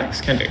acrobatics?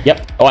 Can do.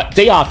 Yep. Alright,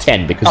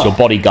 DR10 because your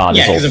bodyguard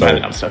is also... behind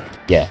the dumpster.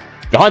 Yeah.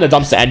 Behind the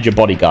dumpster and your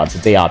bodyguard's a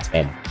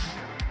DR10.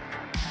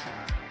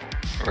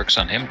 Works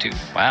on him too.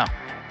 Wow.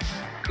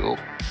 Cool.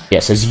 Yeah,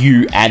 it says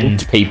you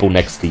and people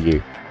next to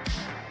you.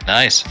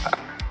 Nice.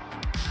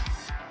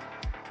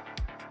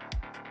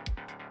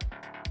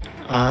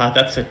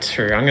 That's a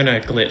 2. I'm gonna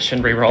glitch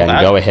and re-roll And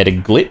that. go ahead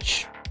and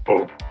glitch.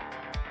 Oh.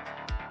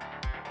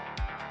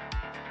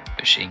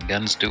 Machine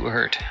guns do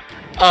hurt.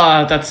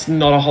 That's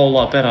not a whole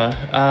lot better.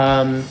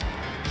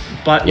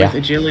 But Yeah. with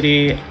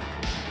agility,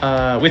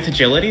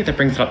 that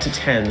brings it up to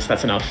 10, so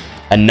that's enough.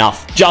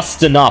 Enough.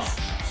 Just enough.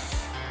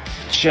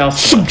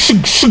 Just Shunk,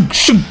 shunk, shunk,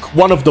 shunk.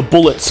 One of the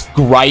bullets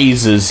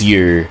grazes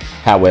you,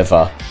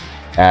 however.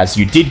 As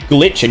you did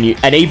glitch,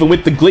 and even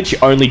with the glitch, you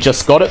only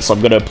just got it, so I'm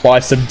going to apply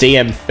some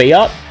DM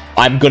Fiat.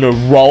 I'm going to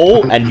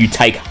roll, and you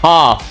take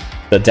half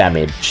the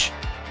damage.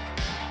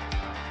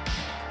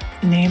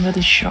 Name of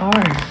the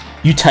shard.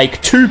 You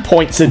take 2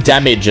 points of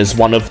damage as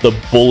one of the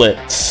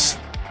bullets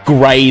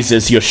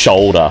grazes your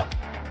shoulder.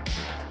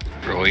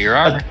 Roll your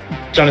armor.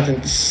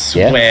 Jonathan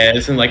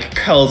swears and like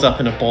curls up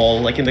in a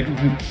ball, like in the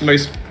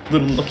most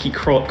little nooky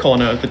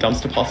corner of the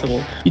dumpster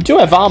possible. You do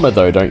have armor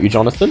though, don't you,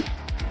 Jonathan?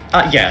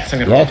 Yeah, so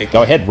I'm gonna roll Yeah,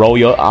 go ahead, roll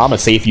your armor,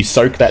 see if you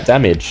soak that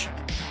damage.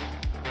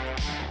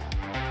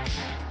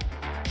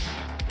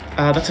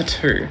 That's a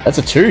 2. That's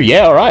a 2,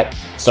 yeah, alright.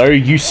 So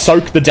you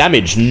soak the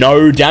damage,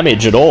 no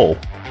damage at all.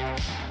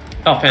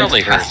 Oh, fantastic.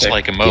 Probably hurts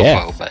like a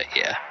mofo, but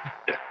yeah.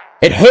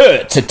 It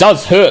hurts, it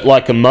does hurt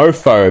like a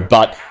mofo,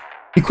 but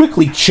you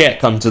quickly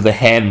check under the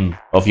hem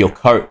of your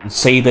coat and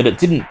see that it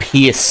didn't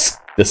pierce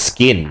the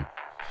skin.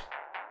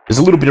 There's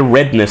a little bit of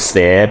redness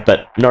there,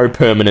 but no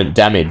permanent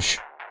damage.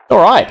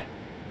 Alright.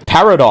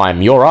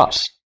 Paradigm, you're up.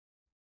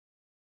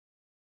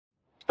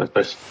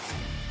 Nice.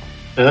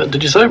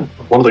 Did you say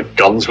one of the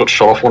guns got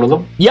shot off one of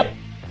them? Yep.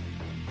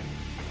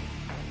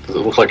 Does it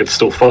look like it's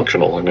still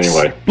functional in any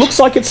way? Looks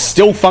like it's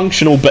still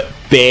functional, but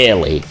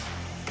barely.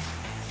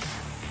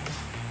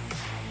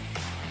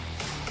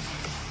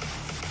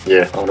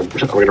 Yeah, I'm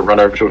gonna run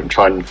over to it and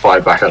try and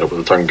fire back at it with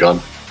its own gun.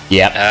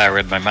 Yep. I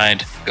read my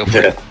mind. Go for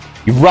it.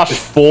 You rush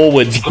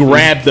forwards,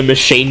 grab the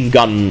machine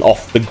gun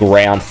off the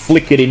ground,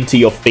 flick it into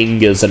your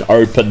fingers, and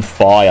open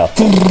fire.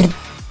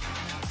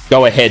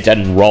 Go ahead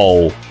and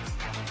roll.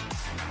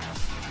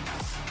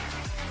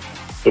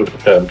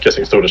 I'm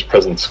guessing still just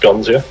presence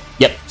guns, yeah?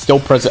 Yep, still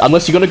present.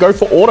 Unless you're going to go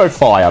for auto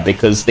fire,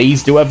 because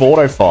these do have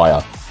auto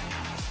fire.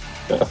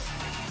 Yeah.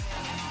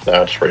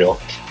 Nah, just regular.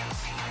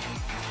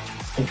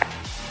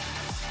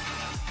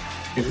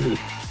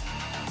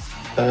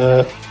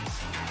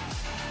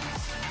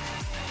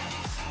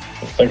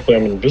 Thankfully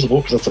I'm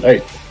invisible, because that's an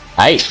 8.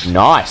 8,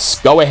 nice.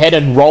 Go ahead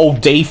and roll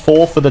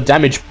D4 for the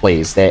damage,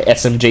 please. Their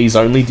SMGs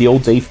only deal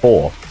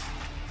D4.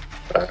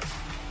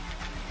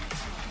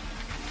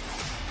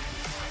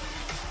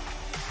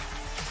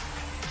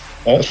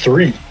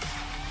 3.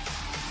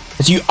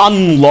 As you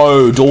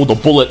unload, all the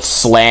bullets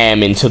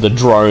slam into the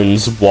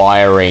drone's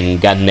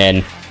wiring, and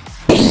then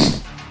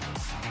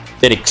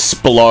it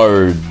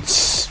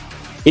explodes.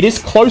 It is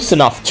close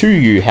enough to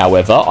you,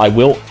 however. I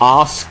will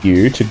ask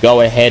you to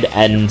go ahead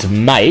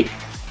and make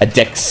a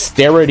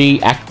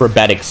dexterity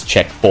acrobatics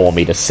check for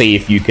me to see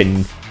if you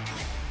can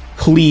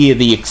clear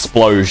the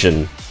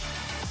explosion.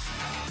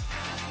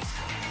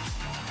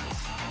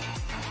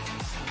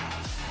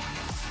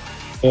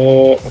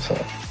 What's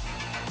that?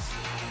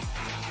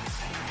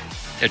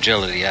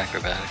 Agility,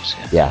 acrobatics,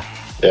 yeah.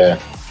 Yeah.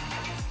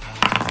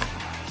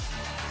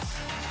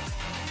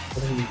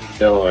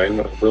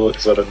 9. Will it?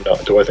 Is that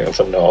enough? Do I think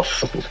that's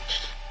enough?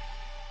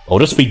 It'll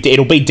be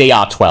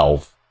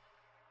DR12.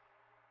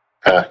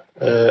 Yeah,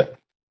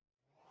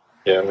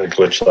 I'm gonna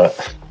glitch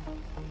that.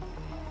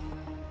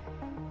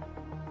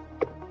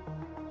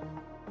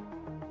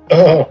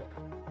 Oh.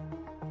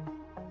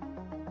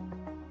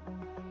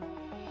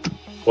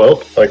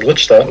 Well, I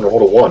glitched that and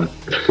rolled a 1.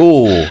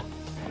 Ooh.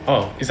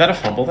 Oh, is that a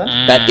fumble then?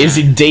 That is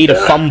indeed a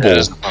fumble. That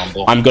is a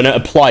fumble. I'm going to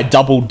apply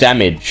double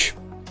damage.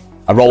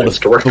 I rolled It's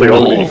directly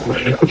on me.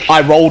 I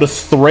rolled a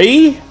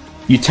 3.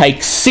 You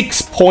take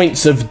 6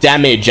 points of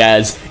damage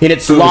as, in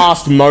its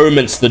last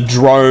moments, the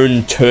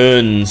drone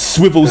turns,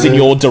 swivels in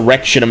your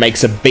direction and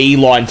makes a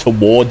beeline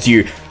towards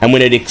you. And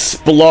when it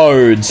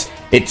explodes,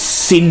 it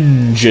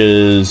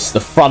singes the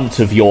front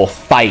of your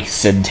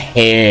face and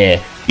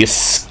hair. Your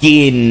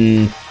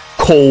skin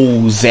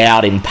calls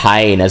out in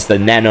pain as the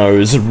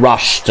nanos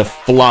rush to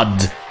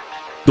flood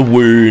the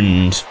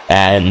wound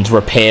and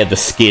repair the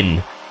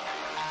skin.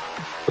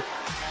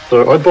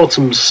 So I bought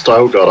some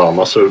style guard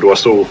armor, so do I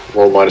still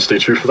roll minus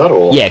D2 for that,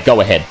 or? Yeah,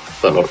 go ahead.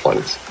 Is that not a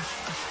finance?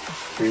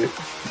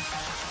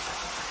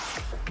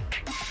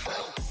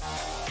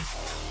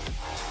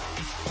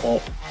 Oh,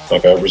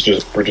 okay,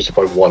 reduce it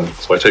by 1,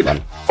 so I take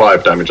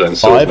 5 damage then.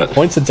 5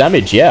 points of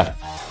damage, yeah.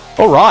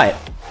 Alright.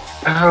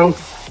 Ow.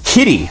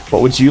 Kitty,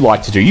 what would you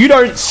like to do? You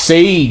don't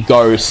see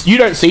Ghost, you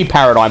don't see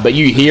Paradigm, but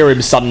you hear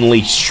him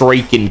suddenly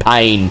shriek in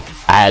pain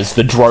as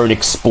the drone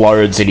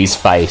explodes in his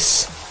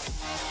face.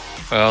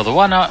 Well, the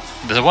one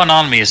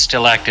on me is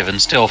still active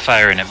and still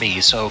firing at me,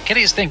 so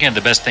Kitty's thinking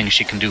the best thing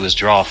she can do is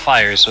draw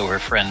fire so her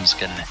friends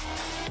can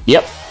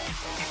Yep.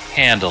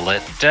 handle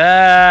it.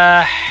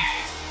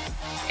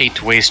 Hate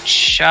to waste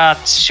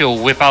shots. She'll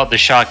whip out the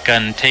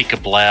shotgun, take a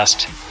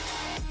blast,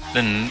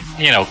 then,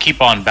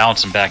 keep on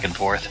bouncing back and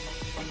forth.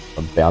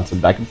 I'm bouncing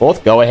back and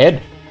forth. Go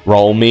ahead.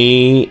 Roll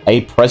me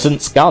a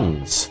presence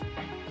guns.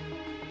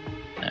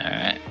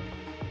 Alright.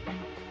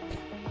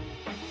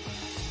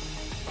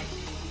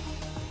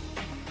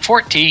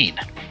 14.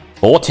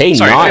 14,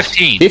 Sorry, nice.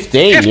 15.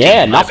 15, yeah,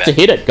 my enough bad. to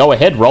hit it. Go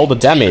ahead, roll the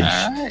damage.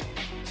 Alright.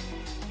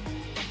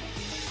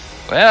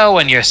 Well,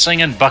 when you're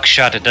slinging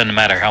buckshot, it doesn't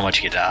matter how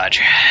much you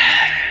dodge.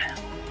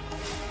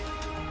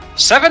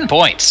 7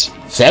 points.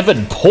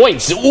 7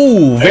 points.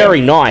 Ooh,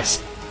 very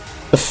nice.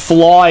 The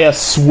flyer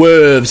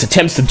swerves,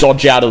 attempts to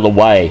dodge out of the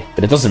way,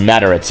 but it doesn't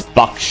matter, it's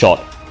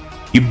buckshot.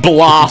 You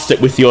blast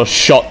it with your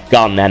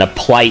shotgun and a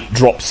plate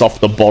drops off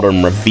the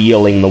bottom,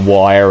 revealing the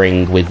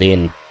wiring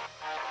within.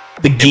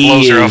 The It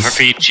gears... blows her off her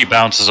feet, she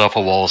bounces off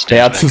a wall.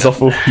 Bounces off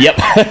a... Yep.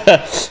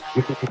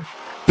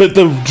 But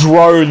the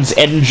drone's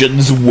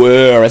engines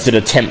whir as it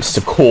attempts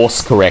to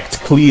course correct,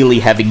 clearly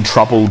having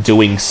trouble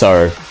doing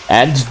so.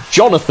 And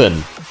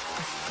Jonathan,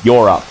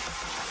 you're up.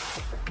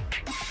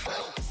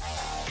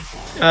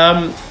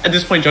 At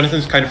this point,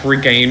 Jonathan's kind of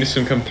regained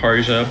some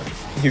composure.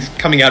 He's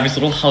coming out of his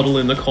little huddle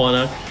in the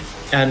corner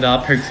and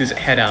pokes his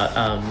head out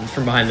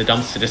from behind the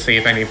dumpster to see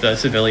if any of the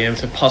civilians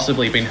have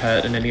possibly been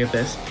hurt in any of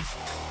this.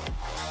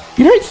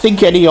 You don't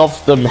think any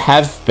of them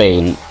have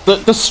been.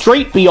 The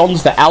street beyond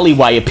the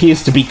alleyway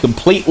appears to be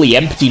completely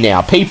empty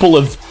now. People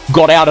have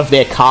got out of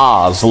their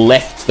cars,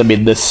 left them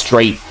in the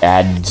street,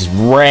 and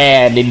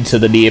ran into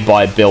the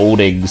nearby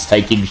buildings,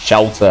 taking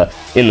shelter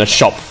in the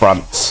shop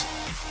fronts.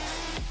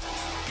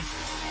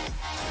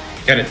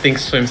 Garrett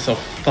thinks to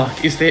himself,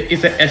 fuck, is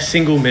there a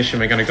single mission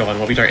we're going to go on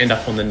while we don't end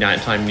up on the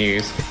nighttime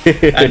news?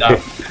 And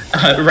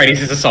readies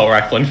his assault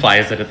rifle and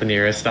fires it at the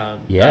nearest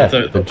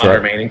the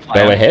remaining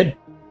player. Go ahead.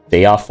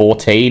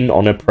 DR14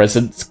 on a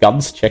presence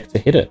guns check to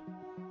hit it.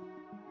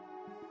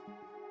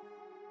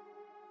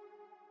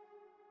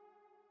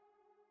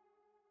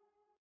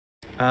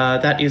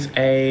 That is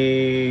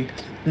a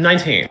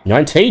 19.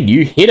 19,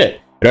 you hit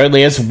it. It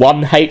only has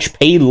 1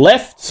 HP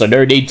left, so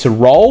no need to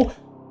roll.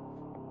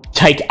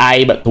 Take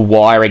aim at the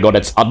wiring on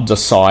its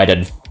underside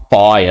and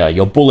fire.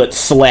 Your bullet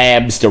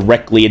slams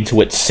directly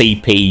into its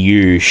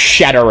CPU,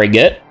 shattering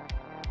it.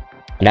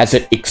 And as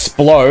it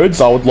explodes,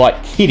 I would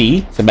like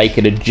Kitty to make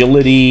an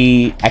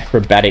agility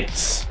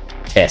acrobatics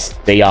test,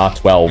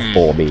 DR12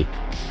 for me.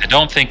 I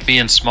don't think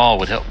being small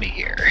would help me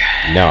here.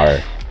 No.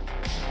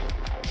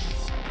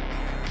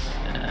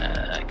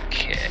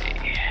 Okay.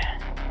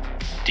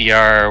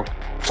 DR14,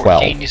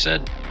 12. you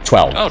said?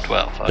 12. Oh,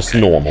 12. Okay. Just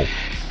normal.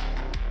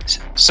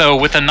 So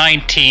with a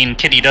 19,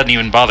 Kitty doesn't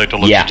even bother to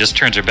look. Yeah. She just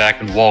turns her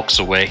back and walks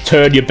away.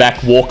 Turn your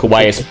back, walk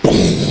away as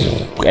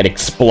it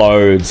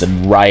explodes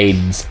and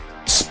rains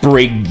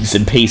springs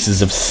and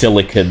pieces of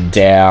silicon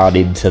down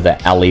into the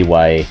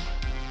alleyway.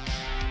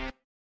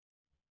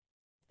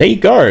 There you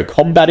go.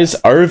 Combat is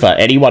over.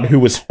 Anyone who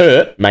was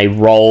hurt may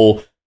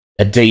roll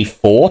a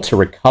d4 to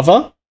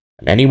recover.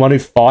 And anyone who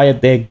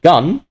fired their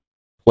gun,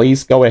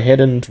 please go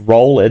ahead and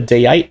roll a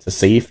d8 to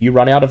see if you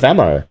run out of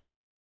ammo.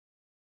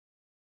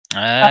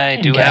 I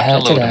do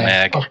have to load a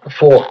mag.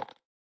 4.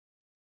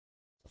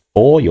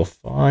 4, you're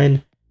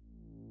fine.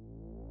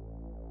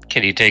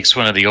 Kitty takes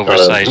one of the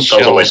oversized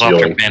shells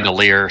off her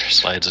bandolier,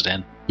 slides it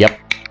in. Yep.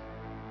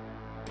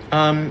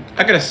 I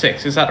got a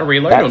 6. Is that a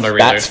reload or no reload?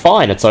 That's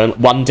fine. It's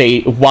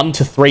only 1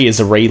 to 3 is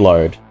a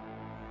reload.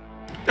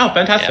 Oh,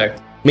 fantastic.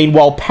 Yeah.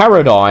 Meanwhile,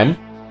 Paradigm,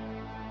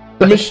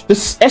 this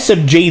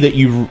SMG that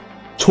you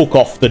took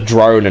off the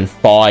drone and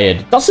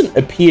fired doesn't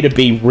appear to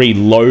be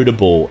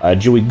reloadable,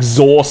 and you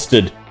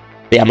exhausted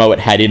the ammo it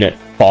had in it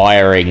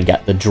firing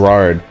at the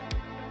drone.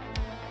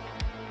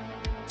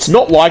 It's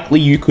not likely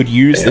you could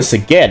use this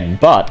again,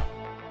 but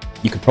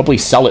you could probably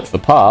sell it for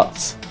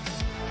parts.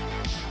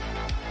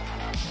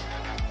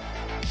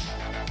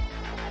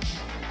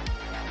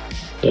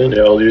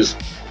 Yeah, I'll use...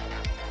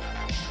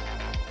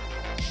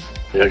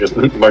 Yeah, I guess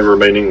my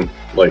remaining,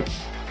 20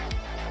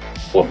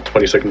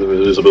 seconds of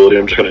invisibility,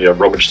 I'm just gonna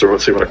rummage through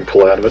it, see what I can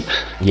pull out of it.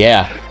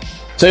 Yeah.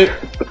 So,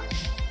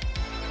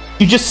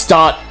 you just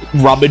start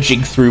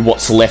rummaging through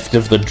what's left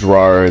of the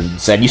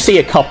drones, and you see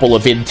a couple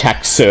of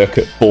intact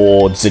circuit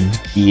boards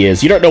and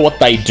gears. You don't know what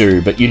they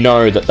do, but you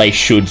know that they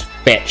should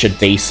fetch a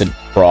decent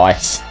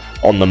price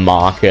on the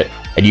market,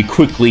 and you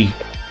quickly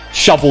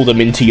shovel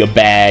them into your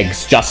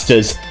bags just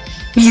as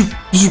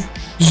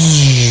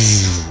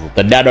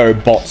the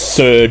nanobots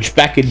surge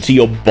back into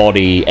your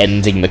body,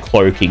 ending the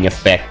cloaking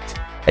effect,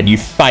 and you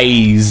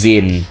phase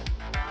in,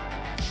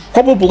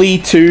 probably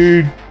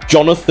to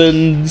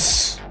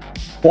Jonathan's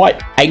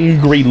quite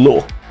angry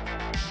look.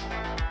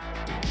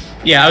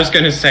 Yeah, I was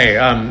going to say,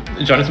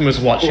 Jonathan was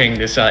watching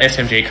this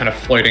SMG kind of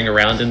floating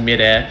around in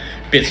midair,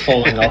 bits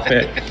falling off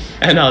it,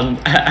 and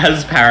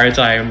as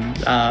Paradigm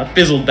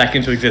fizzled back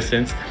into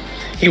existence,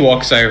 he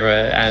walks over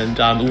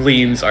and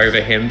leans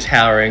over him,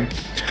 towering.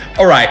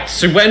 Alright,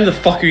 so when the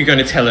fuck are you going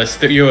to tell us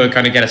that you're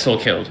going to get us all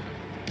killed?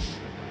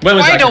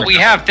 Why don't we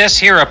have this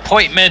here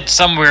appointment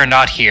somewhere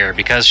not here?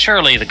 Because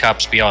surely the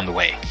cops be on the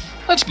way.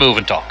 Let's move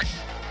and talk.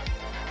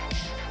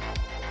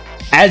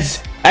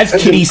 As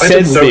Kitty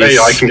says this,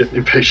 AI can get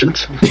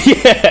impatient.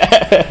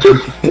 Yeah.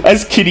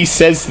 As Kitty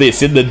says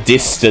this, in the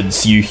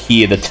distance you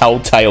hear the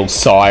telltale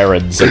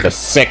sirens of a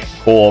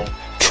SecCorp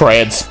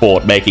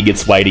transport making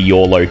its way to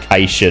your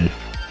location.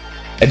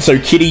 And so,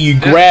 Kitty, you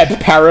grab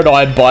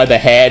Paradigm by the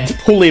hand,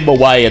 pull him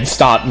away, and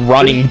start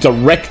running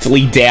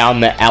directly down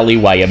the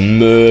alleyway,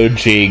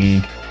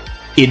 emerging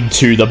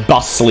into the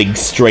bustling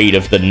street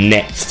of the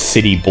next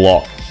city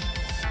block.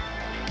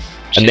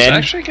 She's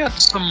actually got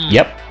some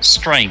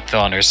strength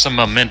on her, some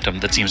momentum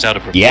that seems out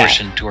of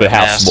proportion to her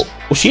mass.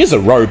 Well, she is a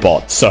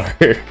robot, so,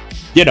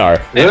 you know,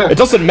 it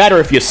doesn't matter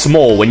if you're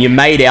small. When you're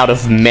made out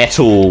of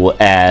metal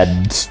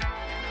and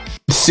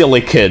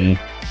silicon,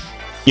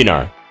 you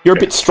know, you're a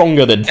bit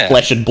stronger than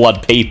flesh and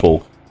blood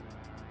people.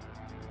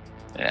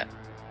 Yeah.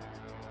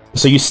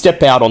 So you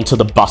step out onto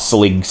the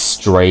bustling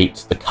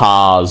street, the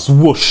cars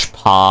whoosh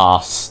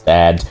past,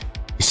 and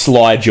you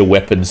slide your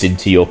weapons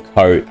into your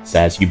coats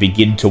as you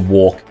begin to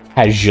walk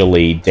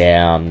casually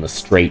down the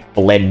street,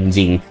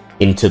 blending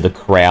into the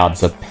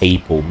crowds of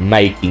people,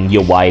 making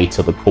your way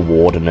to the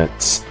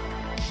coordinates.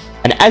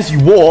 And as you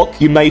walk,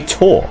 you may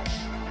talk.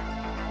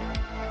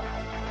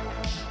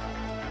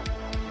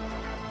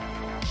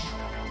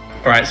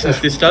 Alright, since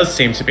this does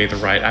seem to be the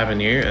right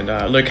avenue and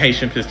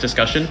location for this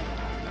discussion,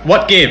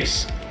 what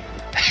gives?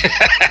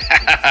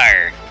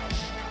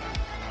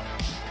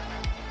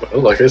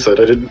 Well, like I said,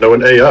 I didn't know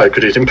an AI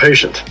could get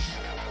impatient.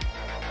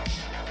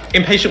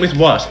 Impatient with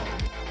what?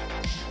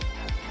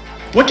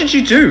 What did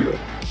you do?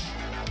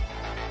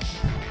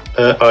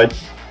 I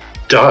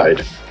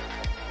died.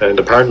 And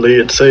apparently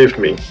it saved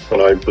me when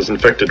I was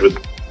infected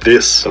with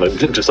this, and I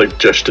just like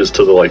gestures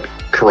to the like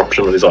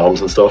corruption on his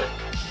arms and stuff.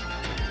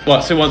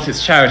 What, so it wants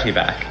its charity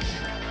back?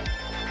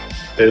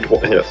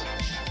 Yes.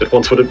 It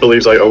wants what it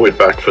believes I owe it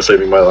back for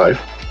saving my life.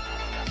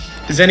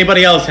 Does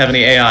anybody else have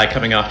any AI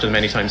coming after them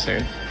anytime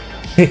soon?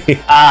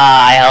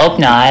 I hope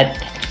not.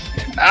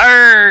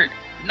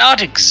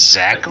 Not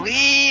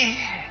exactly.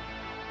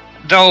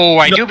 Though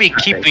I do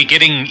keep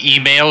getting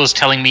emails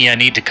telling me I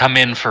need to come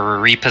in for a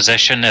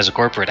repossession as a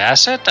corporate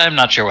asset. I'm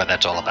not sure what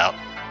that's all about.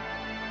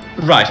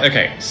 Right,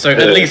 okay. So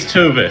at least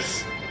two of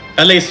us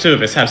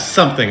have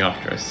something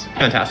after us.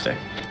 Fantastic.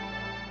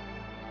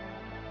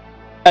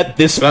 At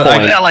this point...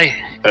 Well,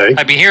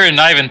 I be hearing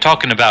Ivan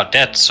talking about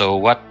debt, so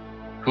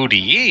who do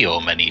ye owe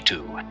money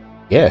to?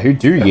 Yeah, who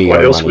do ye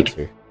owe money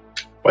to?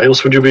 Why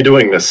else would you be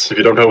doing this if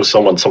you don't owe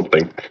someone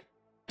something?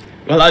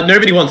 Well,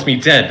 nobody wants me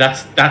dead.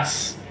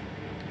 That's...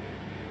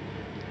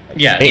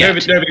 Yeah,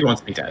 nobody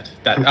wants me dead.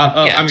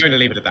 I'm going to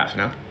leave it at that for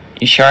now.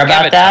 You sure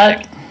about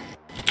that?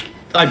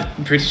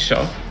 I'm pretty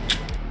sure.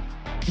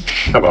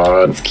 Come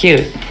on. It's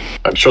cute.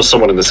 I'm sure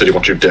someone in the city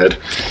wants you dead.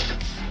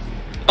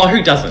 Oh,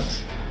 who doesn't?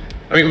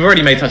 I mean, we've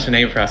already made such a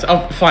name for us.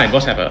 Oh, fine,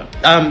 whatever.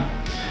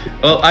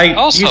 Well, I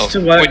used to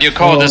work would you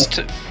call this...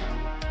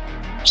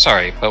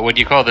 Sorry, but would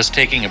you call this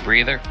taking a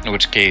breather? In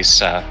which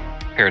case,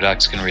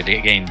 Paradox can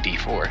regain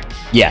D4.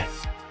 Yeah.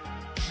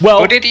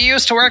 Well... Who did he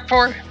used to work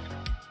for?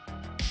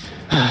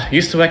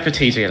 Used to work for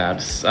TJ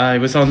Labs. I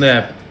was on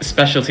their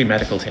specialty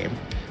medical team.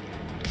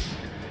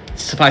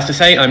 Suffice to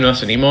say, I'm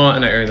not anymore,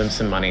 and I owe them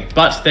some money.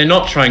 But they're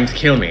not trying to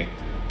kill me.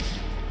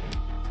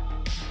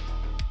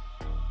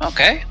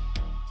 Okay.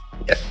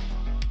 Yeah.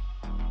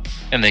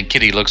 And then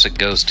Kitty looks at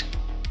Ghost.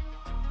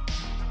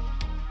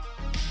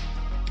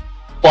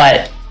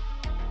 What?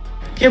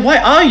 Yeah, why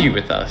are you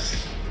with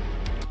us?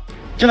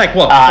 You're like,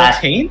 what,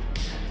 14?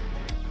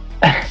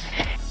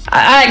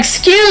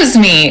 Excuse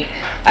me.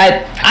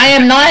 I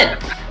am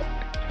not...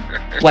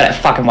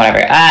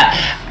 Whatever.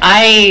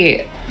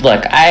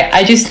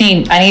 I just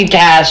need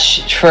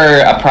cash for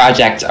a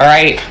project,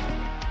 alright?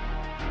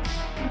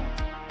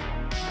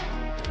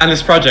 And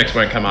this project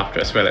won't come after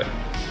us, will it?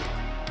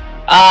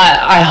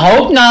 I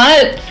hope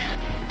not.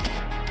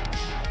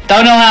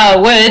 Don't know how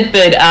it would,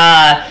 but,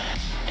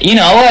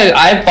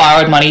 I've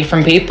borrowed money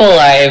from people.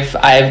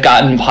 I've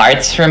gotten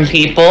parts from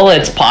people.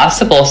 It's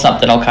possible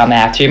something will come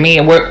after me.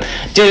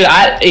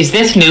 Is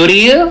this new to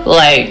you?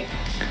 Like...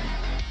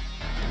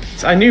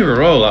 I knew we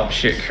were all up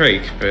shit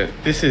creek, but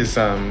this is,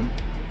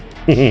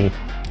 Right,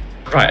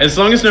 as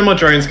long as no more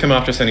drones come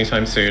after us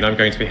anytime soon, I'm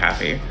going to be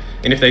happy.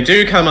 And if they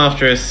do come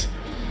after us,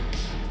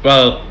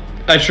 well,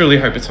 I truly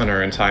hope it's on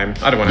our own time.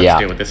 I don't want to have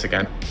to deal with this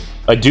again.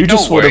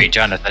 Don't worry,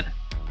 Jonathan.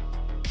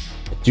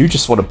 I do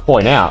just want to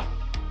point out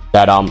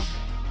that,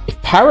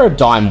 if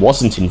Paradigm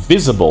wasn't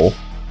invisible,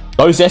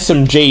 those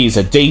SMGs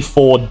are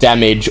D4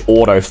 damage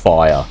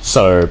auto-fire,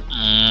 so,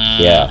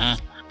 yeah.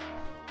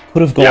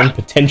 Could have gone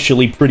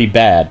potentially pretty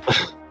bad.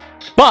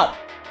 But,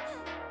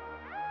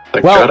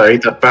 Thank God I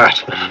ate that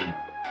bat.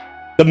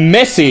 The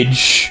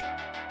message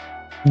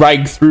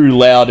rang through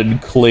loud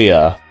and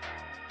clear.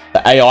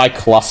 The AI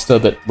cluster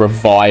that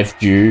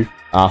revived you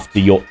after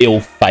your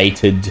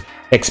ill-fated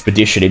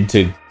expedition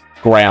into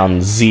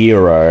Ground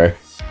Zero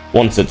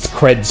wants its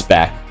creds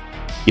back.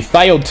 You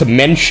failed to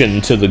mention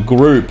to the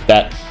group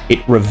that it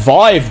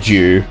revived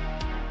you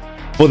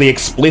for the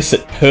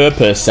explicit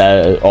purpose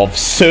of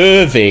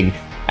serving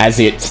as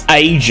its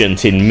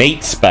agent in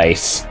meat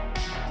space.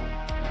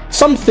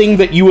 Something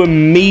that you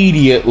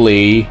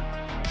immediately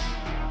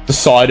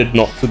decided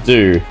not to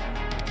do,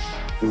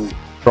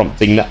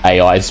 prompting the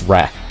AI's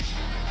wrath.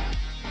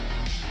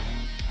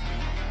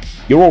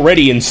 You're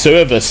already in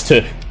service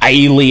to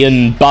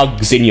alien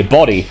bugs in your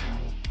body.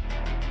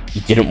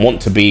 You didn't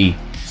want to be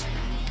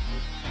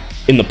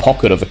in the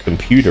pocket of a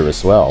computer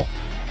as well.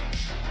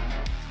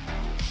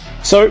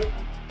 So,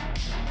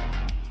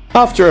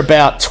 after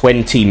about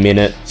 20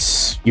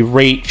 minutes, you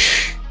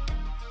reach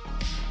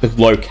the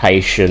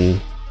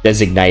location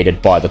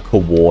designated by the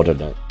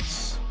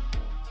coordinates.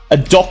 A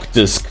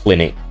doctor's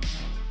clinic.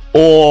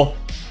 Or,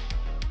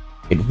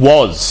 it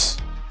was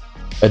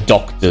a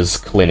doctor's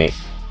clinic.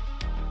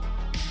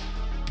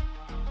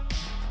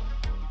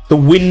 The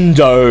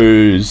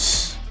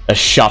windows are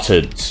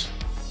shuttered.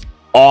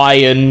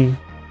 iron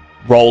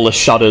roller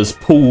shutters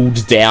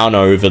pulled down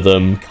over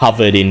them,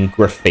 covered in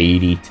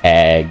graffiti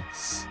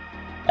tags,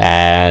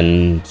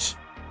 and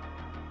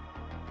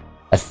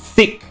a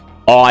thick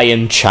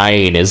iron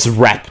chain is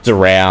wrapped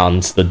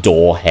around the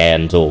door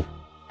handle.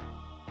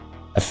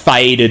 A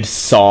faded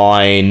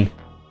sign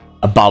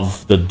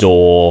above the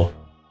door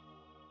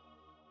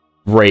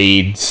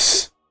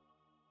reads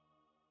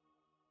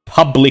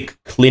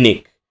Public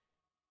Clinic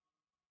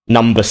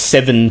number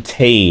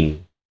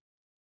 17.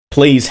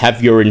 Please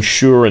have your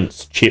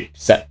insurance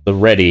chips at the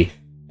ready.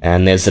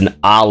 And there's an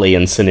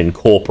Allianson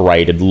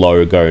Incorporated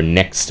logo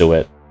next to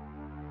it.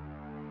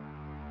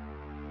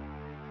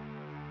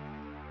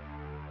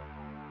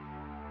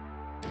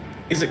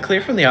 Is it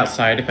clear from the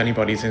outside if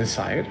anybody's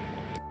inside?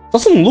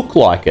 Doesn't look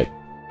like it.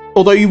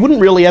 Although you wouldn't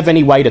really have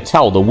any way to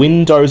tell. The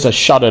windows are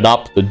shuttered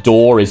up, the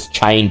door is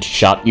chained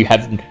shut. You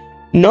have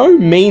no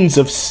means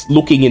of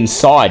looking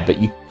inside,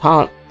 but you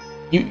can't...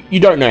 You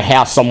don't know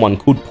how someone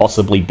could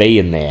possibly be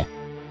in there.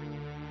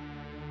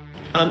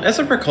 As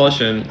a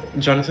precaution,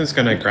 Jonathan's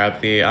going to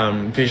grab the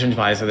vision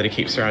visor that he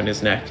keeps around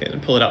his neck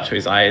and pull it up to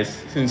his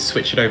eyes and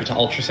switch it over to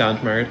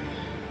ultrasound mode.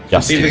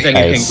 Just see if there's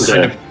anything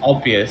kind of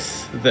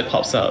obvious that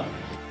pops up.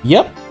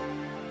 Yep.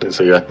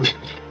 So yeah,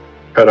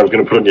 and I was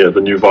going to put on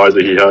the new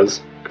visor he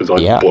has because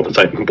I bought the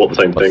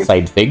same thing.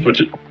 Same thing.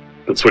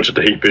 Switch it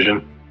to heat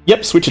vision.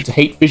 Yep, switch it to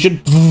heat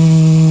vision.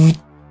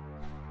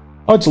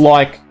 I'd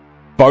like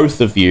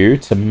both of you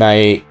to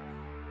make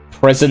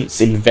presence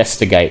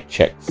investigate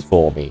checks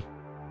for me.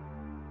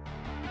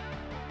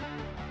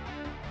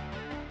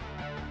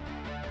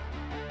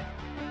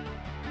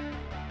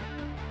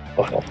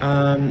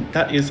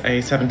 That is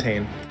a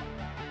 17.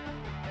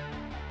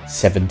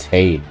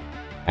 17.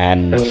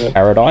 And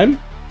Paradigm?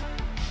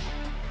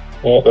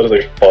 Oh, that is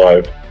a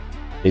 5.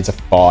 It's a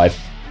 5.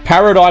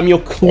 Paradigm, you're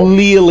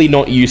clearly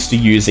not used to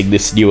using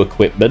this new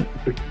equipment.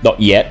 Not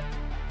yet.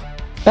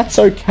 That's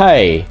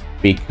okay,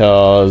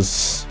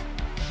 because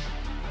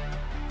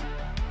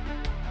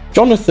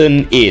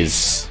Jonathan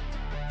is.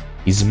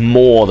 He's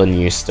more than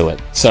used to it.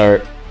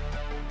 So,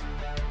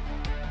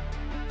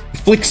 he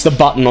flicks the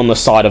button on the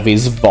side of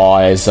his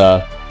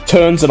visor,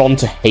 turns it on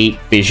to heat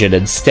vision,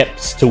 and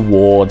steps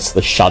towards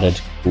the shuttered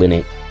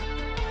clinic.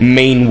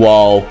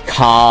 Meanwhile,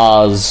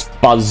 cars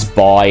buzz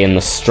by in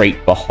the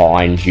street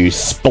behind you,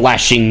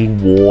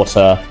 splashing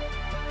water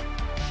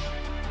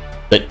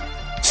that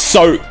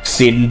soaks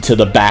into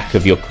the back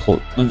of your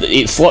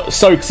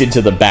soaks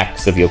into the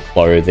backs of your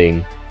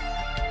clothing.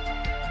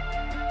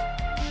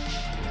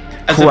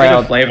 As a bit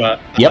of flavor,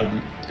 yep.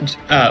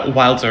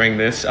 While doing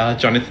this,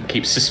 Jonathan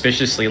keeps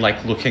suspiciously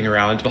looking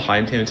around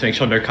behind him to make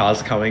sure no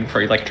cars are coming before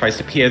he tries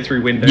to peer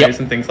through windows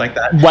and things like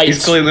that.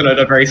 He's clearly not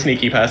a very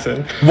sneaky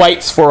person.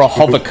 Waits for a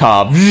hover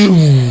car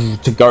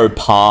to go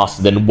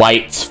past, then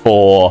waits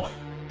for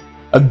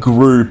a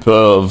group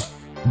of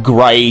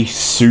grey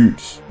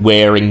suit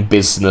wearing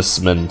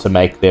businessmen to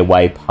make their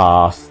way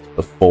past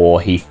before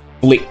he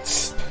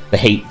flicks the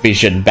heat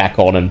vision back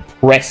on and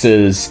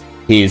presses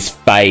his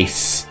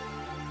face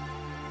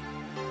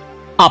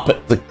up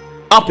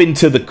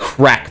into the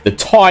crack, the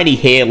tiny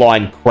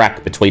hairline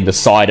crack between the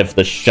side of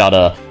the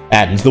shutter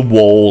and the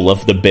wall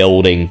of the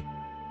building.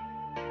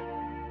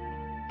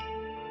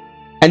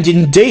 And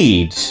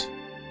indeed,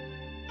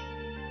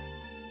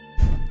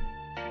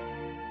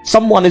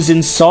 someone is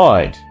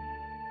inside.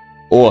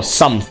 Or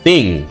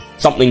something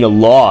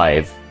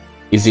alive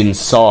is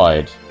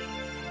inside.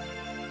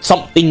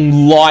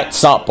 Something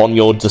lights up on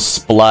your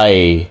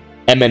display,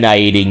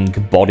 emanating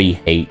body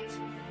heat.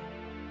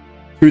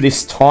 Through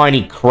this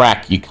tiny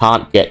crack, you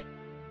can't get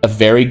a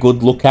very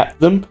good look at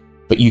them,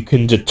 but you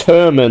can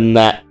determine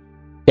that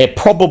they're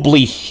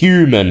probably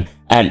human,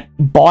 and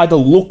by the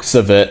looks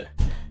of it,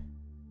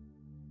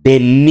 they're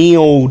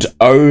kneeled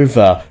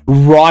over,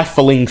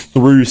 rifling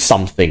through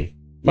something.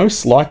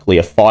 Most likely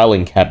a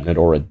filing cabinet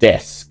or a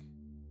desk.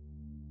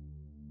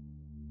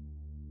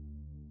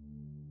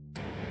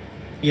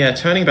 Yeah,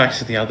 turning back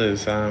to the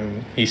others,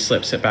 he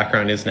slips it back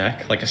around his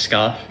neck like a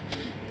scarf.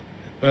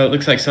 Well, it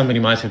looks like somebody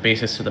might have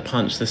beat us to the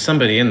punch. There's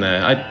somebody in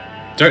there.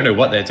 I don't know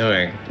what they're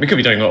doing. We could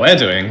be doing what we're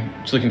doing,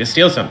 just looking to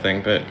steal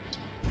something, but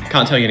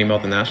can't tell you any more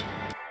than that.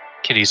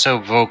 Kitty so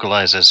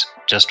vocalizes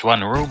just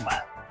one room.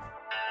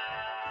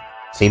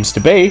 Seems to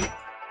be.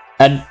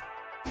 And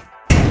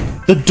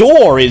the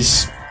door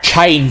is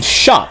chained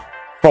shut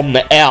from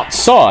the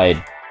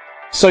outside.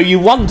 So you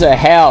wonder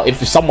how,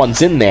 if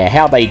someone's in there,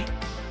 how they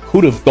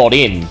could have got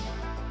in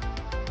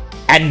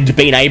and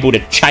been able to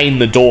chain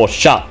the door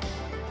shut.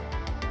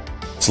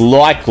 It's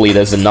likely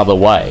there's another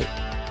way.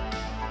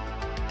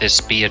 This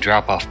be a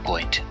drop-off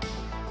point.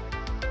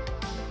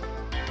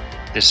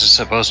 This is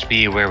supposed to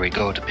be where we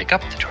go to pick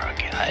up the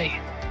drug. I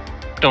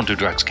don't do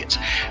drugs, kids.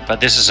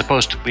 But this is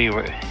supposed to be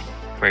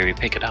where we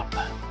pick it up.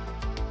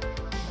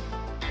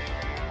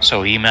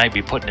 So he might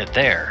be putting it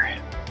there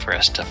for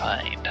us to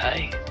find,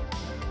 eh?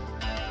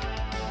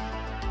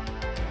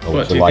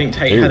 What, do you think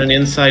Tate had an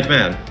inside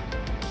man?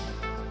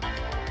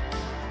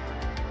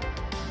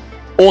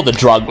 Or the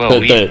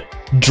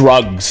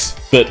drugs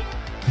that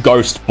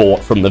ghost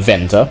bought from the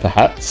vendor,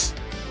 perhaps.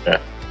 Yeah.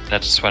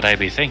 That's what I'd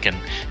be thinking.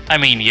 I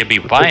mean, you'd be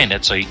buying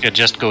it, so you could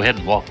just go ahead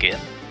and walk in.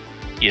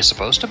 You're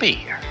supposed to be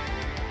here.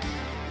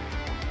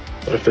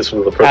 What if this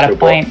was the person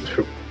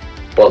who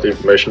bought the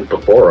information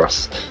before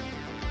us?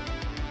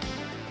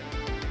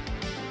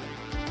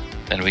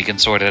 Then we can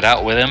sort it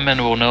out with him, and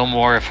we'll know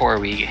more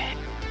than we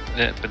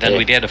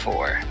did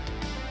before.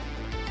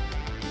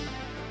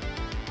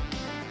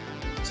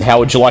 So how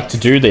would you like to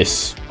do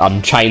this?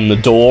 Unchain the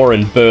door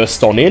and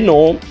burst on in,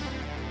 or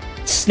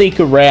sneak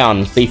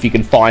around, see if you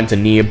can find a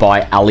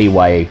nearby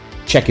alleyway,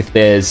 check if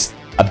there's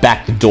a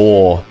back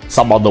door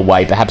some other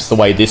way, perhaps the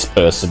way this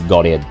person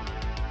got in.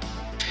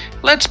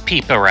 Let's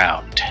peep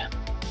around.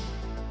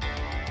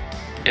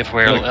 If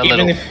we're a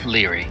little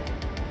leery.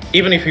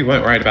 Even if we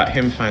weren't worried about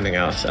him finding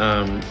us,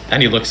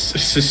 and he looks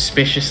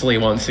suspiciously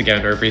once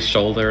again over his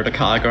shoulder at a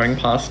car going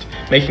past,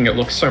 making it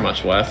look so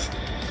much worse,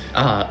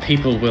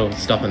 people will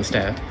stop and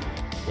stare.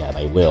 Yeah,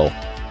 they will.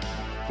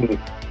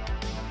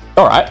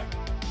 Alright.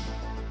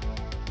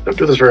 Don't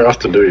do this very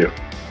often, do you?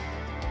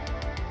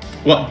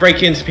 What,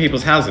 break into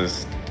people's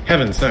houses?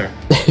 Heavens, no.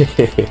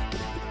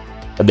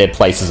 And their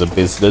places of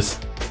business.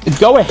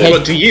 Go ahead.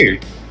 What do you?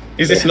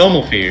 Is this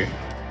normal for you?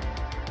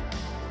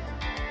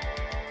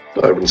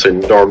 I wouldn't say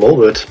normal,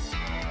 but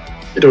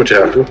you do what you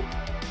have to.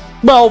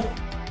 Well,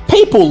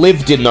 people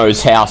lived in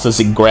those houses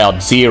in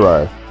Ground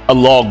Zero a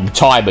long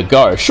time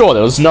ago. Sure,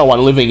 there was no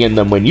one living in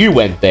them when you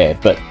went there,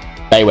 but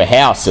they were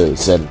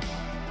houses, and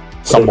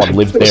someone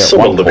lived there at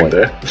one point.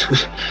 There.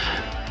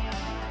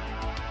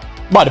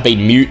 Might have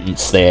been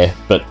mutants there,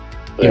 but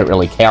you don't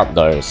really count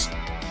those.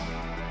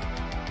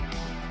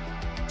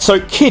 So,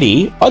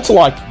 Kitty, I'd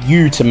like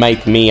you to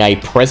make me a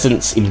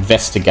presence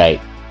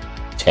investigate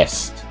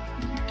test.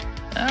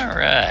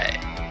 Alright.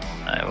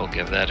 I will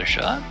give that a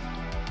shot.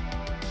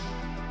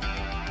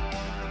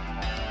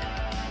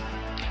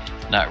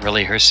 Not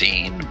really her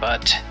scene,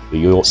 but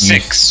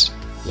 6.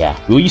 Yeah.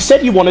 Well, you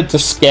said you wanted to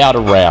scout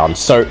around,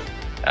 so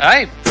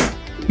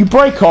you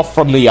break off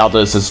from the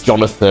others as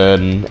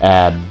Jonathan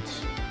and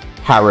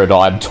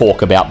Paradigm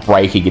talk about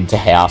breaking into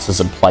houses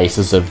and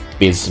places of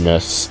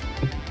business.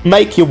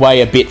 Make your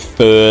way a bit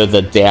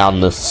further down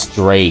the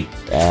street,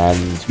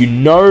 and you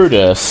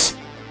notice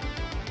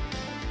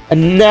a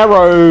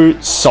narrow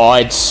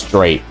side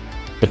street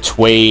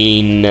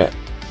between the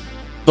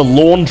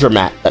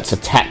laundromat that's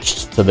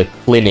attached to the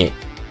clinic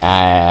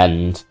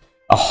and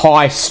a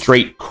high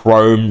street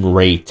chrome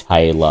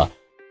retailer.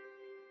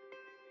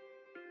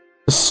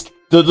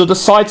 The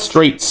side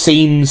street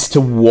seems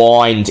to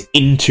wind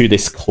into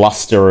this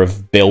cluster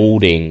of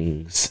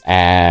buildings,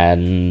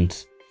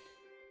 and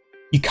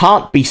you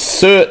can't be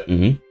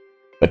certain,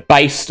 but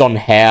based on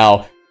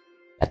how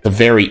at the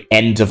very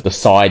end of the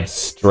side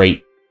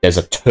street there's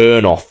a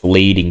turn-off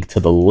leading to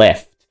the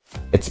left,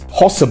 it's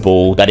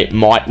possible that it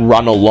might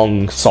run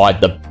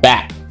alongside the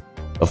back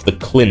of the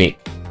clinic.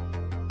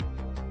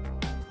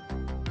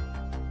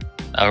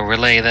 I'll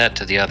relay that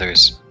to the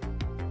others.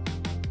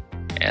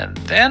 And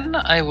then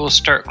I will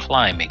start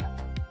climbing.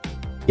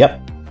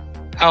 Yep.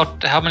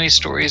 How many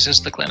stories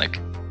is the clinic?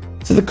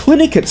 So the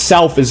clinic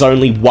itself is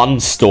only 1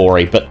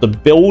 story, but the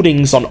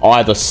buildings on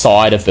either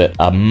side of it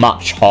are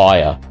much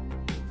higher.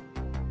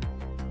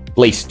 At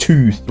least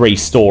 2-3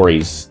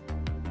 stories.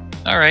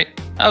 Alright,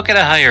 I'll get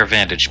a higher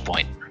vantage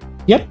point.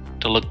 Yep.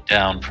 To look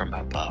down from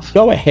above.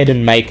 Go ahead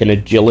and make an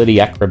agility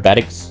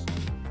acrobatics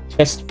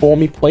test for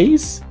me,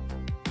 please.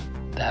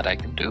 That I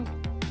can do.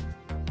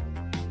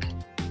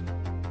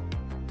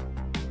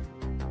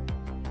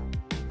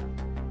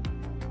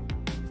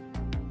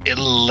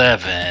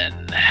 $11.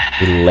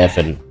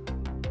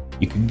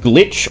 You can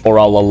glitch, or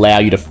I'll allow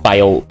you to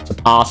fail to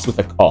pass with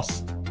a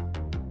cost.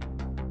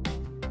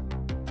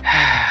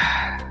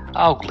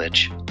 I'll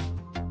glitch.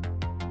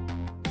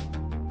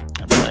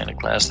 I'm playing a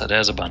class that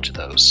has a bunch of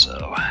those,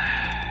 so...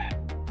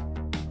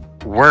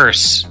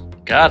 Worse.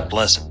 God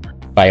bless it.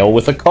 Fail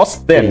with a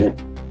cost, then.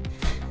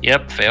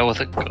 Yep, fail with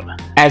a...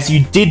 As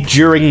you did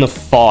during the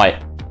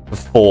fight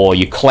before,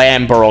 you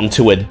clamber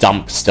onto a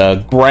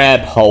dumpster,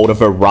 grab hold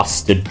of a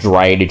rusted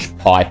drainage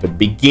pipe, and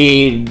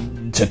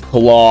begin to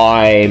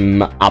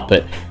climb up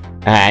it.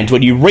 And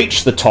when you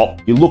reach the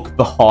top, you look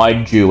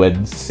behind you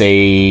and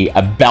see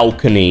a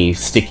balcony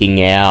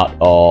sticking out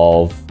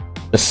of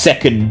the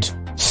second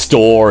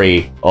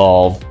story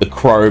of the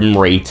chrome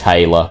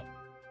retailer.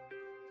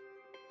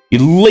 You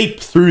leap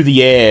through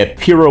the air,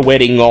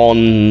 pirouetting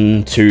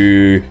on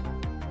to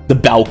the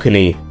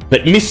balcony,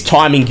 but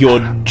mistiming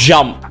your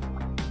jump,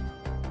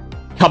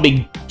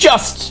 coming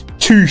just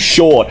too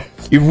short.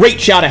 You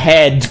reach out a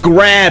hand,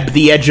 grab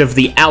the edge of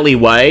the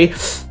alleyway,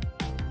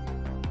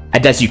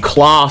 and as you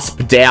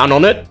clasp down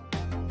on it,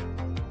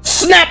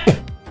 snap!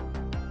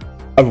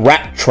 A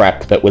rat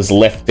trap that was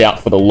left out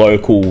for the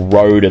local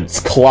rodents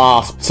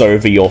clasps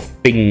over your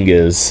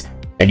fingers,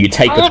 and you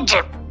take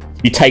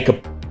a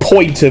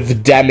point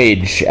of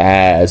damage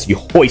as you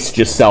hoist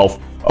yourself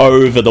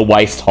over the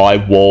waist-high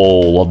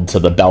wall onto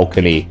the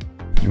balcony.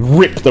 You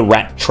rip the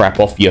rat trap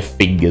off your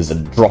fingers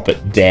and drop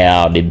it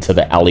down into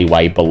the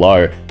alleyway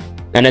below.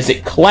 and as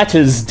it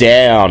clatters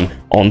down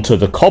onto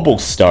the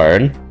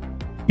cobblestone,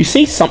 you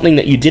see something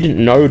that you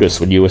didn't notice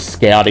when you were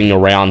scouting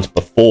around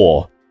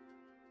before.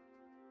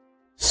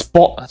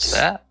 Spots What's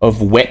that?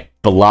 of wet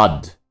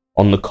blood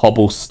on the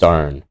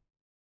cobblestone.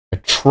 A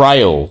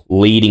trail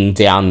leading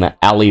down the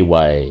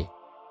alleyway.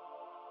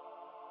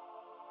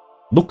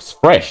 Looks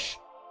fresh.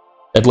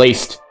 At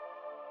least,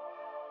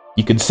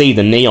 you can see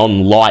the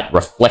neon light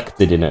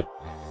reflected in it.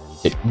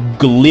 It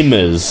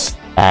glimmers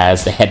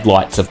as the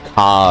headlights of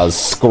cars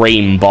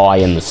scream by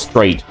in the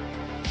street.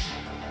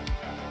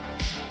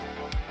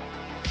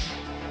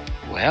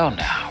 Well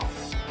now.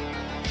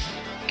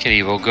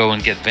 Kitty will go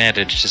and get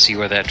vantage to see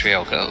where that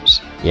trail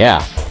goes.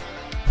 Yeah.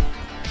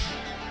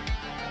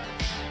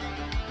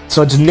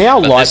 So it's now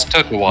But like... this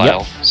took a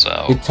while,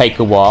 so... It'd take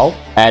a while,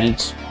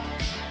 and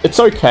it's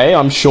okay.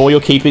 I'm sure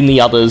you're keeping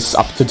the others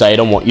up to date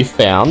on what you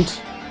found.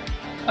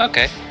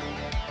 Okay.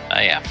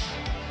 I am.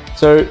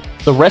 So,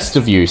 the rest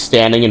of you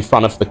standing in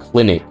front of the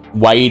clinic,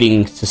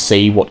 waiting to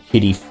see what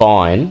Kitty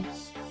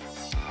finds,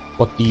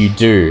 what do you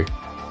do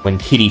when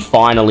Kitty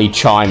finally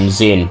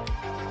chimes in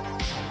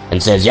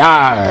and says,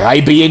 "Yar,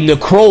 I be in the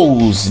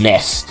crow's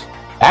nest,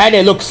 and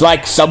it looks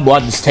like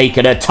someone's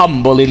taken a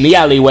tumble in the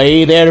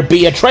alleyway. There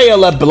be a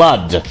trail of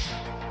blood."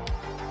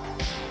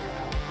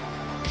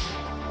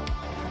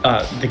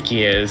 The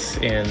gears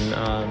in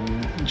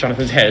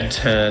Jonathan's head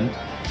turn.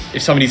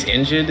 If somebody's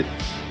injured,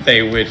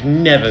 they would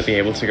never be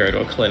able to go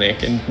to a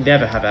clinic and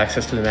never have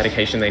access to the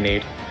medication they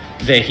need.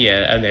 They're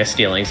here and they're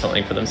stealing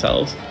something for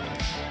themselves.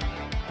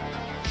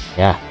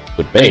 Yeah,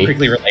 could He be.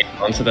 quickly related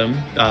onto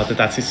them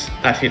that's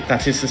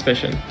his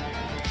suspicion.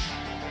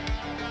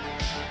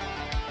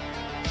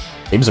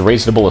 Seems a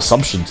reasonable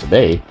assumption to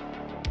me.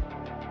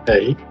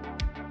 Hey.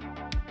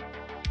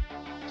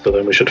 So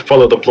then we should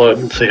follow the blood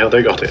and see how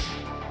they got it.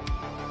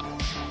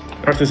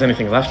 Or if there's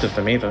anything left of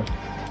them either.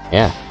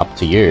 Yeah, up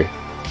to you.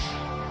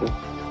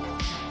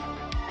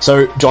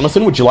 So,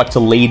 Jonathan, would you like to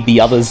lead the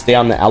others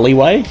down the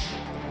alleyway?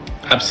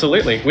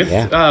 Absolutely, with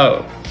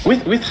gusto.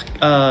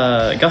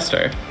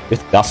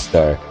 With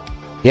gusto.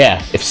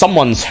 Yeah, if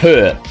someone's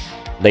hurt,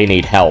 they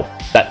need help.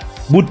 That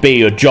would be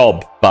your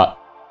job, but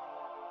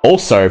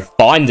also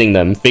finding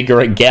them,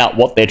 figuring out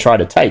what they're trying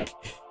to take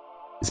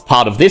is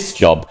part of this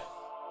job.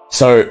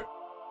 So,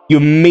 you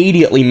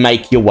immediately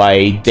make your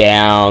way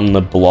down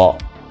the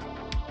block,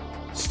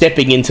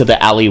 stepping into the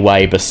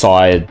alleyway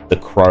beside the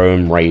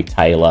chrome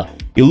retailer.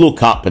 You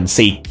look up and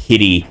see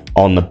Kitty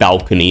on the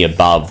balcony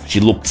above. She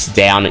looks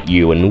down at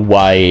you and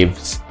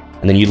waves,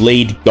 and then you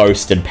lead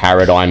Ghost and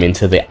Paradigm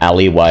into the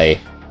alleyway,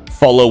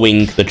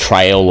 following the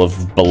trail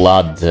of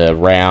blood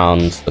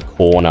around the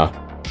corner.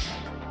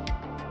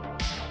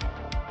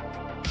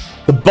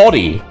 The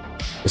body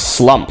is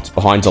slumped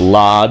behind a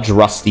large,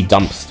 rusty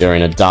dumpster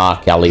in a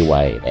dark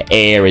alleyway. The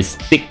air is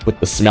thick with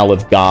the smell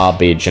of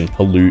garbage and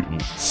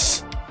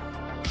pollutants.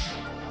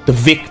 The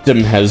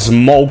victim has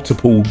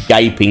multiple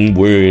gaping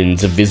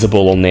wounds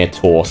visible on their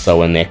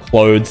torso, and their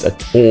clothes are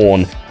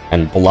torn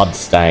and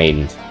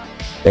blood-stained.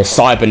 Their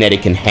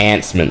cybernetic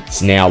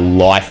enhancements, now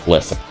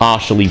lifeless, are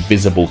partially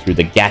visible through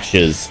the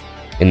gashes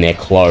in their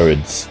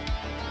clothes.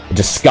 A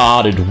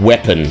discarded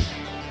weapon,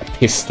 a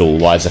pistol,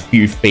 lies a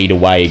few feet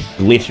away,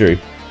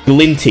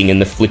 glinting in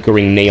the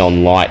flickering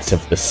neon lights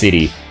of the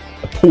city.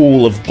 A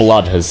pool of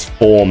blood has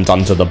formed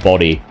under the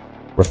body,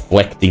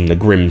 reflecting the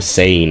grim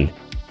scene.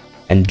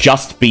 And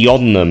just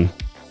beyond them,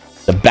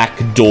 the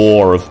back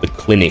door of the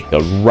clinic,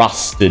 a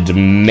rusted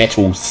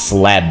metal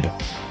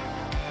slab,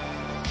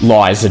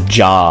 lies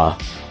ajar.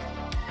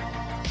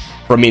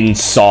 From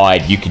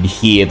inside, you can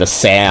hear the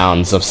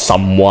sounds of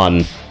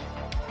someone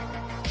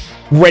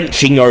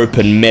wrenching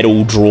open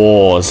metal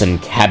drawers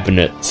and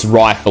cabinets,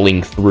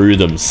 rifling through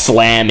them,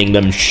 slamming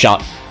them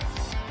shut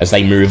as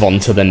they move on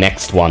to the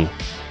next one.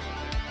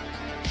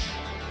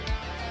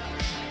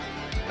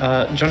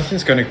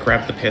 Jonathan's going to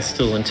grab the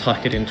pistol and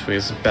tuck it into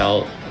his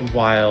belt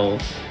while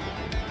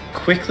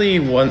quickly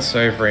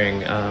once-overing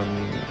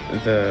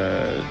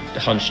the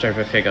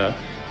hunched-over figure,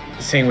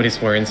 seeing what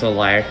his wounds are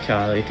like,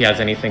 if he has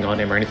anything on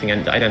him or anything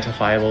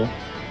identifiable.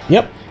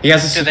 Yep. He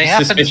has a Do they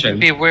happen suspicion.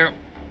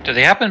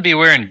 to be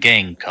wearing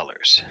gang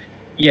colors?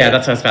 Yeah,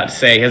 that's what I was about to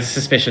say. He has a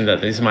suspicion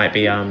that these might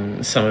be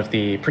some of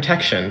the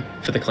protection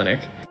for the clinic.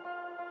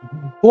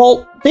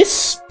 Well,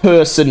 this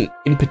person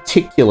in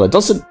particular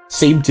doesn't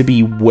seem to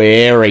be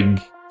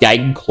wearing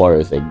gang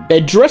clothing.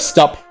 They're dressed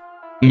up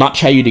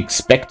much how you'd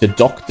expect a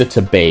doctor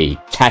to be.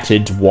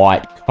 Tattered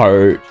white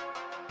coat,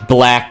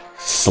 black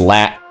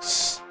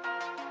slacks,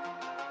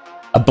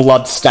 a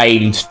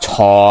blood-stained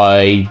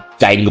tie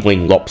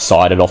dangling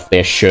lopsided off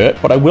their shirt.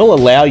 But I will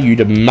allow you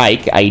to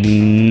make a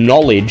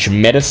knowledge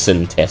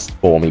medicine test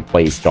for me,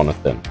 please,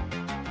 Jonathan.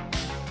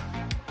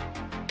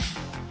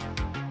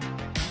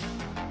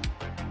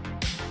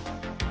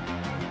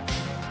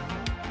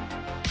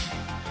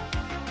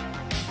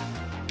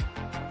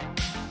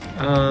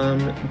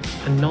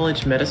 A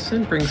knowledge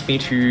medicine brings me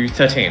to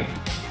 13.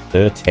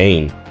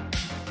 13.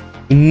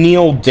 You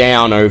kneel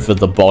down over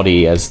the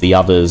body as the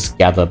others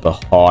gather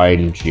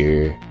behind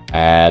you,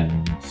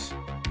 and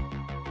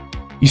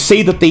You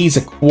see that these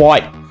are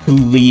quite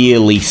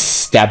clearly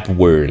stab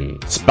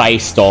wounds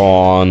based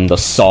on the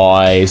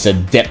size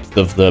and depth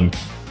of them.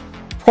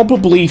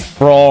 Probably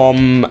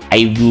from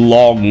a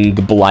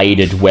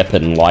long-bladed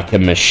weapon like a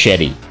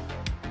machete.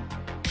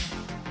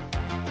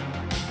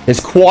 There's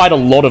quite a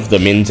lot of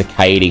them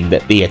indicating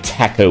that the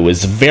attacker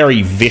was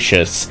very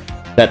vicious,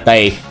 that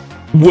they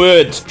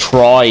weren't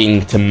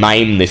trying to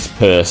maim this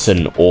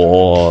person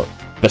or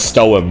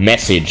bestow a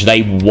message.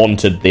 They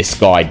wanted this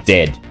guy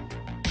dead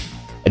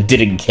and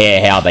didn't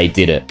care how they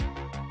did it.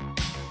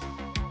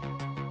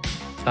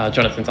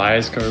 Jonathan's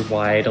eyes go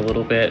wide a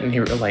little bit, and he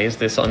relays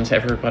this onto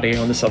everybody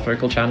on the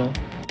sub-vocal channel.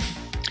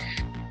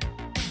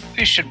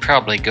 We should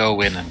probably go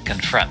in and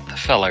confront the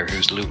feller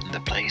who's looting the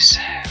place.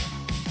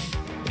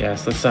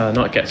 Yes, let's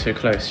not get too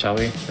close, shall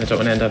we? I don't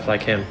want to end up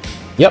like him.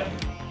 Yep.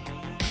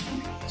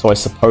 So I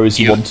suppose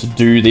you want to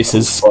do this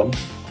as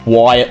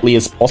quietly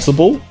as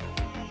possible?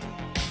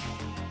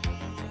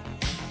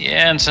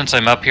 Yeah, and since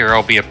I'm up here,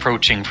 I'll be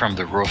approaching from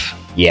the roof.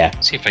 Yeah.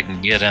 See if I can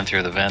get in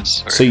through the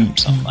vents or so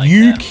something like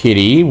you, that.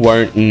 Kitty,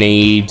 won't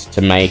need to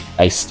make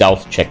a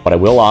stealth check, but I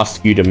will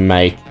ask you to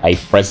make a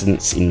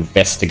presence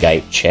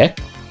investigate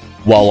check,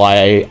 while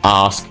I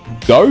ask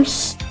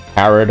Ghost,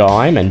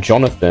 Paradigm, and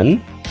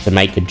Jonathan to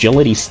make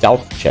agility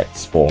stealth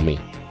checks for me.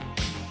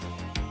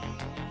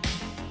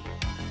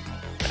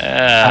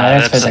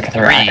 I suppose I could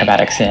throw 3.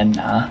 acrobatics in,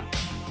 huh?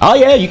 Oh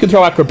yeah, you can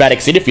throw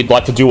acrobatics in if you'd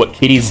like to do what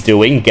Kitty's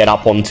doing, get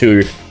up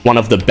onto one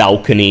of the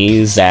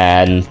balconies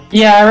and...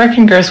 Yeah, I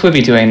reckon Ghost would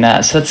be doing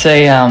that, so let's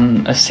say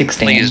a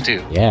 16. Please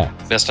do. Yeah.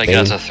 Best I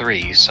got's a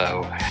 3,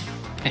 so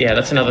Yeah,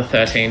 that's another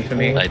 13 for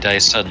me. my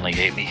dice suddenly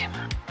hate me.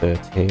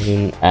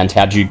 13. And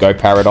how'd you go,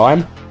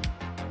 Paradigm?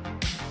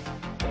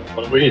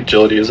 What are we?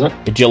 Agility, isn't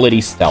it?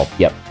 Agility stealth,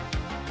 yep.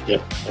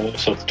 Yep.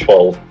 So it's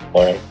 12.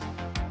 Fine.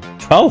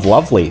 12,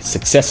 lovely.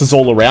 Successes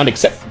all around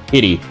except for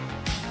Kitty.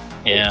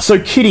 Yeah.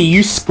 So, Kitty,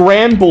 you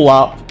scramble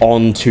up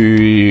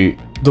onto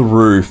the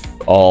roof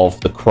of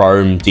the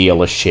chrome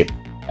dealership,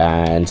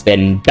 and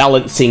then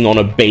balancing on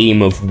a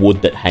beam of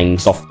wood that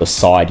hangs off the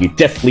side, you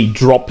deftly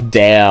drop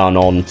down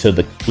onto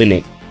the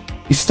clinic.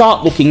 You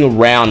start looking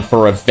around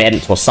for a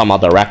vent or some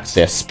other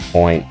access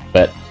point,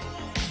 but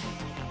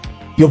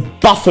you're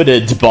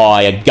buffeted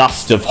by a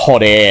gust of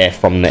hot air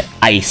from the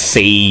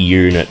AC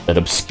unit that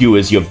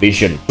obscures your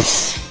vision.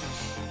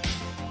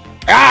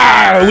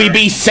 Ah, we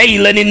be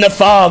sailing in the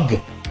fog!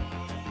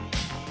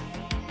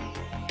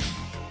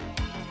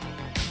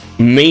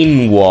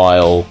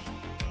 Meanwhile,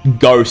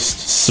 Ghost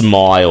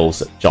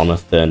smiles at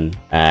Jonathan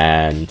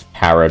and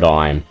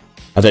Paradigm,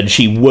 and then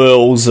she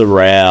whirls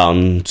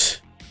around,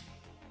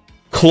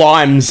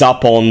 climbs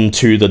up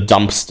onto the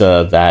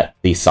dumpster that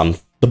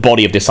the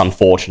body of this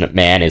unfortunate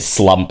man is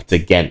slumped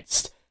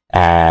against,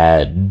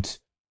 and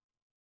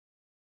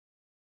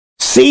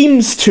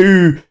seems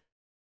to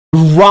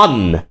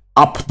run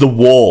up the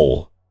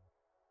wall,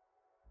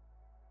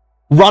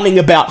 running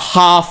about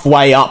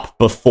halfway up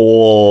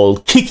before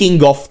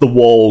kicking off the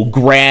wall,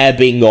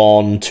 grabbing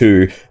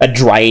onto a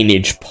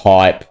drainage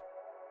pipe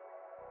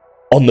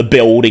on the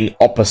building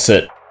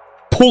opposite,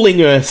 pulling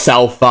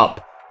herself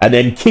up, and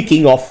then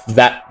kicking off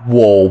that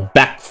wall,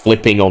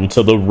 backflipping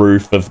onto the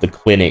roof of the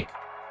clinic.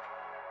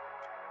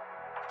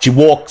 She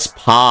walks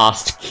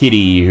past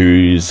Kitty,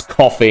 who's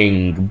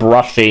coughing,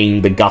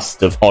 brushing the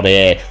gust of hot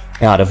air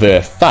out of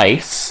her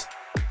face,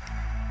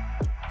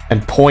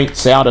 and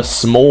points out a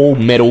small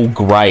metal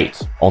grate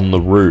on the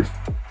roof,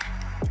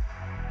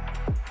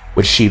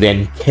 which she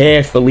then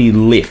carefully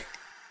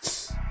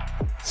lifts,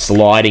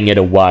 sliding it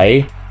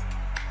away,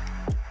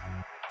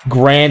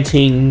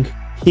 granting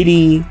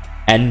Kitty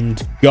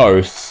and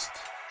Ghost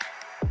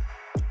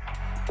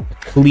a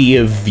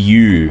clear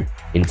view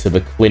into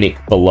the clinic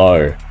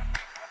below.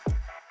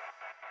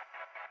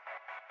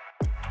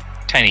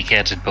 Tiny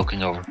cats and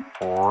poking over.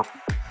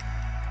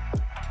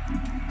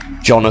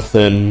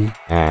 Jonathan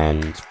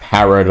and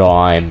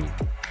Paradigm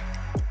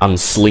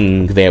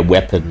unsling their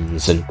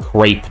weapons and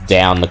creep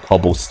down the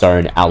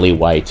cobblestone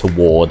alleyway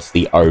towards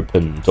the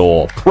open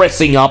door,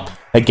 pressing up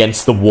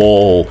against the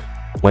wall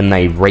when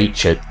they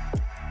reach it,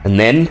 and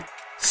then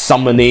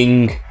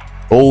summoning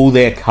all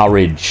their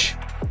courage,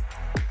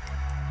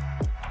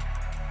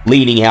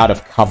 leaning out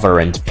of cover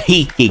and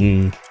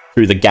peeking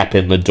through the gap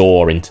in the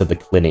door into the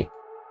clinic.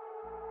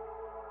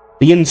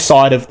 The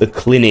inside of the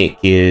clinic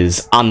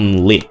is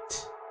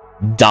unlit,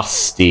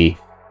 dusty,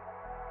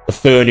 the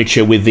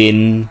furniture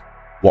within,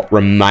 what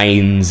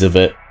remains of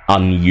it,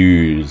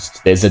 unused.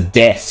 There's a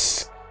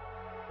desk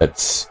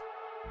that's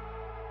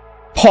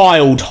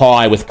piled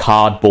high with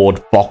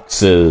cardboard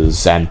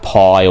boxes and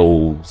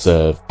piles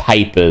of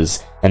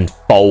papers and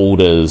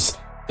folders,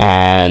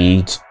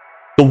 and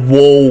the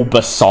wall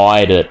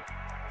beside it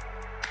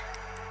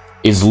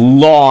is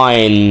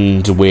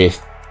lined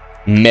with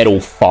metal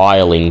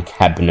filing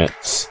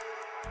cabinets.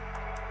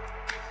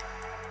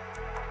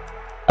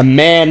 A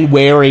man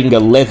wearing a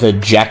leather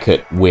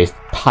jacket with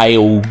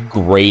pale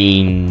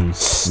green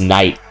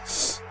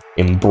snakes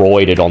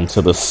embroidered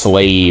onto the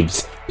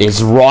sleeves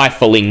is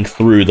rifling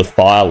through the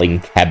filing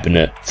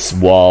cabinets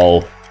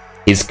while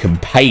His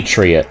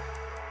compatriot,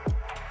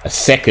 a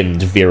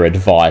second Virid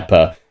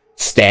Viper,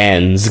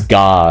 stands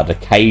guard,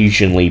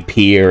 occasionally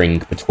peering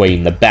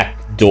between the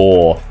back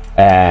door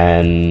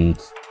and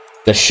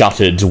the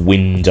shuttered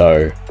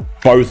window,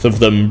 both of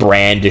them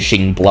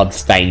brandishing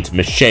blood-stained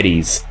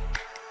machetes.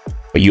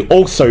 But you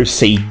also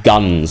see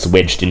guns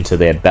wedged into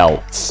their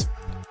belts.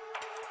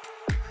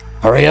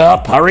 Hurry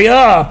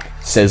up,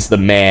 says the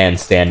man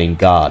standing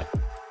guard.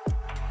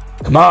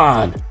 Come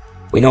on,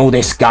 we know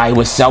this guy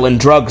was selling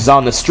drugs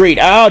on the street,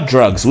 our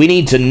drugs. We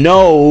need to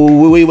know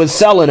who he was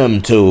selling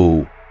them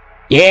to.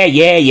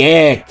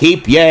 Yeah,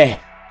 keep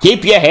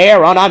your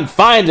hair on, I'm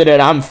finding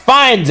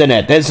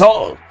it. There's a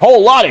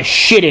whole lot of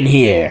shit in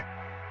here.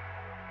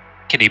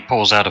 Kitty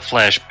pulls out a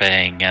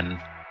flashbang and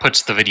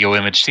puts the video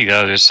image to the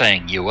other,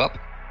 saying, "You up?"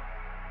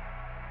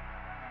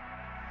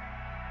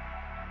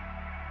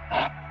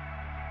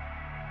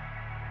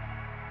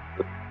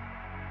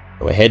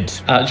 Go ahead.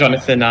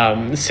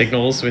 Jonathan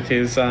signals with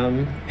his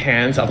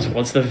hands up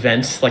towards the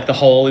vent, like the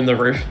hole in the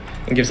roof,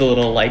 and gives a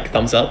little like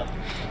thumbs up,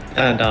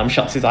 and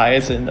shuts his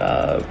eyes and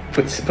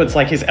puts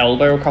like his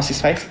elbow across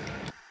his face.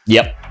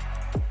 Yep.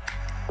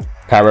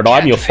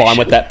 Paradigm, you're fine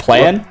with that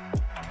plan?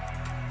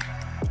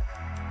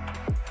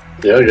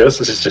 Yeah, I guess.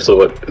 This is just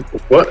sort of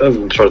like, what?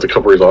 And tries to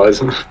cover his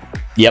eyes.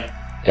 Yep.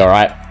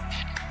 Alright.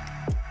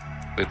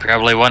 We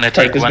probably want to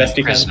take one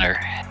prisoner.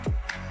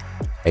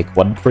 Take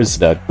one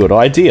prisoner. Good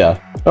idea.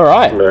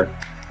 Alright. No.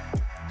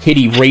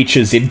 Kitty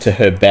reaches into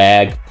her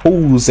bag,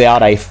 pulls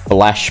out a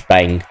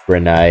flashbang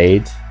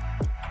grenade,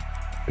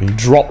 and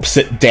drops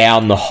it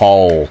down the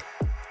hole.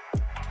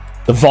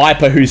 The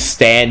Viper who's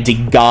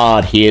standing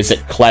guard hears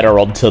it clatter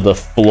onto the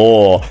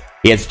floor.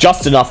 He has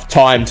just enough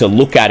time to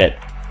look at it,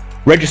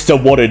 register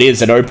what it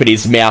is, and open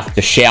his mouth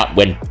to shout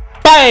when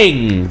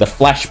bang! The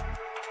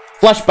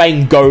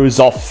flashbang goes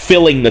off,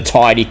 filling the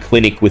tiny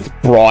clinic with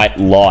bright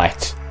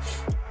light.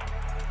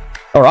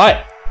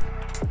 Alright.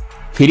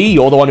 Kitty,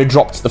 you're the one who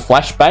dropped the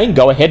flashbang.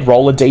 Go ahead,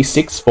 roll a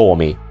d6 for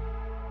me.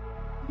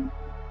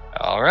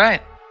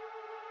 Alright.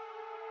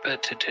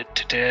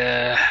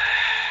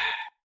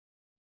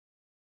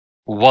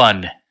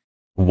 1.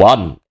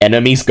 1.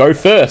 Enemies go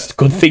first.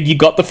 Good thing you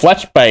got the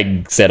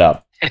flashbang set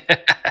up.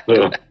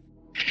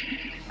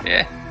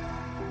 Yeah.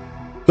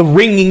 The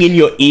ringing in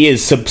your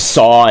ears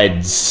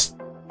subsides,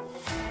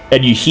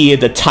 and you hear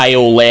the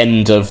tail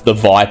end of the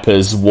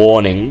Viper's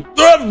warning.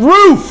 The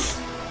roof!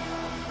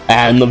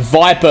 And the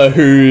Viper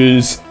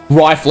who's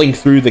rifling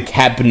through the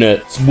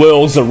cabinets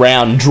whirls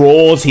around,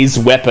 draws his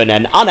weapon,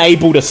 and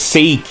unable to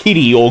see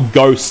Kitty or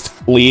Ghost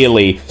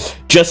clearly,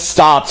 just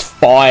starts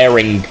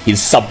firing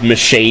his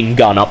submachine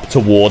gun up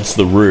towards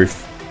the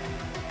roof.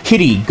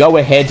 Kitty, go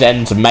ahead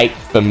and make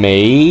for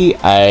me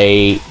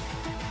a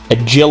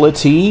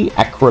agility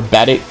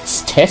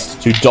acrobatics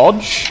test to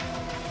dodge.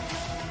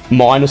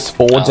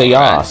 -4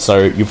 DR, right. so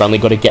you've only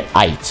got to get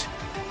 8.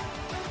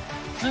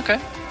 Okay.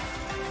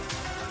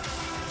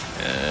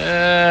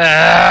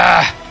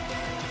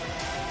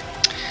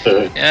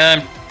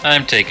 Yeah,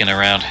 I'm taking a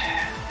round.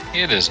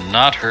 It is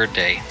not her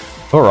day.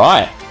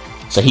 Alright.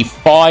 So he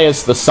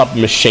fires the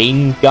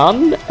submachine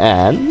gun,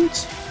 and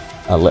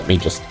let me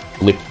just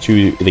flip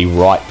to the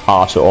right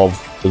part of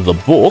the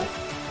book.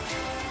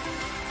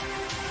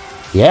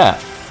 Yeah.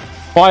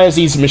 Fires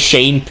his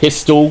machine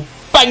pistol.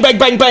 Bang, bang,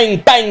 bang,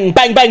 bang, bang,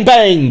 bang, bang,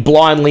 bang,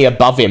 blindly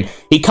above him.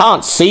 He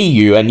can't see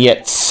you, and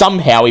yet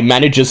somehow he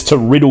manages to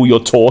riddle your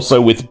torso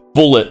with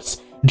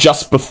bullets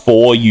just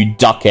before you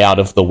duck out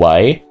of the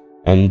way.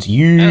 And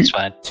you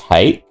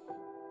take...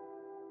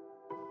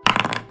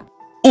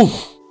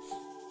 Oof!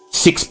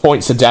 6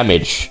 points of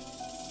damage.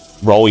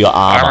 Roll your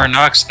armor. Armor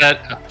knocks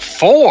that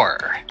 4.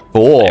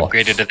 4. I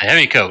upgraded to the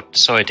heavy coat,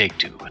 so I take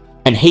 2.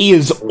 And he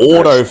is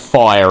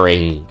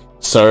auto-firing.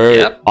 So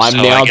Yep, I'm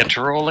so now... I get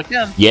to roll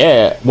again.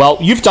 Yeah, well,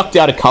 you've ducked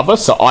out of cover,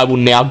 so I will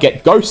now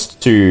get Ghost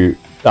to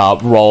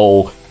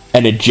roll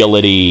an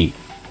agility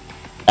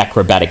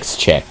acrobatics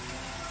check.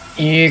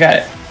 You got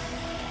it.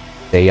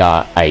 They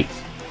are 8.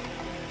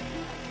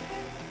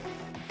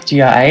 You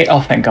got 8?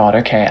 Oh, thank God.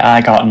 Okay,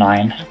 I got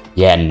 9.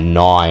 Yeah,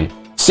 9.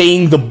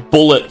 Seeing the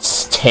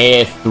bullets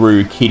tear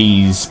through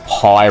Kitty's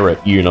pirate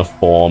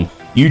uniform,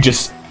 you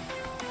just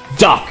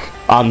duck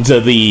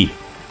under the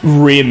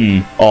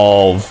rim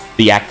of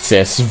the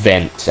access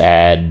vent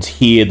and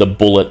hear the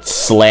bullets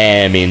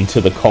slam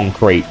into the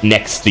concrete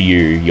next to you,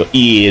 your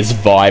ears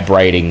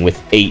vibrating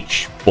with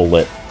each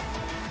bullet.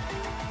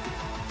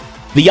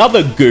 The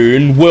other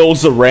goon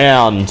whirls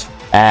around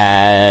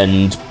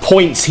and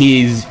points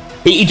his...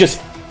 He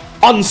just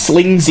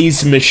unslings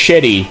his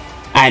machete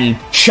and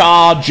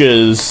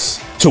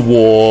charges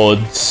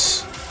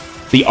towards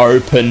the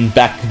open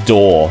back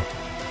door.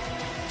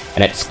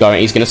 And he's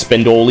going to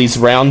spend all his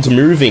rounds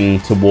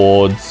moving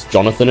towards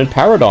Jonathan and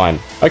Paradigm.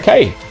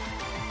 Okay.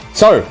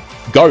 So,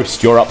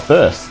 Ghost, you're up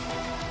first.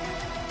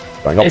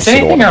 Is there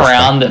anything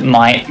around that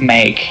might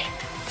make...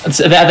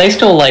 Are they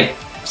still, like,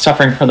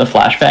 suffering from the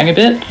flashbang a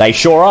bit? They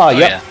sure are,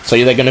 yep. Yeah. So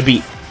they're going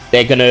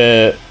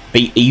to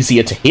be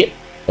easier to hit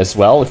as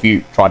well if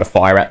you try to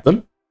fire at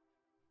them.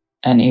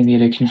 and easier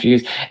to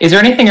confuse. Is there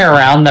anything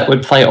around that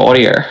would play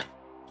audio?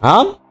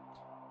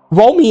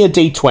 Roll me a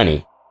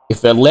d20.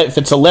 If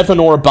it's 11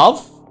 or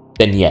above,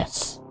 then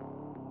yes.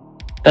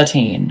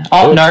 13.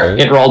 Oh, 13. No,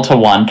 it rolled to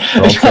 1.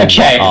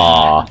 Okay.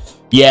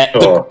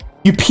 Yeah,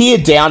 you peer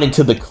down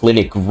into the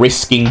clinic,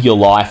 risking your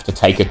life to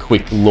take a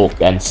quick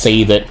look and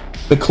see that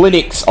the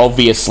clinic's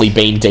obviously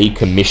been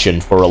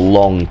decommissioned for a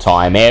long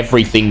time.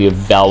 Everything of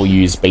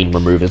value's been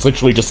removed. It's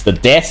literally just the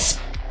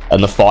desk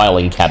and the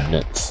filing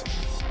cabinets.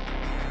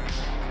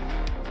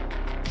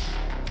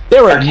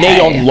 There are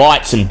neon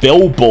lights and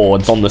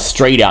billboards on the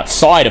street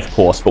outside, of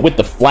course, but with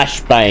the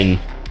flashbang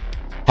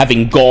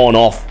having gone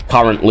off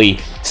currently,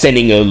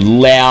 sending a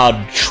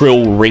loud,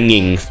 shrill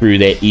ringing through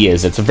their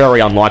ears, it's very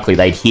unlikely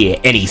they'd hear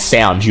any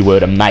sound you were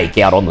to make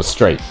out on the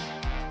street.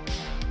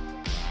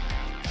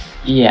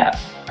 Yeah,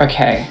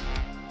 okay.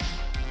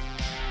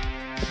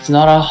 There's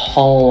not a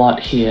whole lot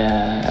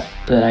here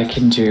that I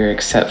can do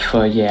except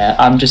for,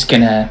 I'm just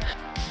gonna...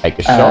 Take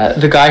a shot.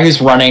 The guy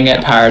who's running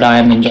at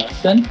Paradigm and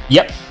Justin?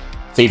 Yep.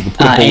 See if you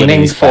can put a bullet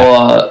in his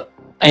back.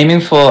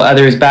 Aiming for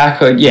either his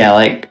back or,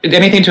 like,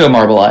 anything to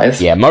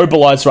immobilize. Yeah,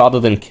 mobilize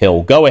rather than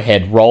kill. Go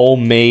ahead, roll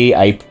me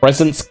a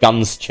presence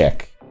guns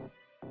check.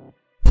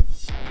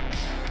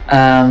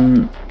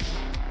 Oh,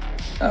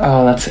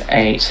 that's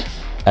 8.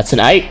 That's an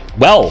 8?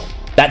 Well,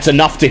 that's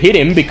enough to hit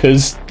him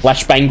because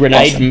flashbang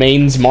grenade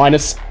means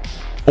minus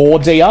 4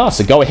 DR,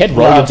 so go ahead,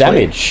 roll your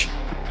damage.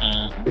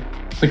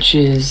 Which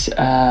is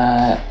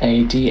a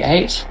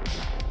D8,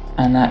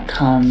 and that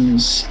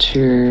comes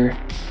to...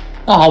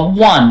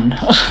 1.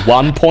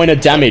 1 point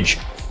of damage.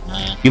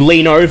 You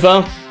lean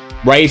over,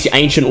 raise your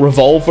ancient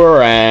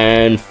revolver,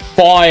 and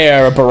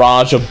fire a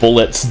barrage of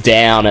bullets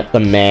down at the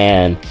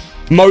man.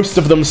 Most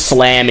of them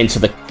slam into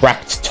the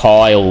cracked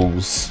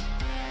tiles.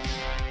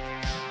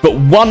 But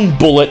one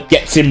bullet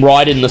gets him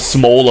right in the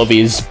small of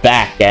his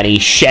back, and he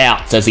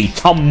shouts as he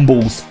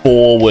tumbles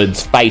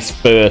forwards, face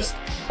first,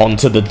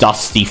 onto the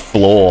dusty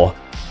floor.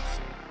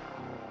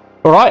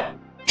 Alright,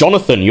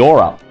 Jonathan, you're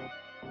up.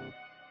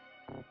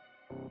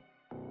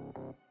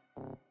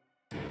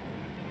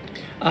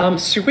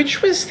 So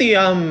which was the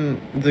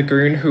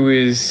goon who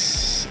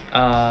is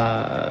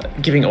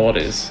giving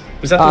orders?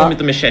 Was that the one with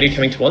the machete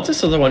coming towards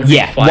us, or the one who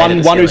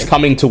fired one who's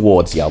coming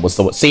towards you was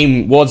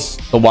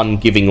the one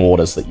giving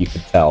orders that you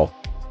could tell.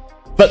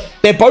 But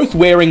they're both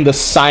wearing the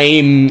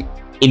same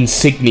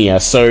insignia,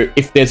 so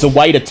if there's a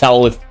way to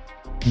tell if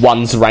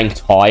one's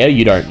ranked higher,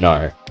 you don't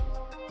know.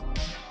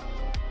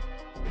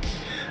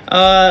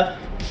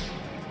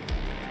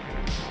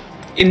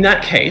 In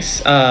that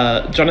case,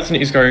 Jonathan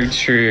is going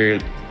to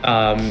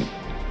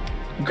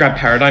grab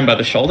Paradigm by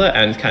the shoulder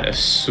and kind of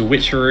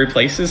switcheroo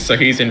places so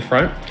he's in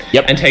front.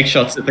 Yep. And take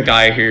shots at the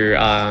guy who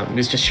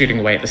is just shooting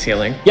away at the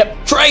ceiling.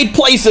 Yep. Trade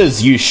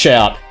places, you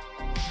shout.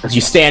 As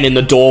you stand in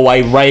the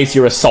doorway, raise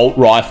your assault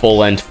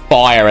rifle and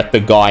fire at the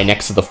guy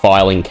next to the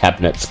filing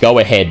cabinets. Go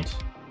ahead.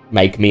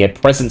 Make me a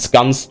presence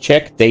guns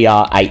check,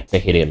 DR 8 to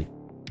hit him.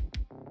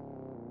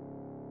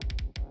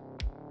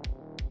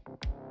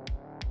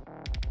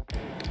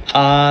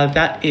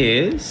 That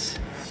is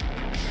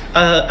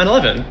an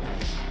 11.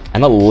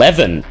 An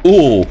 11.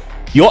 Ooh.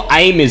 Your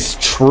aim is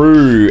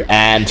true,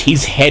 and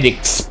his head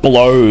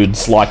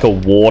explodes like a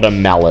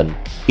watermelon.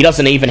 He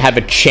doesn't even have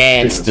a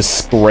chance to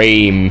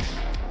scream.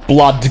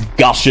 Blood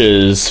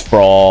gushes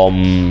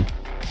from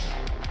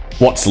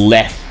what's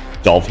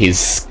left of his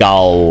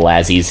skull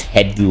as his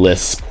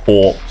headless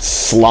corpse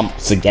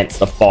slumps against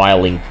the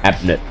filing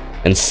cabinet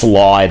and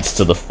slides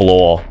to the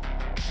floor.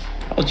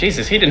 Oh,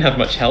 Jesus, he didn't have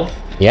much health.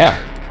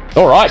 Yeah.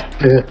 Alright.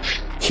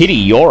 Kitty,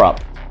 you're up.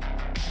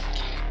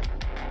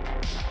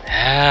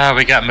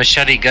 We got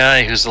Machete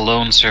Guy, who's the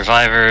lone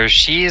survivor.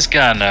 She's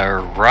gonna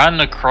run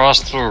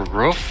across the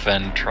roof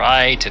and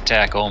try to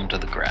tack home to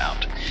the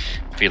ground.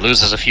 If he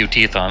loses a few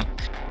teeth on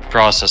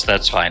process,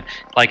 that's fine.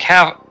 Like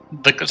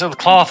the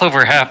cloth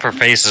over half her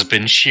face has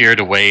been sheared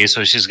away,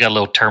 so she's got a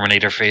little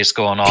Terminator face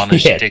going on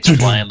as she takes it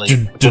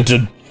blindly.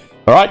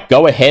 Alright,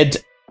 go ahead.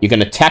 You're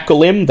gonna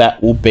tackle him.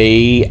 That will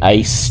be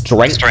a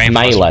strength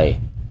melee.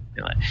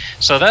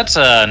 So that's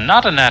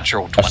not a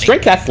natural 20. A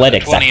strength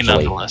athletics, 20 actually.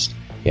 Nonetheless.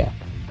 Yeah.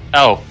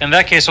 Oh, in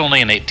that case,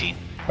 only an 18.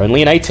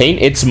 Only an 18.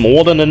 It's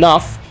more than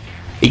enough.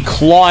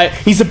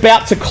 He's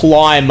about to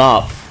climb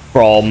up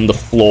from the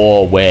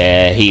floor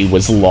where he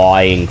was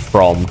lying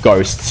from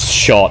Ghost's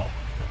shot.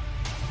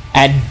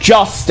 And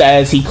just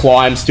as he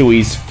climbs to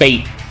his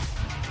feet,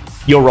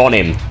 you're on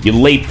him. You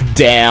leap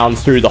down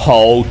through the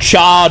hole,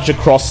 charge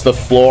across the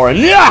floor,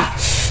 and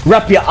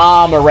wrap your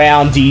arm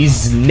around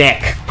his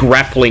neck,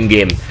 grappling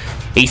him.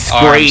 He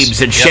screams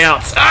and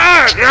shouts,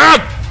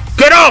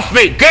 "Get off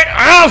me! Get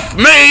off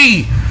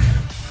me!"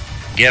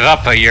 Give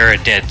up or you're a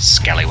dead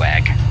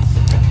scallywag.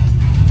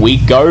 We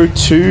go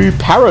to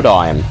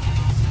Paradigm.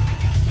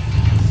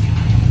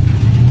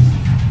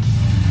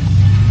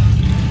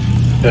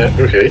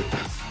 Okay.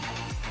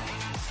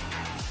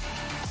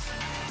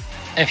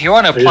 If you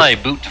want to play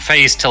boot to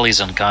face till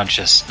he's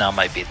unconscious, now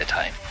might be the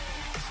time.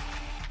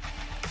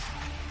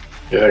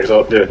 Yeah, because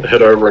I'll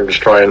head over and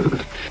just try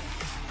and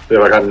See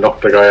if I can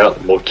knock the guy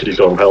out while Kitty's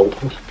got him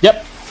held.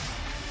 Yep.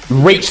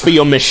 Reach for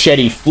your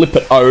machete, flip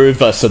it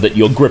over so that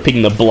you're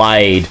gripping the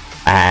blade,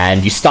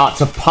 and you start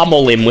to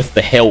pummel him with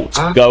the hilt.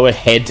 Go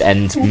ahead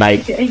and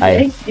make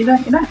a...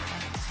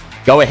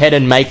 Go ahead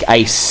and make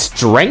a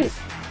strength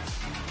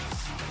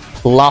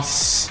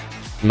plus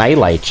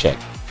melee check.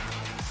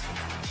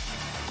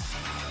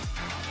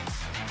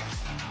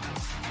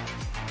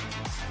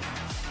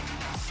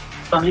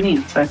 What do you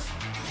mean? So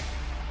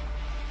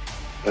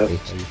There you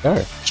go.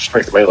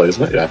 Strength melee,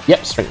 isn't it? Yeah.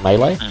 Yep, strength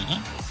melee.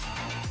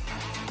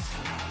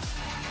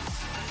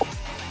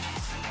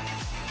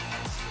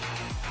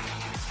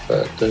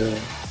 But, no,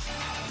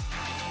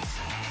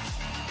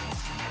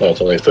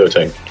 it's only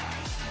 13.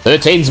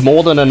 13's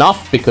more than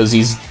enough because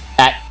he's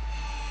at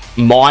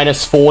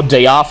 -4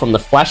 DR from the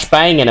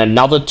flashbang and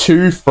another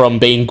 2 from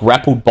being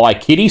grappled by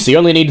Kitty, so you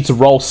only needed to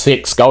roll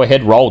 6. Go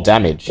ahead, roll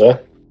damage. Yeah.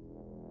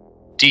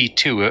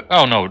 D2.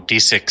 Oh no,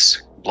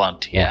 D6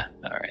 blunt. Yeah.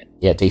 All right.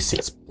 Yeah,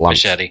 D6 blunt.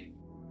 Machete.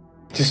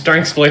 Just don't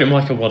exploit him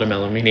like a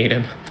watermelon. We need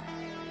him.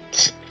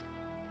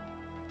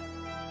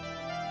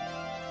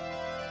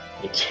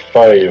 It's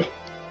 5.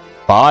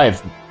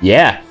 5.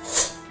 Yeah.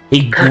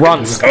 He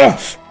grunts,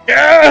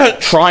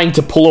 trying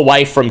to pull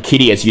away from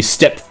Kitty as you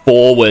step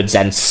forwards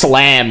and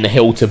slam the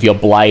hilt of your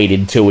blade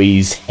into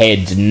his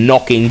head,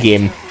 knocking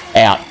him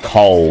out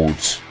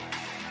cold.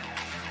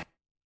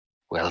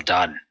 Well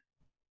done.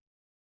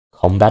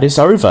 Combat is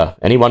over.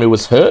 Anyone who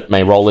was hurt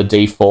may roll a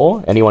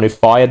d4. Anyone who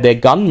fired their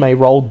gun may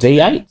roll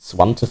d8s.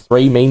 1 to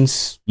 3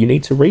 means you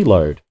need to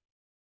reload.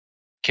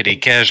 Kitty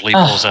casually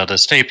pulls out a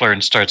stapler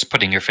and starts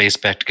putting your face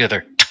back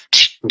together.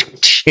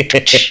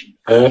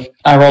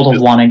 I rolled a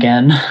 1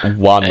 again.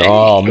 1. Hey.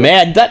 Oh,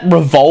 man, that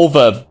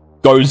revolver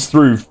goes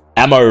through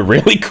ammo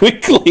really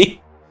quickly.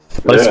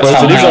 But I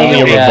suppose it is only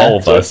a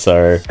revolver,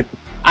 so...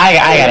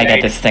 I gotta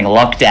get this thing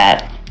looked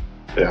at.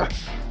 Yeah.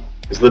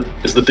 Is the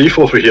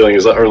D4 for healing,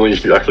 is that only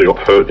if you actually got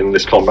hurt in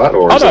this combat,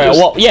 or Oh, is it no, just...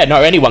 well, yeah,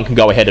 no, anyone can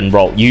go ahead and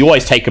roll. You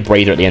always take a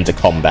breather at the end of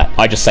combat.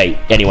 I just say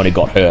anyone who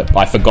got hurt.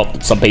 I forgot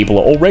that some people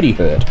are already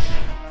hurt.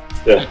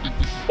 Yeah.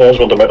 I just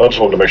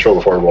wanted to make sure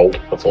before I rolled,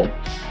 that's all.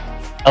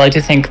 I like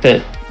to think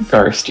that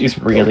Ghost is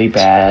really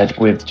bad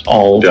with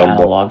old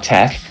analog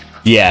tech.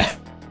 Yeah.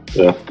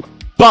 Yeah.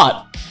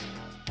 But,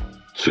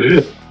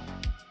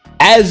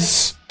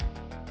 as...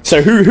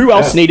 So who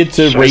else needed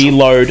to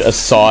reload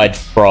aside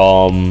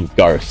from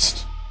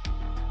Ghost?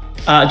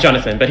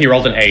 Jonathan, but he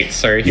rolled an 8,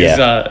 so his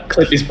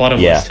clip is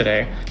bottomless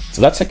today.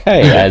 So that's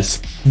okay,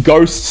 as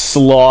Ghost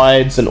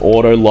slides an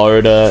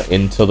autoloader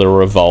into the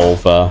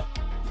revolver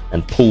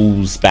and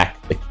pulls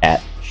back the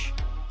catch.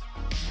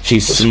 She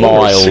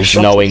smiles,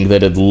 knowing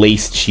that at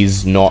least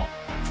she's not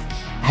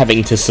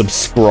having to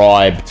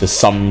subscribe to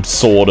some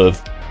sort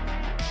of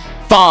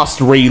fast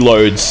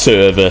reload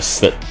service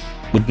that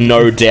would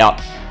no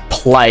doubt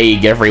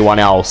plague everyone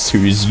else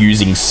who's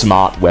using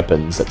smart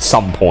weapons at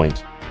some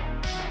point.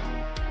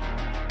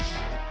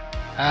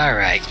 All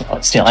right.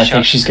 Still, I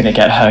think she's gonna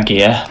get her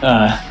gear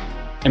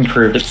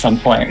improved at some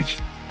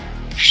point.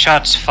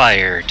 Shots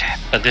fired,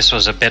 but this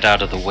was a bit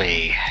out of the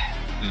way.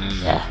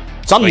 Yeah.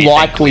 It's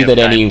unlikely that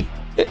any...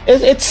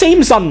 It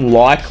seems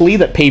unlikely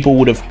that people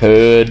would have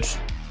heard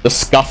the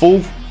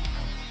scuffle.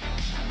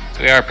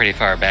 We are pretty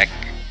far back.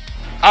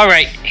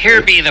 Alright,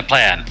 here be the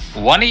plan.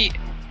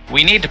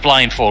 We need to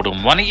blindfold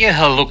him. One of you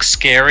who looks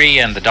scary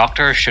and the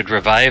doctor should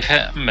revive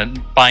him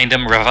and bind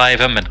him,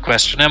 revive him and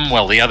question him,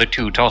 while the other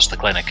 2 toss the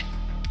clinic.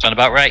 Sound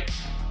about right?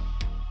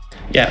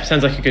 Yeah,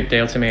 sounds like a good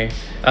deal to me.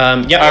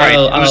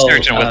 Alright, who's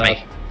searching with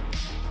me?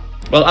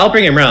 Well, I'll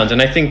bring him round,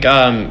 and I think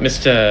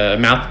Mr.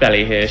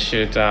 Mouthbelly here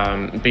should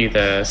be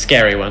the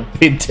scary one.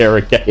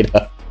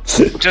 Interrogator.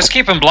 Just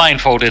keep him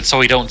blindfolded so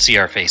we don't see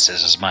our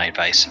faces, is my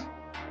advice.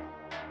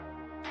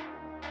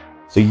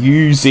 So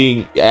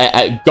using...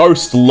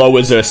 Ghost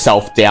lowers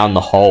herself down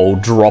the hole,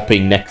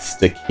 dropping next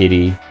to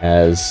Kitty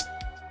as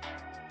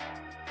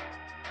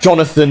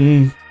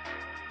Jonathan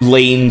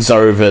leans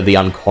over the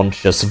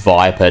unconscious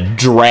Viper,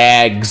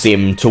 drags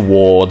him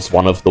towards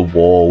one of the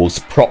walls,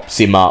 props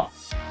him up,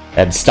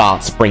 and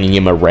starts bringing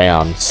him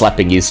around,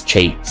 slapping his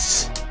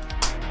cheeks.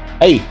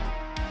 Hey,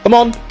 come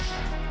on.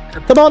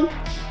 Come on.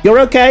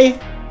 You're okay.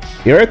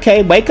 You're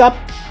okay. Wake up.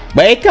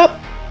 Wake up.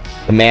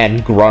 The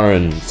man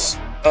groans.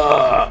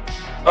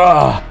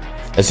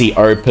 As he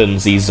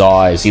opens his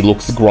eyes, he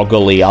looks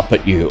groggily up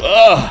at you.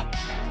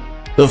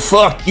 The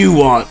fuck you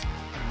want?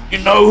 You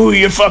know who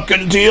you're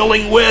fucking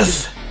dealing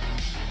with?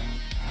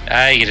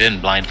 You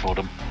didn't blindfold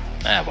him.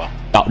 Well.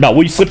 No,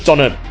 we slipped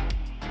on a...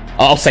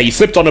 I'll say you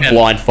slipped on a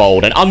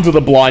blindfold, and under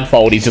the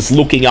blindfold, he's just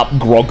looking up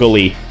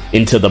groggily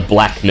into the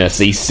blackness.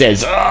 He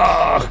says,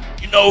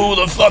 you know who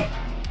the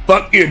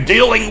fuck you're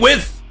dealing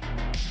with?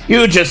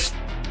 You just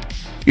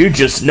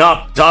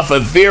knocked off a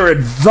Virid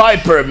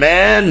Viper,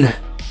 man.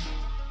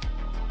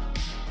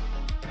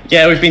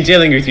 Yeah, we've been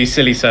dealing with you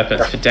silly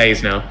serpents for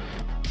days now.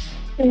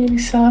 silly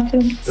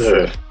serpents.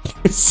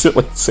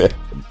 Silly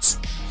serpents.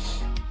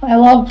 I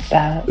love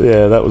that.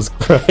 Yeah, that was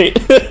great.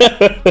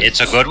 It's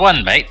a good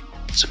one, mate.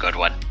 It's a good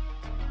one.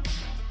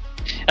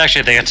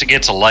 Actually, it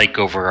gets a like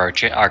over our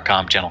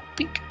comm channel.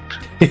 Beep.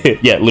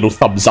 Yeah, little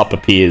thumbs up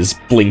appears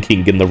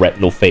blinking in the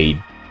retinal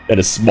feed and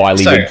a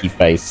smiley winky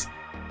face.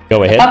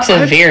 Go ahead. Fuck's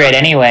a Virid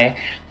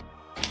anyway.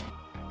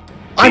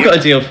 I've got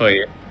a deal for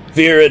you.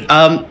 Virid,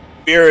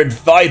 Virid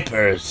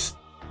Vipers.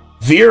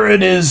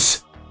 Virid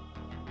is...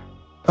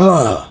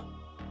 I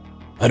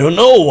don't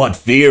know what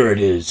Virid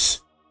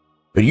is.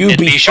 But you It'd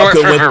be be short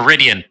fucking for with...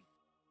 Viridian.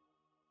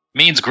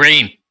 Means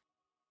green.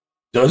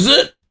 Does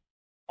it?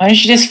 Why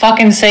don't you just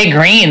fucking say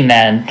green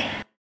then?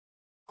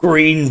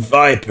 Green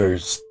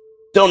Vipers.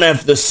 Don't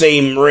have the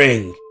same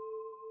ring.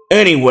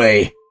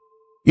 Anyway,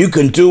 you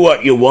can do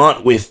what you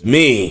want with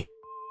me.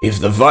 If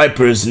the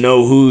Vipers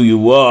know who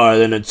you are,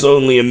 then it's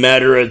only a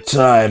matter of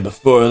time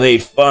before they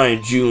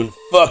find you and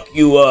fuck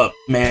you up,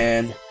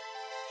 man.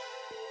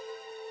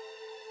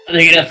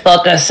 They're gonna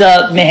fuck us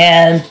up,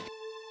 man.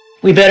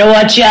 We better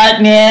watch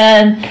out,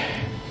 man.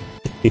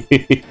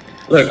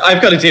 Look,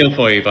 I've got a deal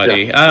for you,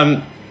 buddy.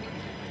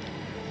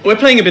 We're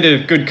playing a bit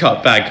of good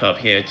cop, bad cop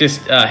here,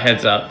 just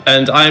heads up.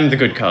 And I'm the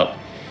good cop.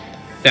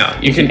 Now,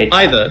 you can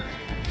either...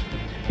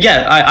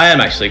 Yeah, I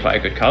am actually quite a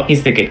good cop.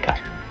 He's the good cop.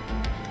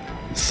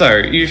 So,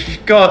 you've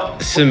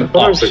got some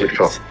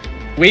options.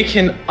 We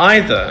can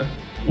either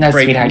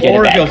break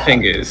more of your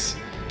fingers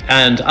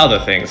and other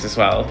things as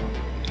well.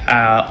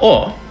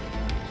 Or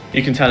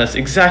you can tell us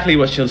exactly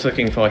what you're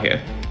looking for here.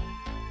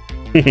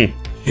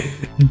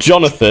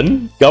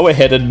 Jonathan, go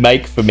ahead and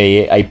make for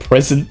me a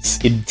presence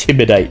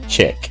intimidate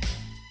check.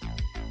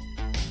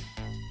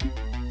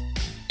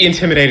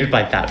 Intimidated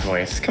by that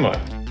voice. Come on.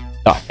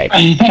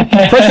 Okay.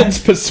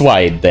 Presence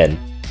persuade then.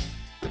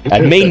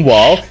 And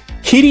meanwhile,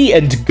 Kitty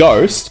and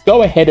Ghost,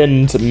 go ahead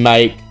and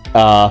make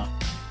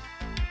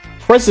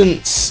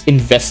presence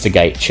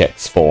investigate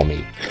checks for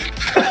me.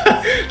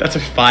 That's a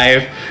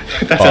 5.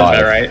 That sounds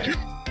about right.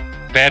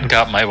 Bad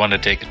cop might want to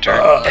take a turn.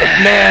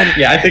 Man,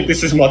 Yeah, I think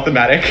this is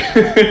mathematic.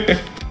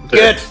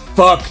 get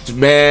fucked,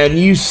 man.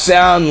 You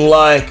sound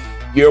like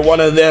you're one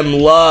of them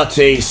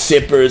latte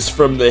sippers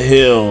from the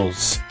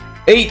hills.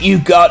 Ain't you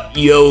got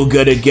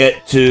yoga to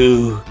get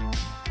to?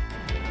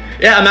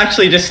 Yeah, I'm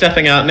actually just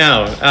stepping out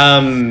now.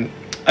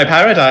 I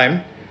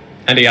paradigm,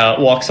 and he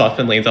walks off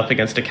and leans up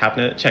against a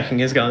cabinet, checking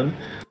his gun.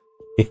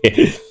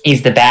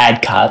 He's the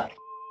bad cop.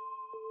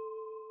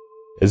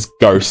 As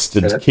Ghost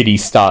and Kitty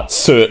start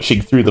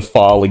searching through the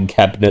filing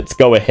cabinets,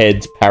 go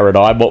ahead,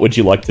 Paradigm. What would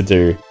you like to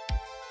do?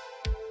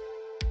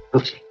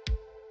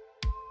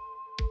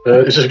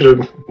 He's just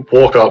gonna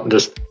walk up and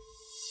just...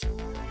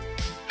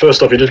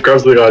 First off, he just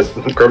grabs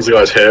the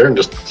guy's hair and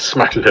just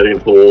smacks his head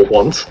against the wall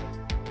once.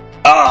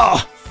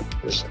 Ah!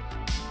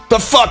 The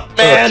fuck,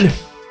 man!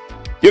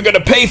 You're gonna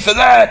pay for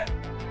that!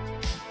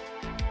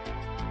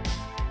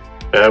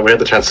 We had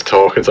the chance to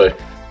talk and say,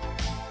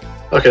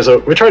 okay, so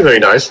we tried very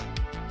nice.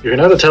 You can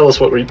either tell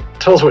us what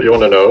you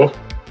want to know,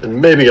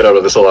 and maybe get out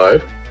of this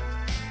alive,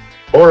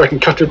 or I can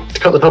cut the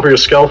top of your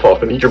scalp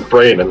off and eat your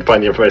brain and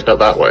find the information out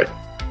that way.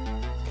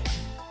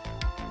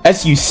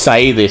 As you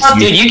say this,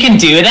 Dude, you can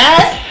do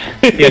that?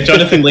 Yeah,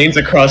 Jonathan leans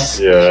across.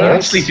 Yeah. Can you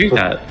actually do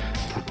that?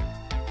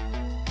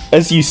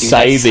 As you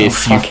say that's so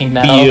this, fucking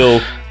metal.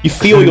 you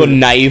feel your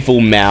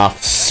navel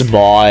mouth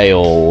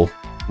smile,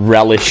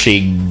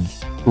 relishing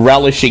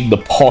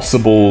the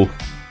possible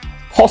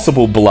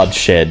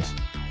bloodshed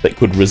that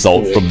could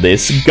result from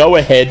this. Go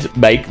ahead,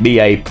 make me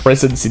a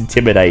presence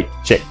intimidate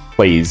check,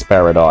 please,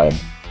 Paradigm.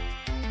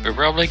 We're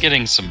probably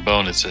getting some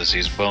bonuses.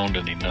 He's boned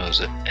and he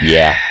knows it.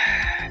 Yeah.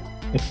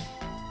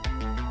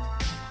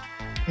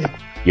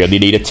 You only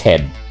need a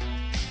 10.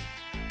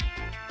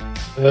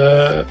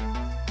 Well,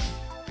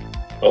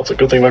 it's a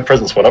good thing my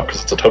presence went up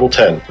because it's a total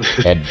 10.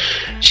 And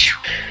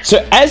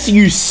so as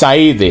you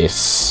say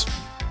this,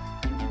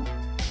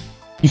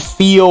 you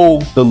feel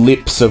the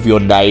lips of your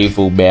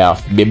navel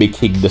mouth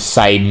mimicking the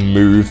same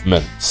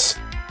movements.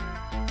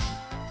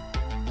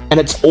 And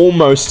it's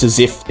almost as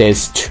if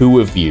there's two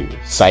of you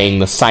saying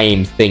the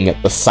same thing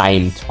at the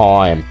same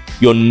time.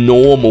 Your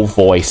normal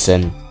voice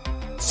and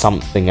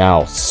something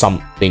else,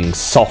 something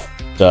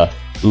softer,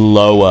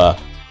 lower,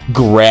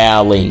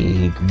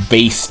 growling,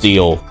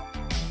 bestial.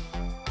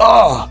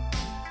 Oh,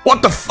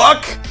 what the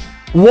fuck?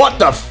 What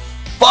the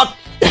fuck?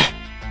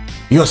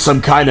 You're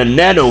some kind of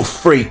nano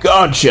freak,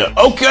 aren't you?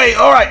 Okay,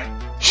 alright.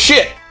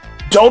 Shit.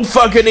 Don't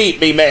fucking eat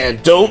me,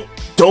 man. Don't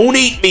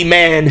eat me,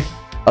 man.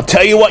 I'll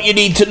tell you what you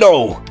need to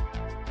know.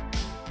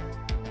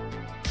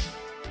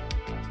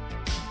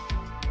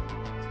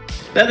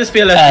 Let this be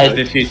a lesson for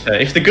the future.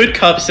 If the good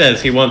cop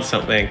says he wants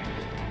something,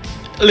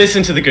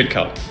 listen to the good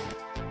cop.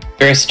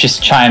 Ghost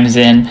just chimes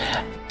in.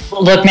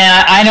 Look,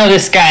 man, I know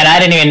this guy, and I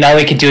didn't even know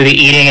he could do the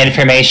eating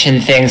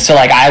information thing. So,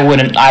 like, I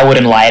wouldn't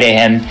lie to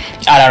him.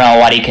 I don't know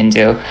what he can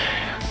do.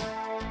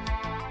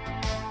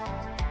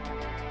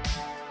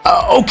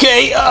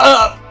 Okay,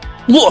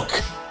 look.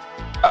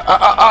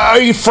 Are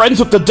you friends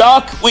with the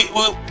doc?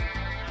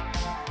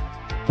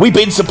 We've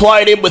been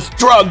supplying him with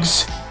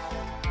drugs,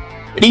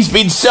 and he's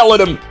been selling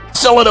them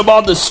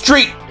on the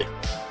street,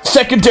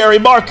 secondary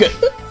market.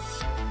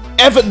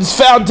 Evans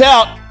found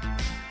out.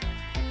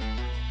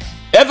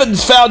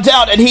 Evans found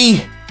out and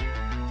he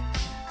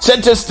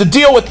sent us to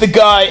deal with the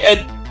guy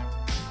and...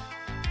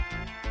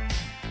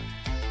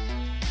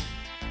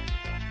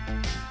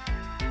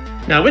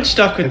 Now, which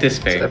dock would this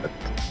be?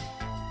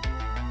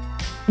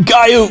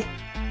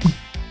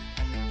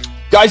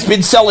 Guy's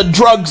been selling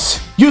drugs.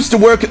 Used to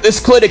work at this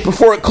clinic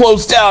before it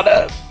closed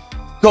down.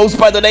 Goes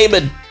by the name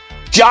of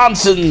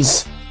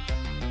Johnson's.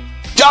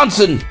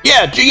 Johnson!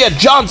 Yeah,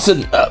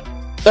 Johnson!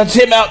 That's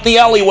him out in the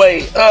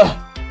alleyway.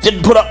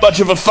 Didn't put up much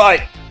of a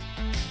fight.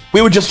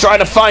 We were just trying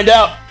to find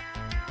out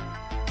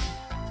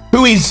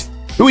who he's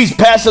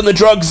passing the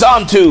drugs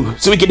on to,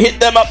 so we can hit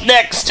them up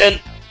next, and...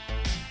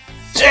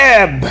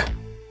 Damn!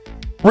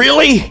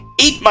 Really?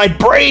 Eat my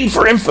brain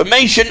for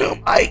information? Oh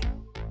my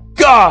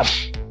God!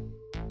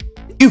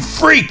 You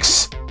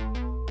freaks!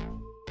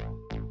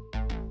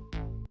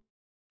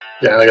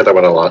 Yeah, I get that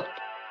one a lot.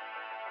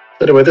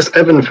 Anyway, this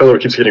Evan fellow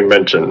keeps getting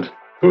mentioned.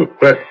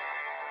 Where?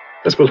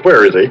 I suppose,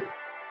 where is he?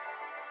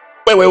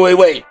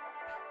 Wait.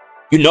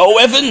 You know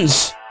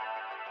Evans?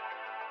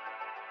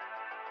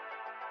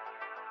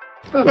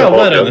 Well,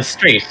 word on the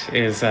street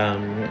is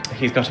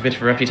he's got a bit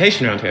of a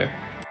reputation around here.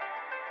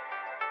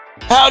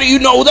 How do you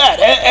know that?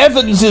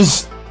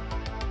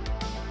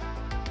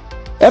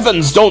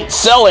 Evans don't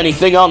sell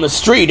anything on the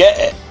street.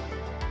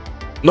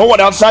 No one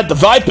outside the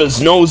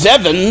Vipers knows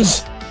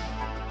Evans.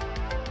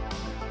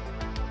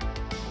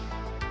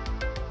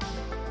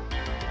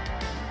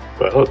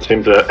 Well, it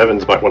seems that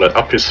Evans might want to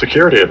up his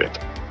security a bit.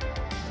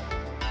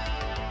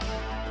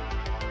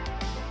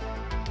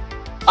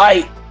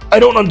 I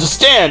don't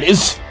understand.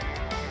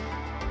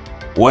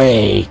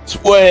 Wait.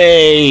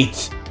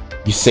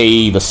 You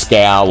see the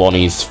scowl on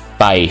his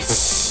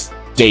face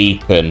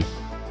deepen.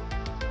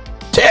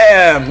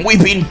 Damn,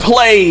 we've been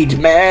played,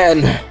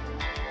 man.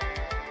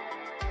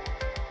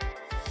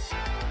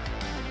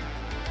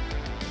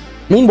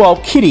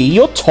 Meanwhile, Kitty,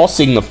 you're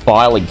tossing the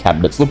filing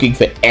cabinets looking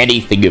for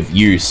anything of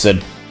use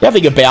and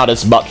having about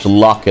as much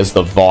luck as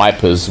the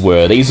Vipers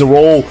were. These are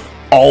all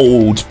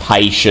old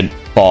patient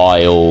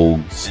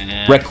files,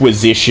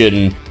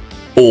 requisition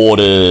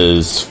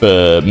orders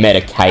for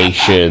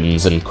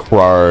medications and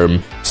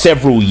chrome,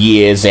 several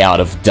years out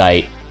of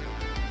date.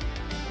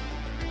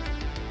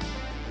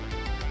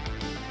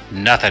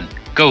 Nothing.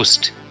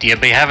 Ghost, do you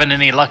be having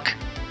any luck?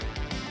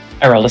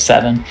 I rolled a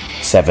 7.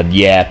 7,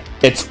 yeah.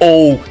 It's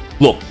all...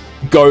 Look,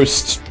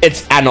 Ghost,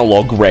 it's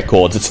analog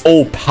records. It's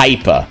all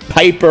paper.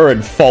 Paper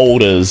and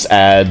folders,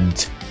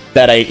 and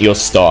that ain't your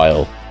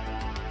style.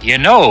 You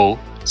know,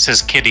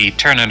 says Kitty,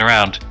 turning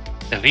around,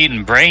 if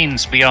eating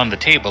brains be on the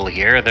table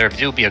here, there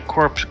do be a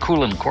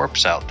cooling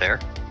corpse out there.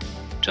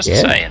 Just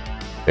saying.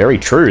 Very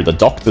true, the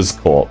doctor's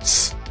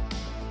corpse.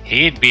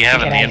 He'd be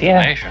having the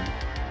information.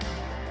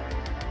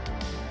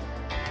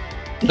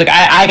 Look,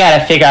 I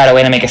gotta figure out a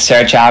way to make a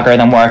search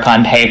algorithm work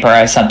on paper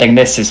or something.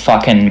 This is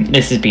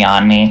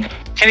beyond me.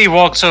 Kitty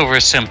walks over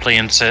simply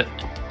and to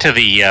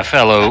the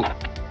fellow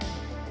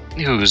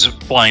who's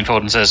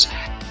blindfolded and says,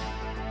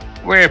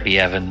 "Where be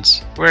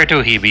Evans? Where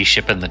do he be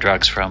shipping the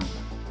drugs from?"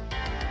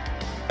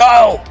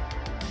 Oh!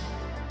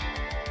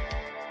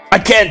 I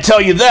can't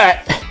tell you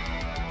that.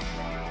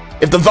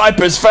 If the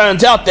Vipers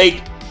found out, The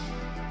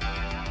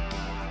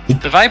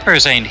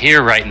Vipers ain't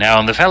here right now,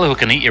 and the fellow who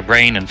can eat your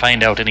brain and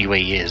find out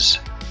anyway is.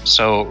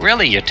 So,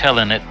 really, you're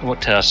telling it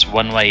to us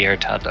one way or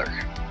t'other.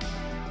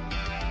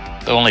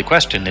 The only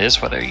question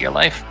is whether your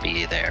life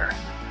be there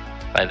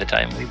by the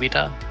time we be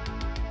done.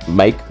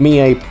 Make me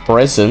a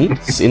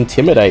presence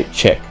intimidate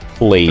check,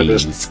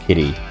 please,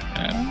 Kitty.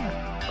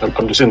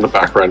 I'm just in the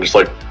background, just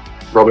like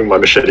rubbing my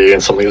machete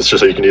against something that's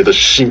just so you can hear the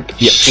shink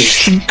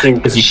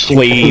as you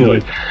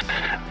clean.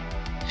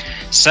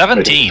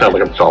 17. Sound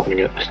like I'm sharpening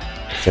it.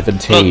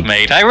 17. Look,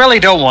 mate, I really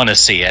don't want to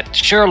see it.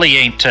 Surely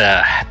ain't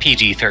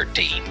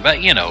PG-13,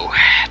 but, you know,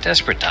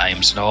 desperate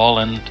times and all,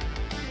 and,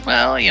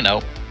 well, you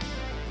know,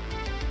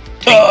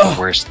 ain't the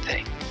worst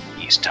thing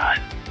he's done.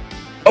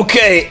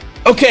 Okay,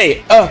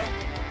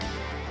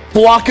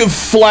 block of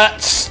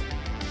flats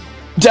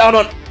down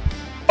on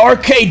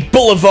Arcade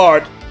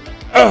Boulevard.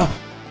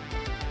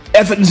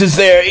 Evans is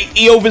there.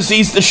 He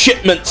oversees the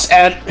shipments,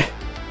 and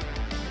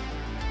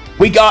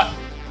we got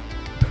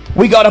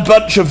a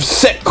bunch of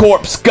Set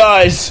Corps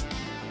guys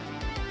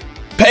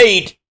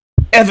paid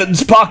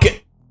Evans'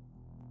 pocket.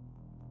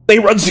 They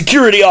run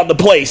security on the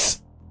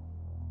place.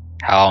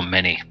 How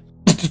many?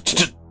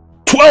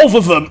 12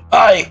 of them.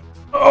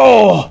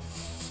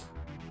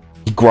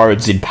 He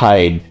groans in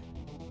pain.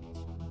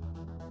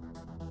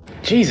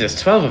 Jesus,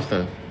 12 of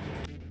them.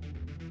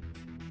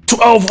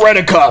 12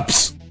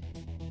 Rent-A-Cops.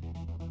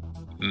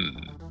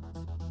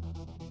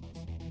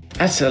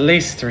 That's at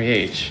least 3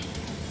 each.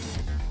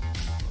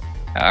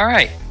 All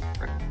right.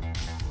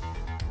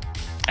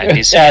 I'd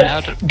be saying how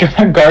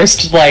to...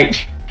 Ghost,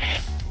 like,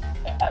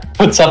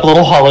 puts up a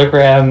little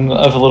hologram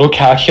of a little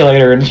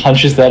calculator and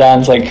punches that on.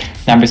 It's like,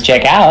 numbers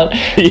check out.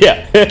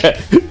 Yeah.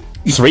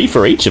 3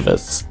 for each of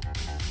us.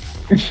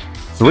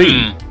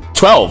 3.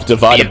 12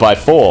 divided by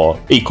 4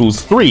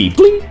 equals 3.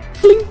 Bling,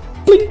 bling,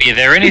 bling. Is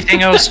there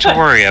anything else to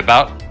worry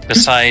about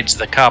besides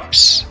the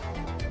cops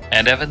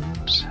And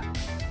Evans?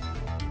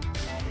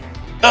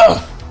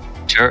 Ugh.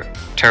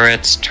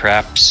 Turrets,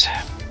 traps,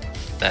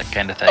 that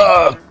kind of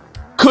thing.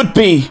 Could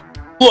be.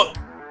 Look,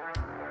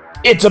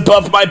 it's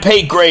above my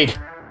pay grade.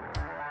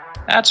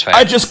 That's fair.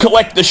 I just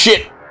collect the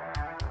shit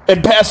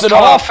and pass it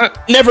How off.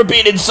 often- Never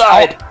been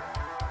inside.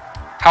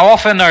 How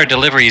often are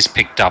deliveries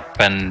picked up,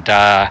 and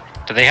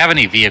do they have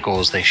any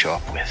vehicles they show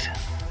up with?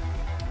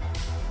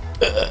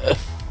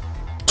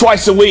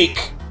 Twice a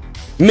week.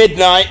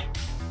 Midnight.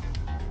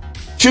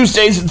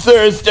 Tuesdays and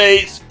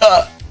Thursdays.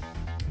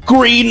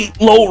 Green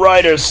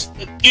lowriders.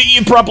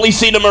 You've probably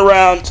seen them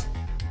around.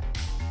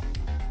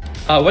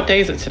 What day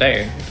is it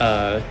today,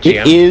 GM?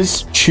 It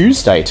is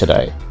Tuesday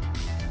today.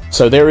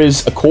 So there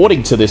is,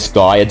 according to this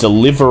guy, a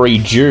delivery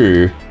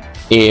due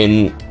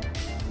in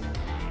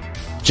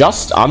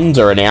just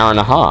under an hour and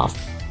a half.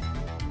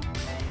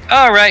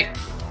 All right.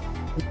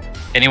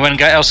 Anyone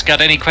else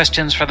got any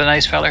questions for the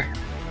nice feller?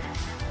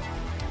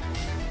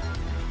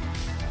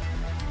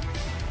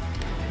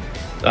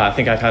 I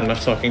think I've had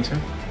enough talking to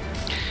him.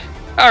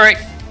 All right.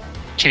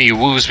 Kitty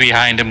woos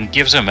behind him,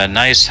 gives him a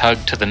nice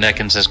hug to the neck,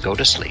 and says, "Go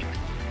to sleep."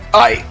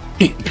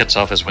 Cuts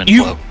off his wind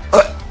flow.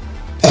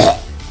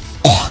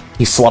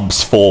 He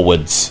slumps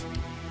forwards.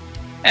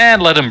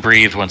 And let him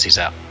breathe once he's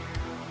out.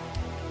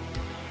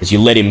 As you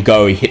let him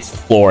go, he hits the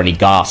floor and he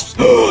gasps.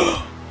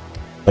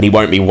 But he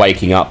won't be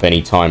waking up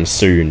anytime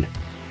soon.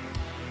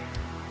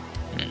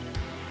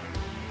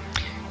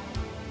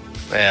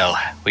 Well,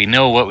 we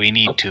know what we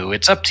need to.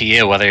 It's up to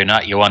you whether or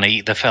not you want to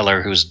eat the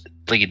feller who's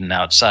bleeding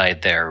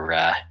outside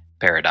their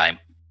paradigm.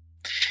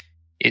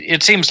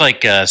 It seems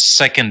like a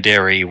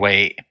secondary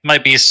way.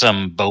 Might be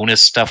some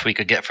bonus stuff we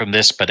could get from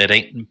this, but it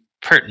ain't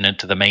pertinent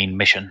to the main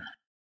mission.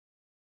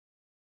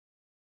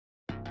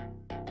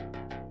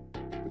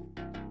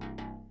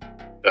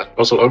 Yeah,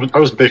 also, I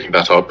was making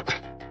that up.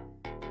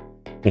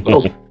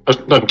 Well,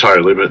 not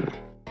entirely, but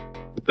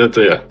that's,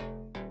 yeah.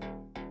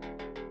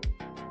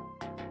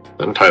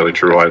 Not entirely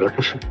true either.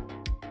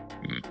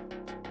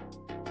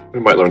 We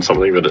might learn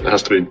something, but it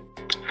has to be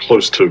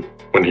close to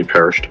when he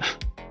perished.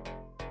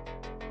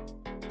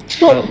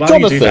 Well, while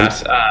Jonathan, you do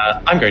that,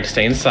 I'm going to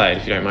stay inside,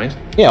 if you don't mind.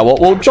 Yeah,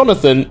 well,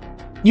 Jonathan,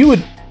 you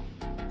would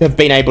have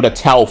been able to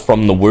tell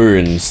from the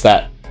wounds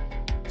that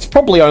it's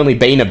probably only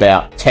been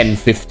about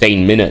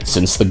 10-15 minutes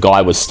since the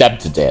guy was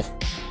stabbed to death.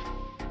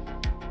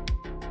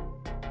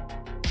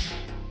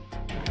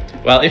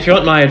 Well, if you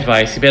want my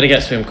advice, you better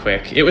get to him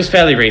quick. It was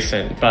fairly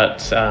recent,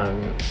 but,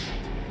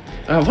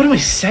 what am I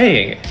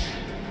saying?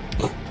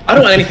 I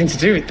don't want anything to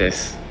do with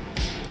this.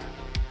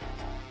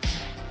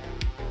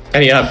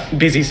 And he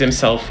busies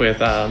himself with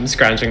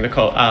scrounging the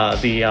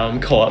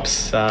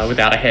corpse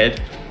without a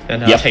head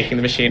and taking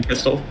the machine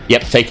pistol.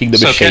 Yep, taking the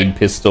machine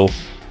pistol.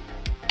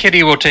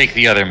 Kitty will take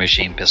the other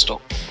machine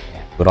pistol.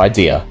 Good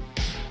idea.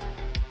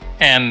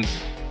 And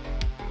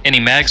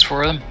any mags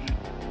for them?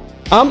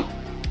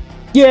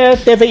 Yeah,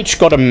 they've each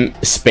got a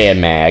spare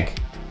mag.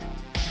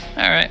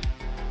 Alright.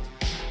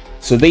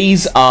 So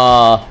these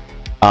are,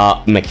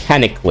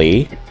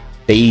 mechanically,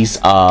 these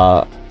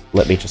are...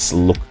 Let me just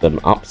look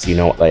them up so you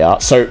know what they are.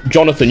 So,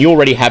 Jonathan, you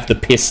already have the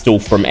pistol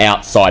from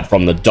outside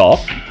from the dock.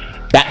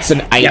 That's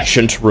an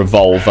ancient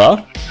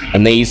revolver.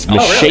 And these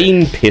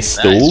machine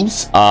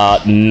pistols are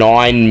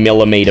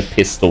 9mm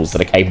pistols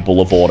that are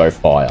capable of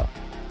auto-fire.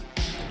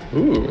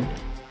 Ooh.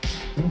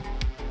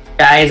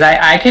 Guys,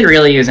 I could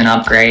really use an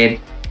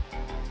upgrade.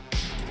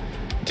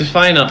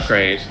 Define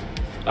upgrade.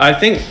 I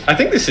think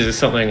this is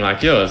something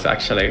like yours,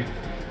 actually.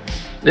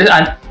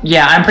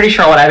 I'm pretty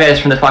sure what I bet is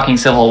from the fucking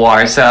Civil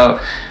War, so...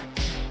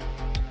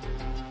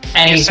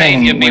 You're saying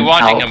Anything you'd be would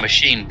wanting help. a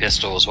machine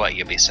pistol is what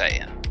you'd be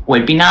saying.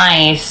 Would be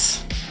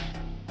nice.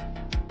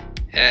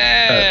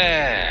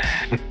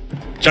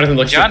 Jonathan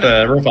looks at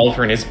the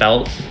revolver in his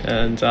belt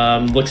and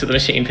looks at the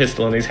machine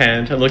pistol in his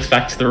hand and looks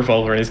back to the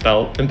revolver in his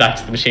belt and back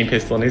to the machine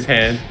pistol in his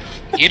hand.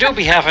 You do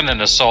be having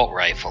an assault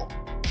rifle.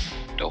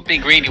 Don't be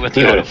greedy with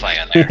the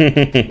auto-fire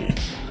there.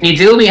 You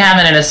do be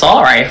having an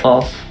assault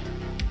rifle.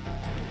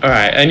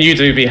 Alright, and you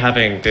do be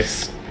having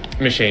this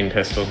machine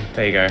pistol.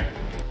 There you go.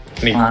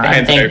 And he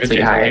hands it over to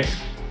you.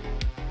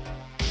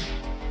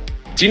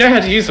 Do you know how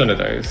to use one of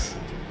those?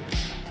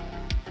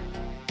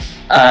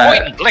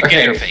 Point and click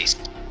interface.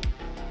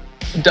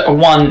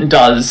 One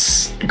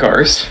does,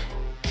 Ghost.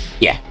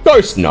 Yeah,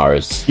 Ghost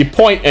knows. You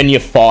point and you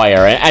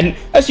fire, and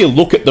as you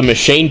look at the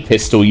machine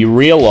pistol, you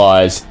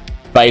realise,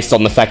 based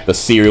on the fact the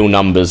serial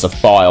numbers are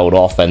filed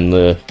off and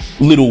the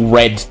little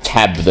red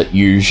tab that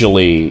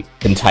usually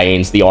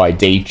contains the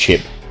ID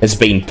chip has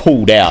been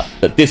pulled out,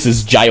 that this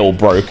is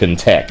jailbroken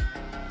tech.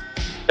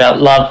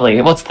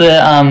 Lovely. What's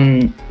the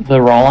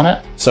roll on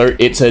it? So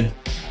it's a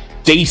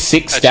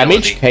D6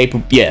 damage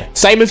capable. Yeah,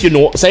 same as your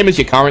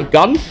current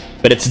gun,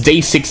 but it's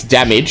D6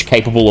 damage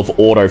capable of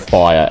auto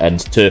fire, and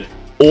to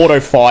auto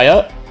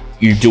fire,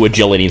 you do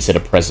agility instead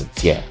of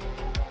presence. Yeah.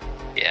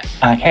 Yeah.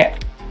 Okay.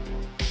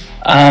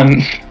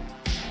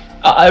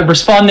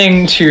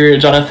 Responding to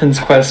Jonathan's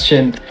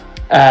question,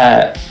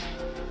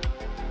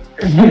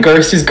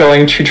 Ghost is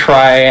going to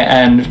try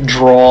and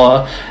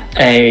draw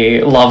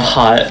a love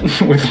heart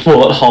with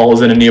bullet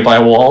holes in a nearby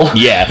wall.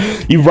 Yeah,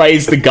 you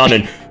raise the gun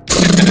and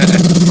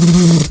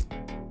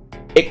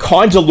it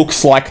kind of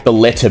looks like the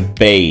letter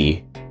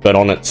B, but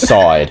on its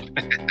side.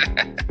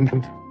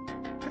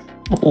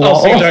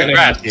 Oh, so you don't know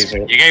how to Congrats. use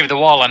it. You gave the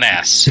wall an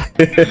S.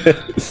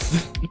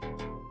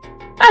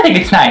 I think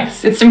it's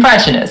nice. It's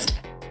impressionist.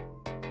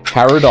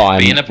 Paradigm.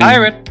 Being a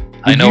pirate,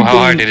 I know you how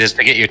hard been- it is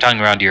to get your tongue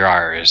around your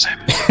R's.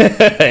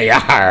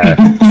 Yarr.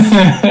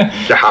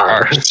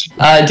 Yar. R's.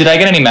 Did I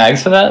get any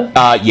mags for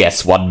that?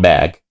 Yes, one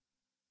mag.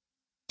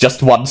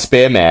 Just one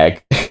spare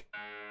mag.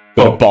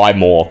 Gotta buy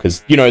more,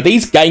 because, you know,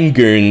 these gang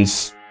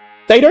goons,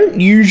 they don't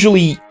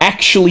usually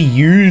actually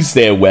use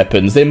their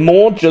weapons. They're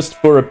more just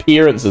for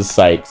appearance's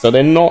sake, so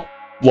they're not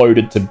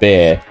loaded to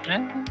bear.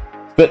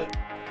 But,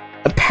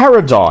 a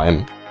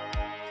Paradigm,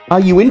 are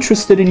you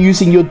interested in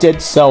using your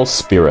dead cell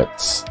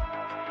spirits?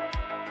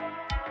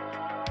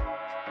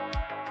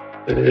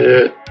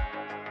 Yeah,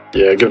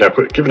 given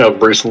how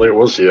recently it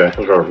was, yeah,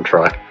 I'll go over and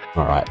try.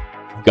 Alright.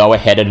 Go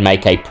ahead and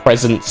make a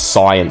present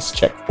science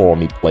check for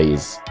me,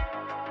 please.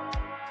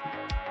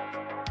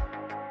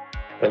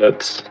 And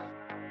it's...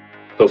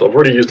 Because I've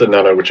already used the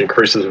nano, which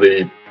increases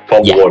the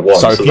fumble Yeah, by 1,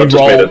 so if so you that just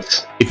roll- means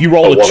it's... If you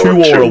roll A a one 2 or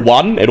a or a two.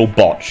 1, it'll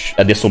botch,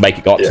 and this will make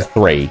it go up to Yeah.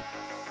 3.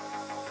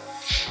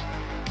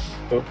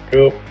 Oh,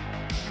 cool.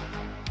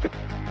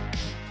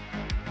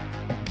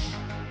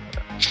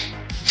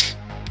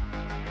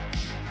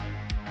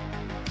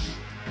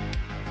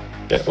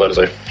 Yeah, that is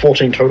a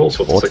 14 total,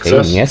 so it's a 14,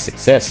 success. yes,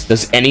 success.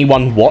 Does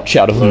anyone watch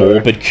out of No.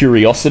 morbid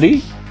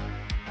curiosity?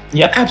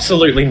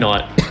 Absolutely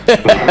not.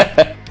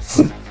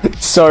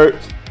 So,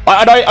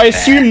 I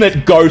assume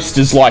that Ghost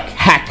is, like,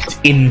 hacked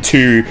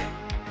into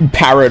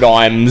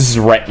Paradigm's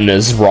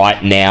retinas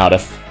right now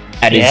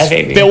and Yeah, is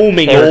baby.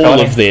 filming They're all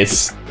recording. of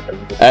this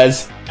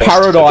as to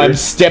Paradigm do.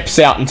 steps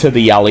out into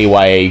the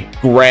alleyway,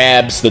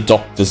 grabs the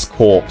doctor's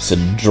corpse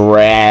and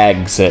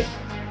drags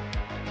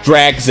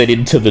it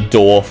into the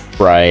door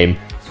frame,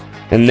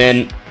 and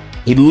then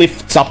he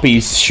lifts up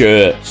his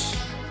shirt,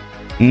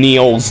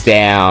 kneels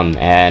down,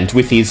 and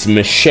with his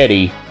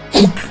machete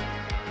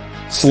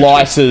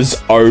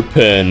slices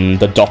open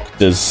the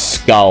doctor's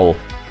skull,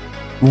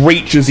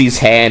 reaches his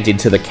hand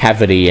into the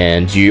cavity,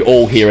 and you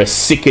all hear a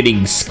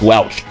sickening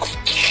squelch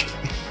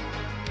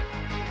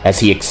as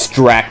he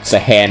extracts a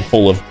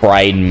handful of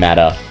brain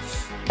matter.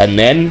 And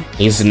then,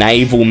 his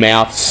navel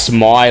mouth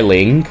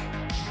smiling,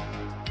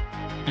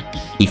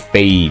 he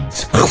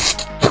feeds.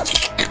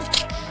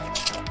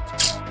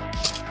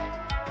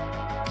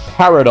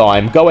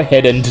 Paradigm, go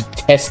ahead and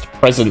test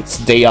presence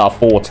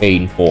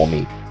DR14 for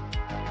me.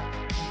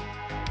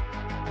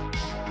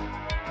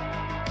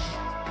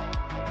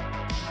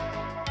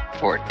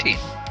 $14.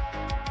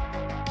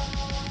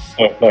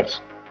 Oh, nice.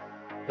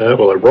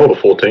 Well, I rolled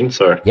a 14,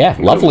 so... Yeah,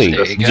 lovely.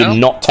 There you You go. did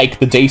not take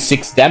the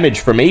D6 damage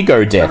from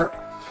ego death.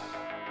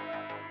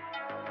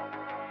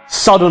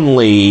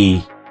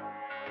 Suddenly,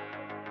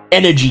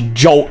 energy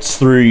jolts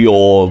through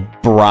your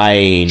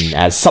brain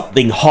as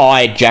something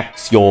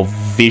hijacks your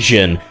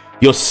vision.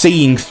 You're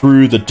seeing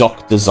through the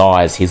doctor's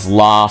eyes, his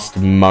last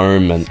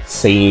moment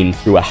seen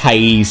through a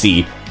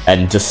hazy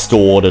and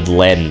distorted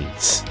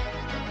lens.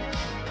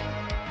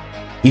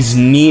 He's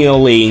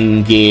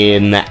kneeling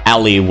in the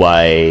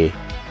alleyway.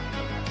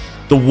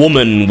 The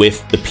woman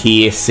with the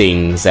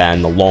piercings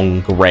and the long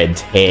red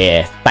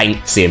hair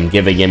thanks him,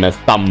 giving him a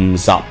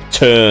thumbs up,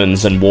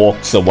 turns and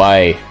walks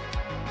away.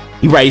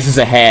 He raises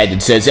a hand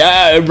and says,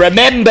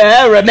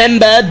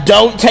 remember,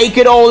 don't take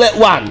it all at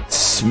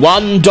once.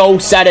 One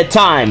dose at a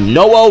time.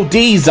 No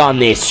ODs on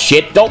this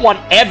shit. Don't want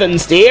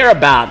Evans to hear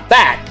about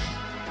that.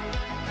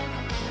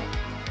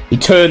 He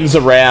turns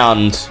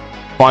around,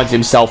 finds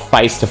himself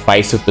face to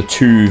face with the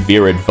two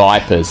Virid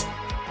Vipers.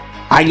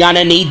 I'm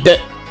gonna need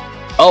the...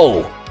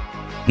 Oh,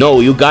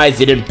 no, you guys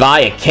didn't buy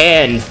a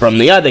can from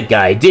the other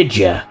guy, did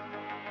ya?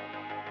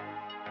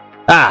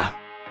 Ah.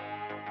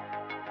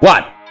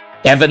 What?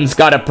 Evans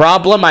got a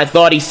problem? I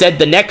thought he said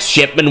the next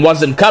shipment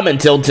wasn't coming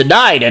till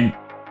tonight, and...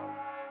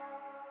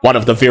 One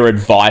of the Virid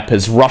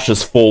Vipers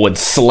rushes forward,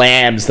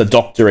 slams the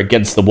doctor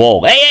against the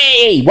wall.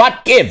 Hey,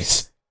 what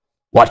gives?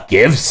 What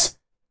gives?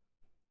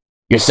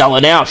 You're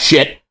selling our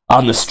shit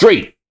on the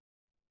street,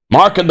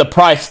 marking the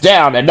price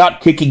down and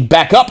not kicking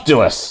back up to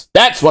us.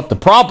 That's what the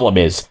problem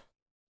is.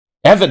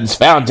 Evans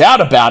found out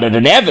about it,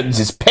 and Evans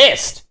is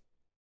pissed.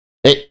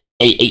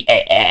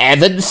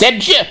 Evans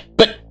sent you?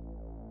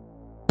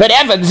 But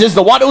Evans is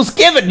the one who's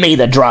given me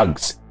the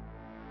drugs.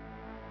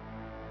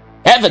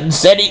 Evans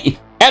said he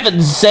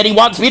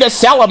wants me to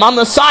sell them on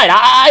the side.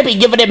 I be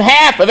giving him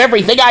half of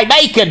everything I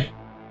make, and...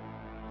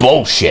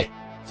 Bullshit,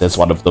 says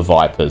one of the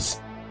Vipers.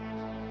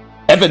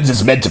 Evans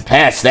is meant to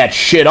pass that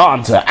shit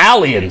on to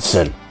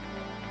Allianson.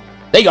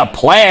 They got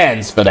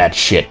plans for that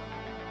shit.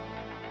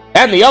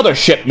 And the other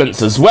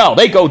shipments as well,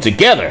 they go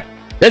together.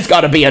 There's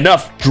gotta be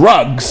enough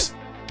drugs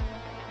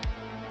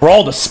for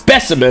all the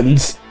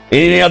specimens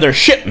in the other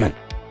shipment.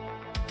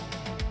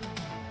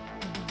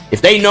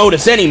 If they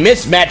notice any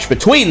mismatch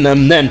between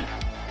them, then...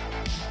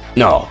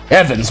 No,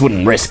 Evans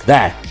wouldn't risk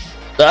that.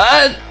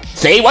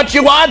 Say what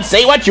you want,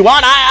 say what you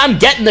want. I'm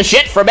getting the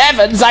shit from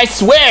Evans, I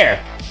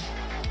swear.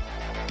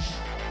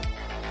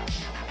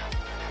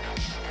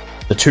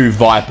 The two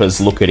Vipers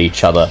look at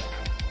each other.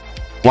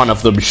 One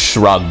of them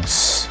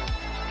shrugs.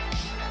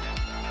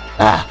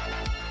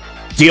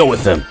 Deal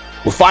with them.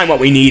 We'll find what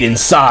we need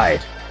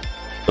inside.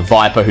 The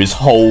Viper who's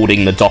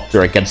holding the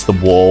Doctor against the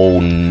wall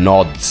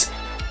nods.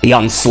 He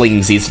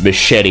unslings his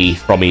machete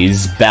from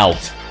his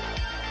belt.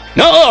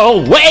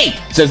 No, wait,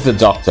 says the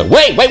Doctor.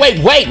 Wait,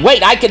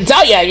 I can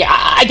tell you,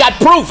 I got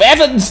proof.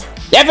 Evans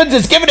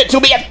has given it to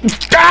me.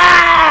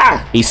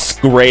 He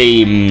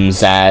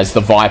screams as the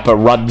Viper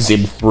runs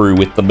him through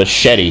with the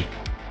machete.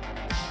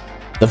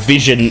 The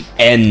vision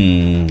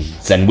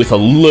ends, and with a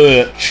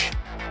lurch,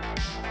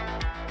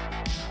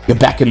 you're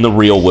back in the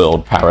real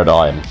world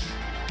paradigm.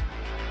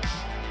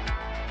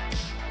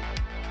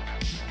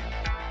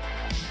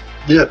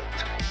 Yeah.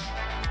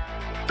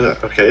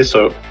 Okay,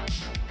 so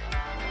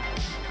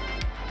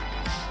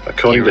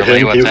according to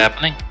him, what's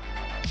happening?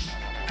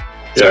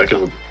 Yeah, I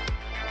can.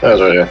 That's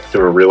right. Yeah,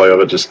 give a relay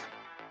of it. Just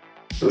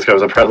this guy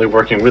was apparently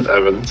working with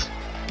Evans,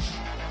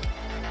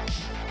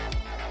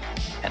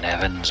 and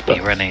Evans be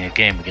running a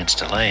game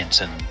against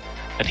Alliance,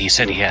 but he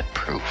said he had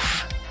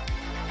proof.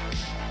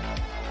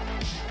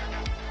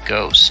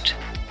 Ghost.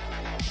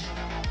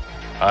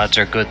 Odds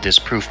are good this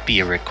proof be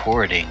a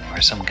recording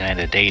or some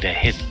kind of data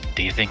hidden.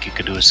 Do you think you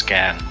could do a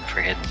scan for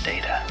hidden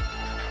data?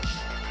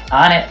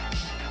 On it.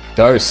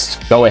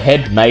 Ghost, go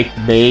ahead, make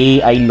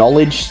me a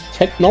knowledge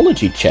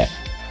technology check.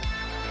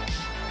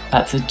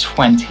 That's a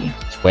 20.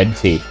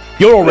 20.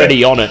 You're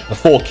already on it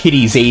before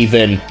Kitty's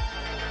even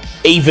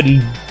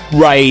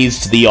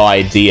raised the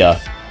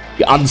idea.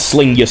 You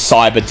unsling your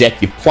cyber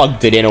deck, you've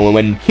plugged it in, and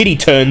when Kitty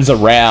turns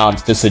around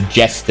to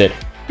suggest it,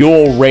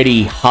 you're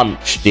already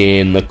hunched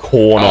in the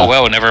corner. Oh,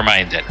 well, never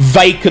mind then.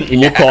 Vacant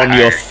look on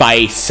your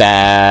face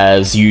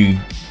as you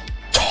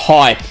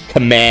type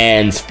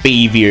commands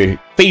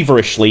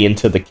feverishly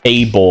into the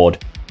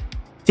keyboard.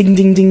 Ding,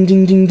 ding, ding,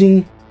 ding, ding,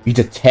 ding. You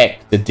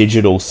detect the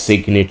digital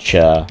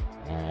signature,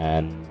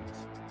 and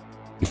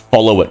you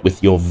follow it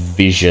with your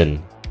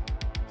vision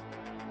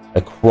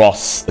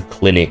across the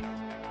clinic.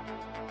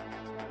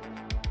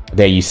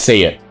 There you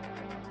see it.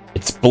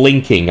 It's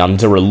blinking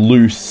under a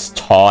loose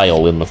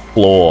tile in the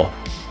floor.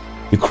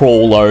 You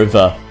crawl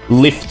over,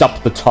 lift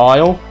up the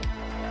tile,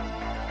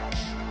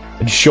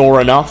 and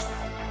sure enough,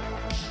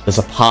 there's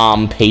a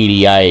Palm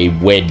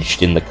PDA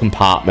wedged in the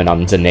compartment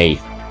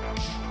underneath.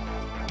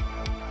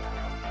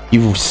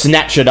 You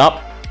snatch it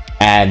up,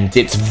 and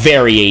it's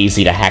very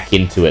easy to hack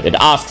into it. It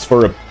asks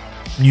for a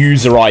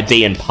user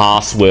ID and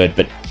password,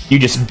 but you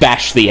just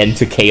bash the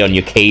enter key on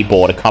your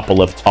keyboard a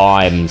couple of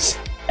times,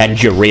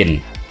 and you're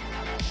in.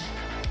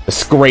 The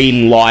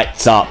screen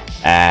lights up,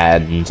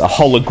 and a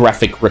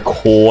holographic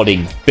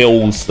recording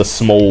fills the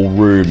small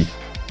room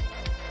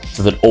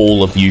so that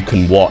all of you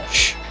can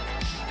watch.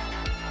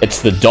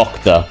 It's the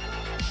Doctor.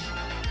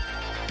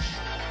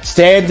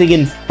 Standing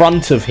in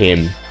front of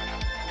him,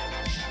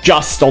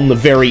 just on the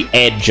very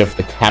edge of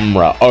the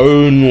camera,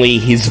 only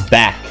his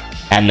back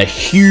and the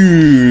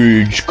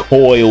huge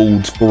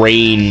coiled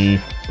green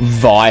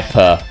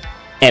Viper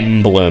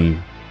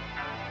emblem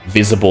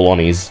visible on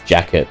his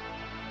jacket.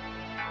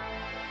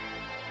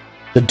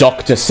 The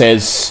Doctor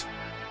says,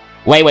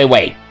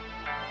 Wait.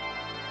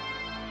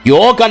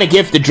 You're gonna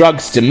give the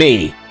drugs to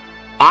me.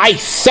 I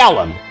sell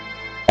them,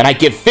 and I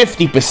give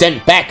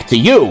 50% back to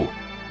you.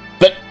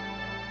 But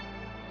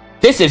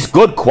this is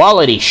good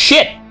quality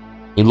shit.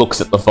 He looks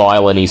at the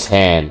vial in his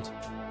hand.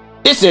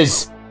 This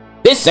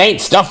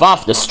ain't stuff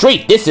off the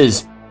street. This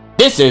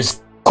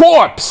is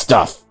corpse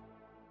stuff.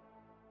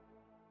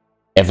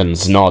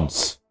 Evans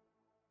nods.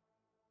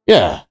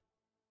 Yeah.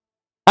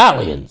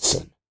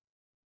 Allianson.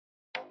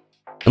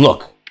 And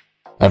look,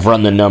 I've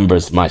run the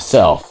numbers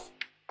myself.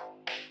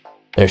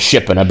 They're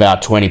shipping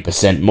about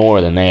 20% more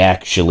than they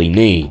actually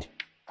need.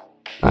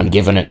 I'm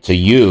giving it to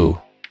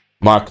you.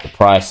 Mark the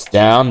price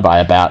down by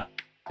about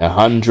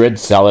 100,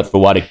 sell it for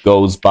what it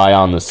goes by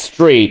on the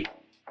street.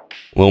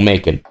 We'll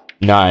make a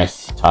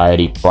nice,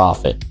 tidy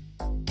profit.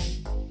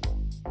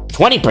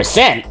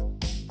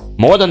 20%?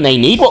 More than they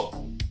need? Well,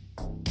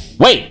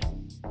 wait,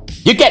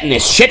 you're getting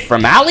this shit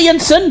from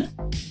Allianson?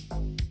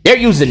 They're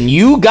using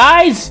you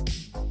guys?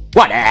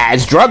 What,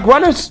 as drug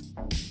runners?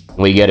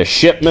 We get a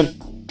shipment.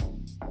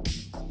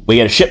 We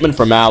get a shipment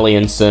from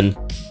Allianson.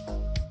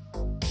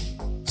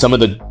 Some of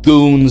the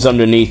goons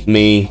underneath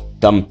me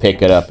come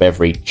pick it up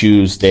every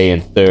Tuesday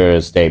and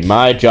Thursday.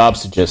 My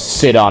job's to just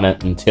sit on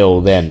it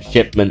until then.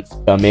 Shipments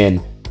come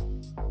in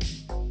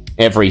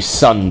every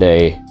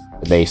Sunday.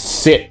 They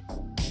sit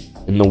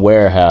in the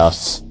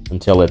warehouse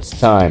until it's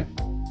time.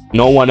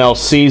 No one else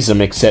sees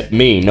them except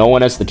me. No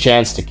one has the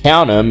chance to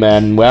count them,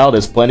 and, well,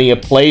 there's plenty of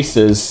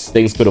places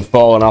things could have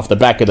fallen off the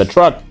back of the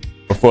truck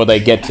before they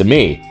get to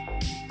me.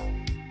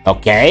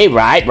 Okay,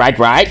 right.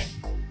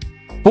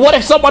 But what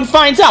if someone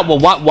finds out? Well,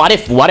 what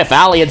if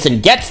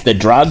Allianson gets the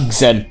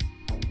drugs and...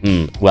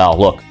 well,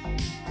 look,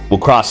 we'll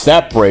cross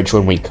that bridge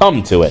when we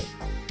come to it.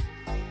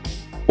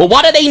 Well,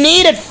 what do they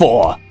need it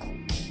for?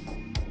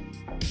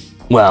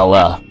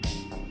 Well,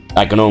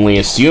 I can only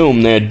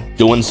assume they're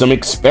doing some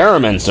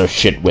experiments or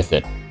shit with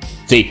it.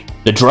 See,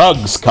 the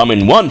drugs come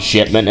in one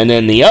shipment, and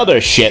then the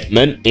other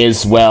shipment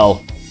is,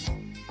 well...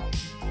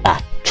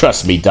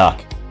 trust me,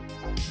 Doc.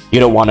 You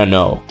don't want to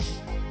know.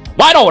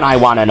 Why don't I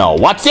want to know?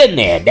 What's in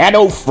there?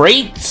 Nano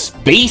freaks?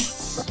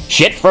 Beasts?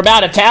 Shit from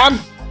out of town?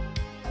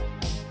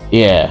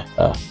 Yeah,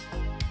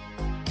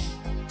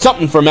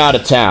 something from out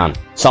of town.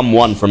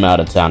 Someone from out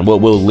of town. We'll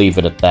leave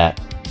it at that.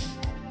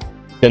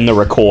 Then the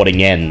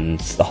recording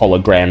ends. The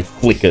hologram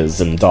flickers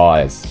and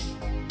dies.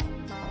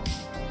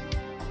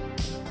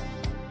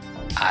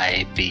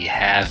 I be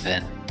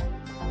having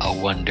a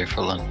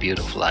wonderful and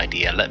beautiful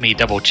idea. Let me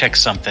double check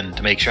something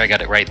to make sure I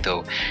got it right,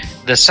 though.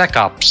 The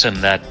SecOps in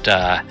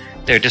that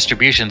their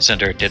distribution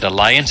center, did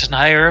Alliance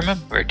hire him,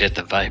 or did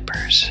the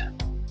Vipers?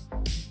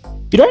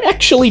 You don't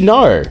actually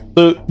know.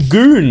 The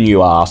goon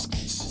you asked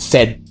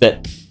said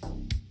that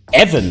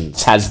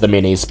Evans has them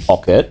in his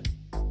pocket.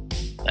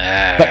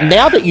 But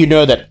now that you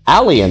know that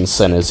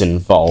Allianson is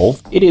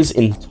involved, it is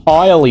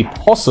entirely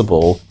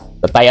possible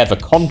that they have a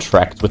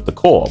contract with the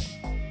Corp.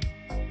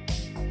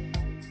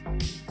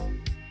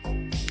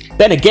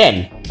 Then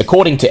again,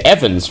 according to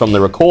Evans from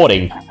the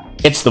recording,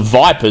 it's the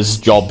Viper's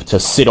job to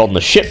sit on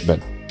the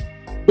shipment,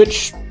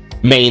 which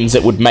means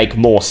it would make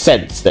more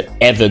sense that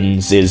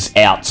Evans is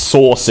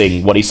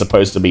outsourcing what he's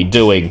supposed to be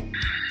doing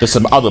to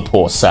some other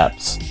poor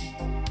saps.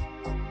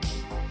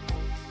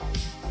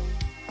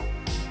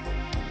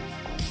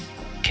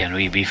 Can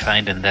we be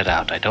finding that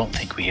out? I don't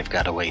think we have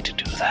got a way to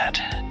do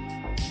that.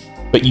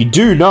 But you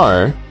do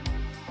know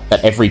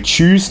that every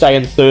Tuesday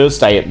and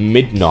Thursday at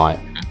midnight,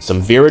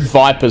 some Virid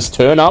Vipers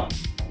turn up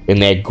in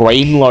their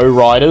green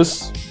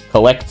lowriders,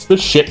 collect the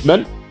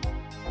shipment,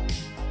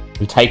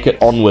 and take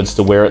it onwards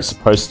to where it's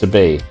supposed to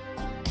be.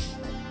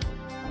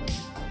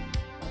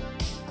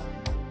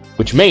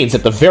 Which means,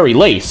 at the very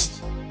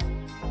least,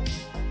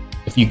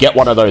 if you get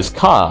one of those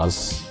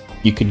cars,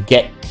 you can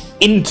get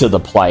into the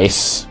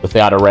place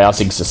without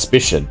arousing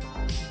suspicion.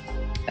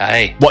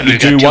 Aye. What you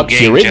do once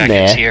you're in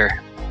there...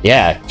 Here.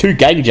 Yeah, 2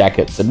 gang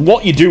jackets. And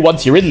what you do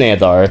once you're in there,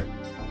 though,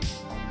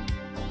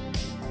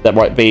 that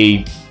might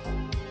be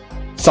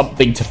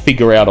something to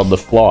figure out on the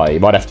fly. You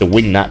might have to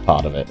wing that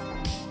part of it.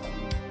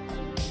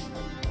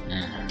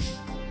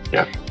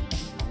 Yeah.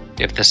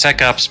 If the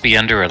SecOps be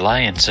under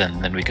Alliance,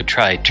 then we could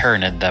try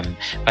turning them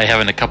by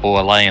having a couple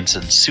Alliance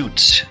in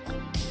suits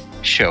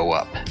show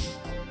up,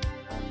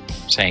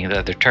 saying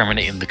that they're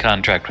terminating the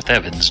contract with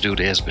Evans due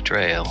to his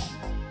betrayal.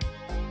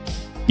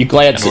 You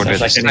glance in order at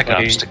the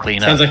SecOps to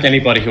clean up. Sounds like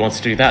anybody who wants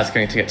to do that is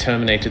going to get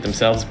terminated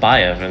themselves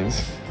by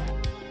Evans.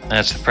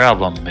 That's the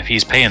problem. If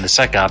he's paying the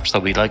SecOps,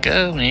 they'll be like,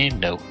 oh,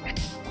 no.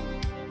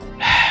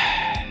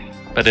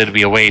 But it'll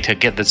be a way to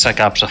get the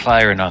SecOps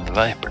firing on the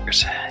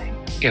Vipers,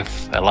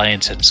 if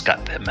Alliance has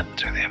got them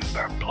under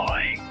their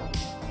employ.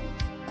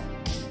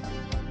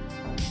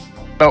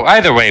 But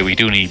either way, we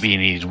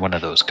need one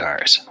of those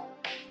cars.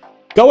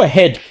 Go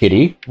ahead,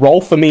 Kitty. Roll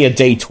for me a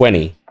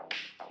d20.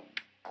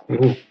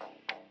 Mm-hmm.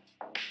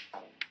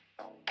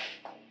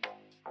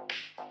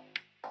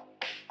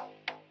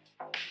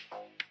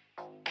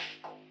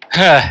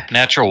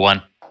 Natural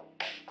 1.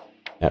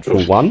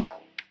 Natural 1.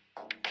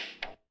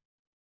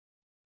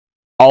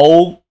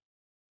 I'll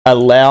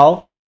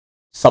allow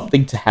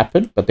something to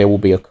happen, but there will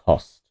be a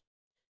cost.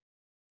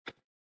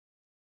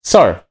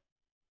 So,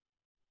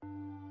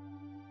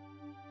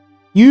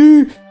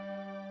 you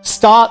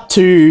start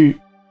to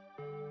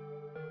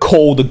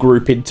call the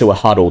group into a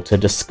huddle to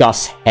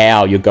discuss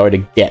how you're going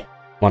to get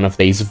one of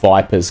these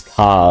Viper's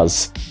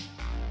cars.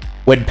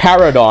 When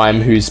Paradigm,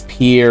 who's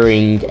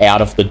peering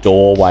out of the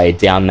doorway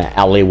down the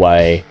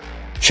alleyway,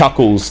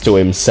 chuckles to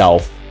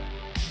himself,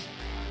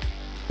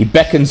 he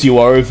beckons you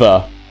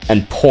over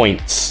and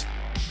points.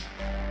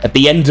 At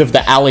the end of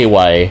the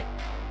alleyway...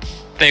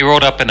 They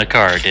rolled up in a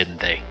car,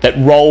 didn't they? That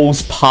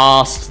rolls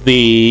past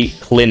the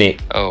clinic.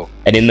 Oh.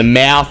 And in the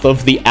mouth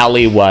of the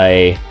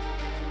alleyway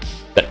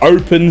that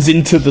opens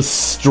into the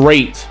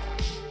street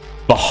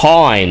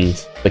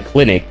behind the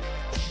clinic,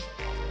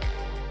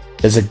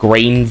 there's a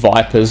green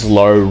Viper's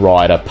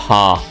lowrider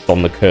parked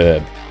on the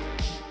curb.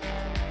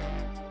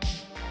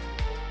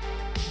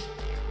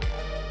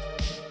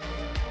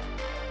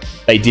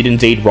 They did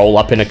indeed roll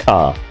up in a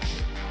car.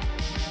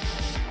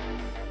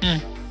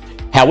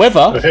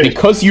 However,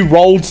 because you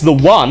rolled the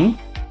 1,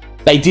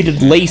 they did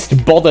at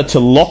least bother to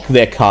lock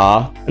their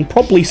car and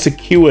probably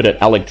secured it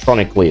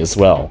electronically as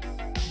well.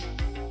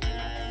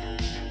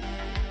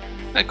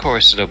 Of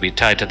course, it'll be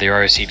tied to their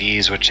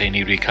RCDs, which they need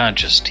to be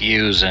conscious to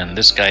use, and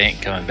this guy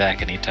ain't coming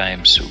back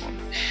anytime soon.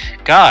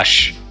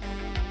 Gosh!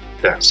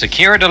 Yeah.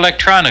 Secure it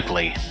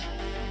electronically.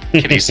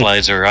 Kitty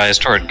slides her eyes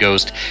toward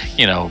Ghost,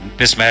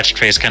 mismatched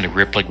face kind of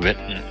rippling a bit.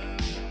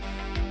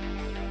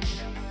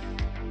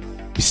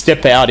 You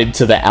step out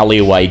into the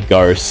alleyway,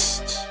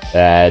 Ghost,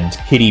 and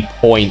Kitty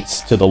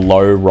points to the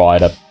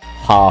lowrider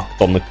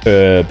parked on the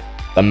curb,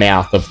 the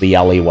mouth of the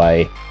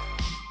alleyway.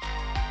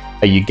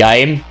 Are you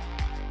game?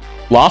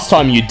 Last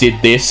time you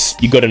did this,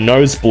 you got a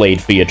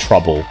nosebleed for your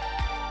trouble.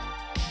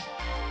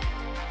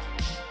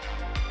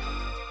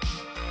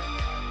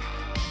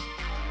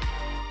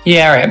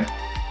 Yeah, right.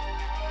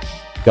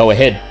 Go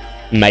ahead,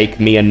 make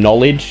me a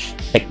knowledge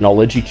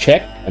technology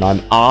check, and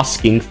I'm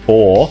asking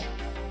for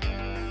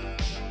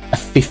a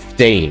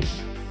 15.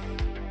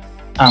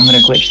 I'm gonna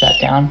glitch that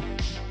down.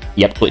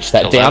 Yep, glitch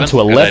that down to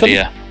 11. Good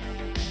idea.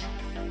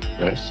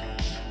 Nice.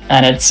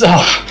 And it's...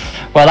 Oh,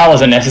 well, that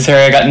wasn't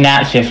necessary. I got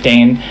nat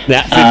 15.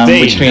 Nat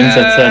 15. Which means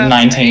it's a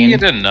 19. You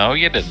didn't know.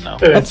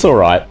 That's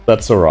alright,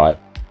 that's alright.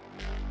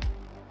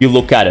 You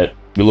look at it,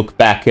 you look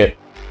back at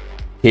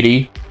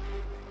Kitty,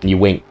 and you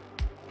wink.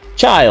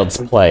 Child's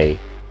play.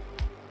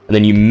 And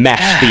then you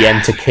mash the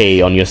enter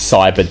key on your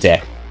cyber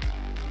deck.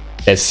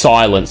 There's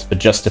silence for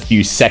just a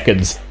few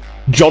seconds.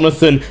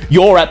 Jonathan,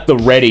 you're at the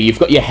ready. You've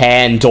got your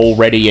hand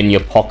already in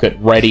your pocket,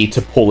 ready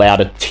to pull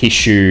out a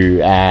tissue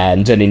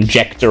and an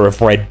injector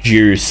of red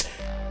juice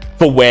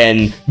for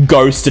when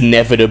Ghost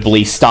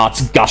inevitably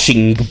starts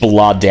gushing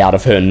blood out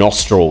of her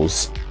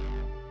nostrils.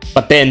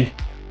 But then,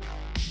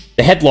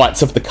 the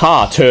headlights of the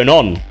car turn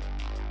on.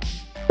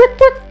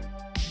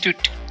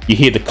 You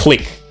hear the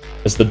click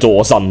as the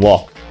doors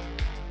unlock.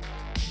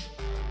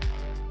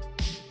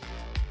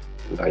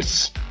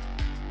 Nice.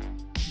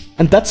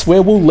 And that's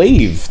where we'll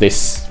leave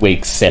this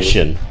week's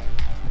session.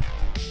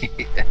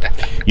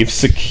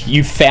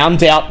 You've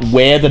found out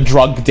where the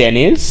drug den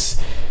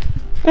is,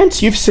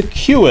 and you've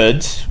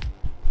secured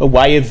a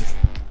way of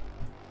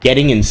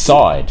getting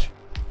inside.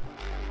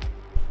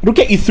 It'll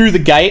get you through the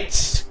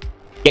gates,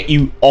 get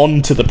you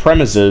onto the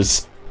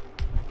premises.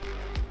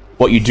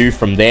 What you do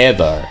from there,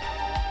 though,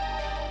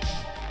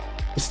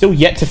 is still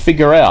yet to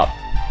figure out.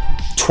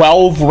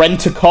 12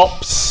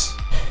 rent-a-cops,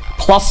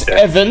 plus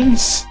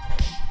Evans,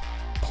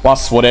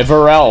 plus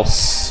whatever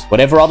else,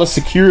 whatever other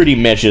security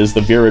measures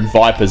the Virid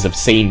Vipers have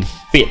seen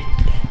fit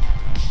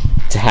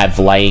to have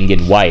laying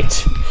in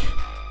wait.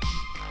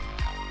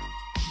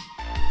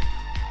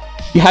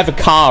 You have a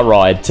car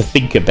ride to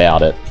think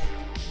about it.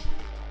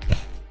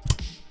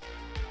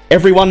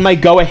 Everyone may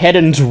go ahead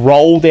and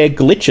roll their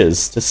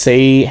glitches to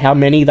see how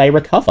many they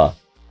recover.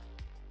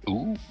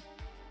 Ooh.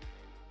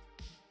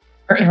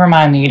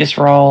 Remind me, you just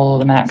roll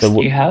the max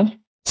that you have?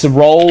 So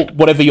roll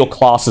whatever your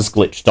class's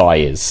glitch die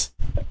is.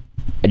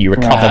 And you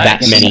recover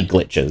that many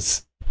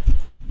glitches.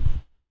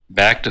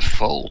 Back to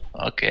full.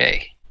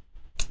 Okay.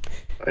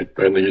 I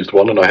only used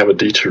one and I have a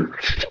D2.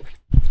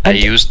 I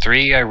used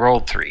 3, I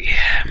rolled 3.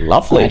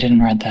 Lovely. I didn't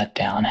write that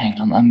down.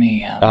 Hang on, let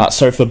me...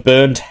 So for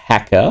Burned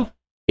Hacker,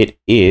 it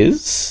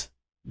is...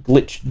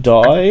 Glitch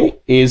die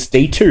is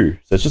D2.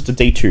 So it's just a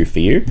D2 for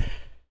you.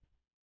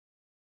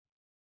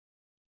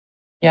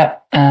 Yeah,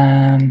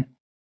 I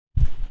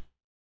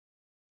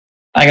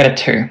got a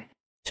 2.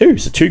 2,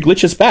 so 2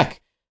 glitches back.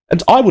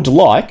 And I would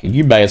like, and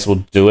you may as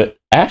well do it,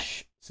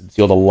 Ash, since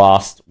you're the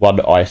last one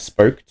I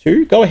spoke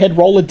to, go ahead,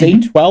 roll a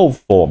D12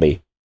 for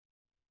me.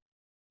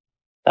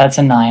 That's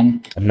a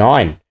 9. A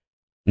 9.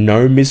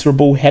 No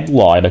miserable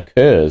headline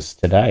occurs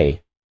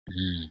today.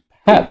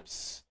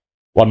 Perhaps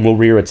one will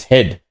rear its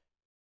head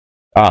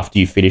after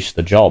you finish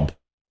the job.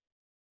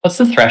 What's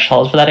the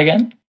threshold for that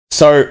again?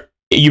 So,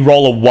 you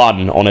roll a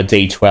 1 on a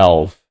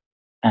D12,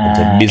 and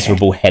a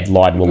miserable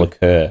headline will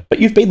occur. But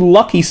you've been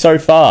lucky so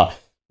far.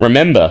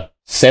 Remember,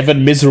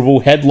 7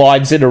 miserable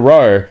headlines in a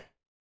row,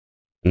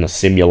 and the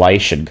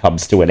simulation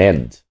comes to an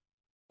end.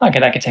 Okay,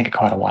 that could take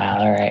quite a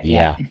while, alright.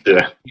 Yeah.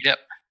 Yeah. Yep.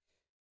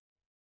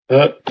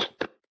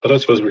 I don't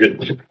suppose we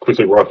could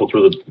quickly rifle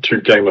through the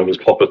 2 gang members'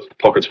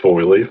 pockets before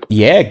we leave.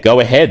 Yeah, go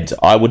ahead.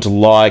 I would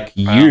like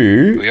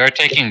you... We are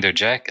taking their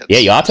jackets. Yeah,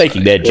 you are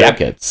taking their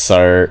jackets.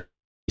 So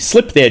you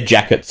slip their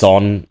jackets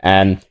on,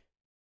 and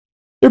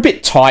they're a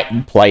bit tight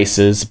in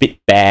places, a bit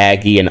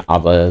baggy in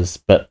others,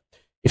 but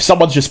if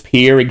someone's just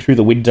peering through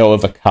the window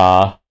of a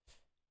car,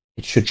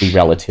 it should be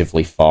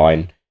relatively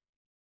fine.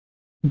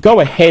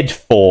 Go ahead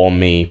for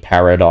me,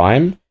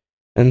 Paradigm,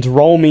 and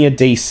roll me a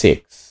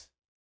d6.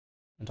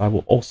 And I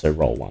will also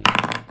roll one.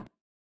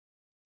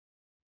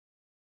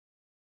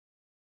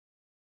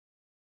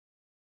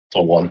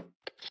 A 1.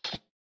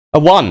 A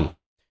 1.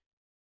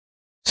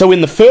 So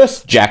in the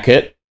first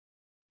jacket...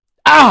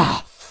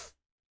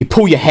 You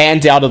pull your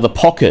hand out of the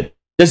pocket.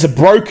 There's a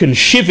broken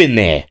shiv in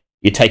there.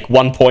 You take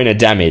 1 point of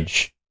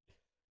damage.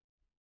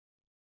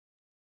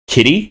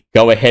 Kitty,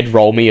 go ahead,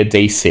 roll me a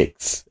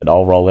d6, and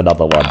I'll roll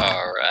another one.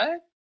 Alright.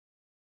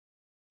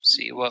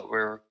 See what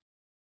we're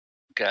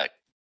got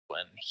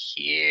one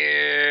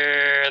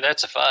here.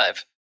 That's a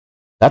 5.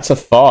 That's a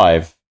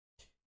 5.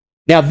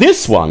 Now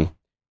this one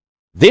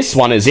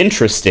is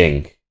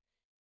interesting.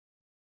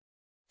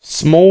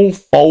 Small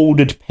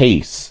folded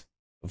piece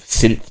of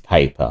synth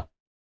paper.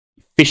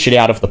 Fish it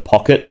out of the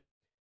pocket,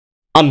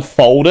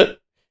 unfold it,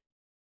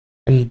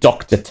 and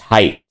Doctor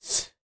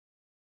Tate's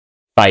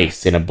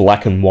face in a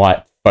black and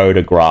white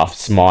photograph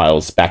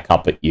smiles back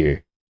up at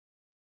you.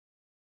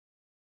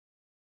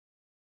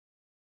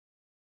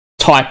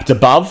 Typed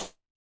above,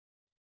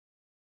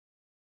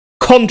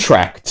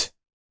 contract,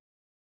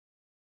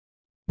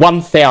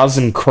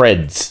 1,000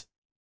 creds.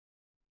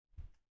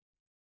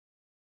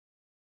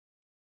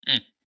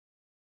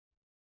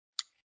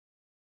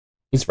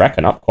 He's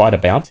racking up quite a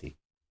bounty.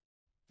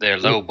 They're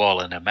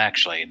lowballing him,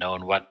 actually,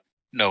 knowing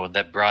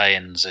that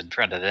Brian's in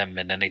front of them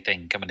and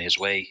anything coming his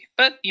way.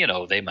 But,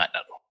 they might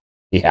not know.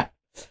 Yeah.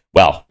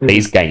 Well,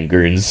 these gang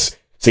goons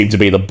seem to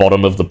be the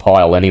bottom of the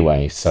pile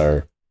anyway,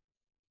 so...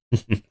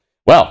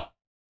 Well,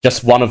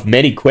 just one of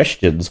many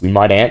questions we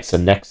might answer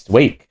next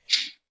week.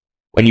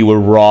 When you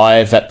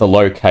arrive at the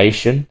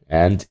location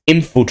and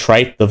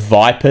infiltrate the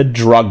Viper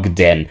drug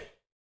den.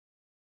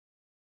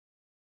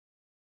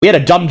 We had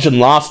a dungeon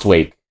last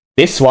week.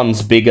 This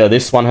one's bigger,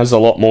 this one has a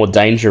lot more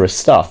dangerous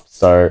stuff,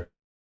 so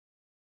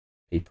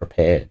be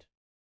prepared.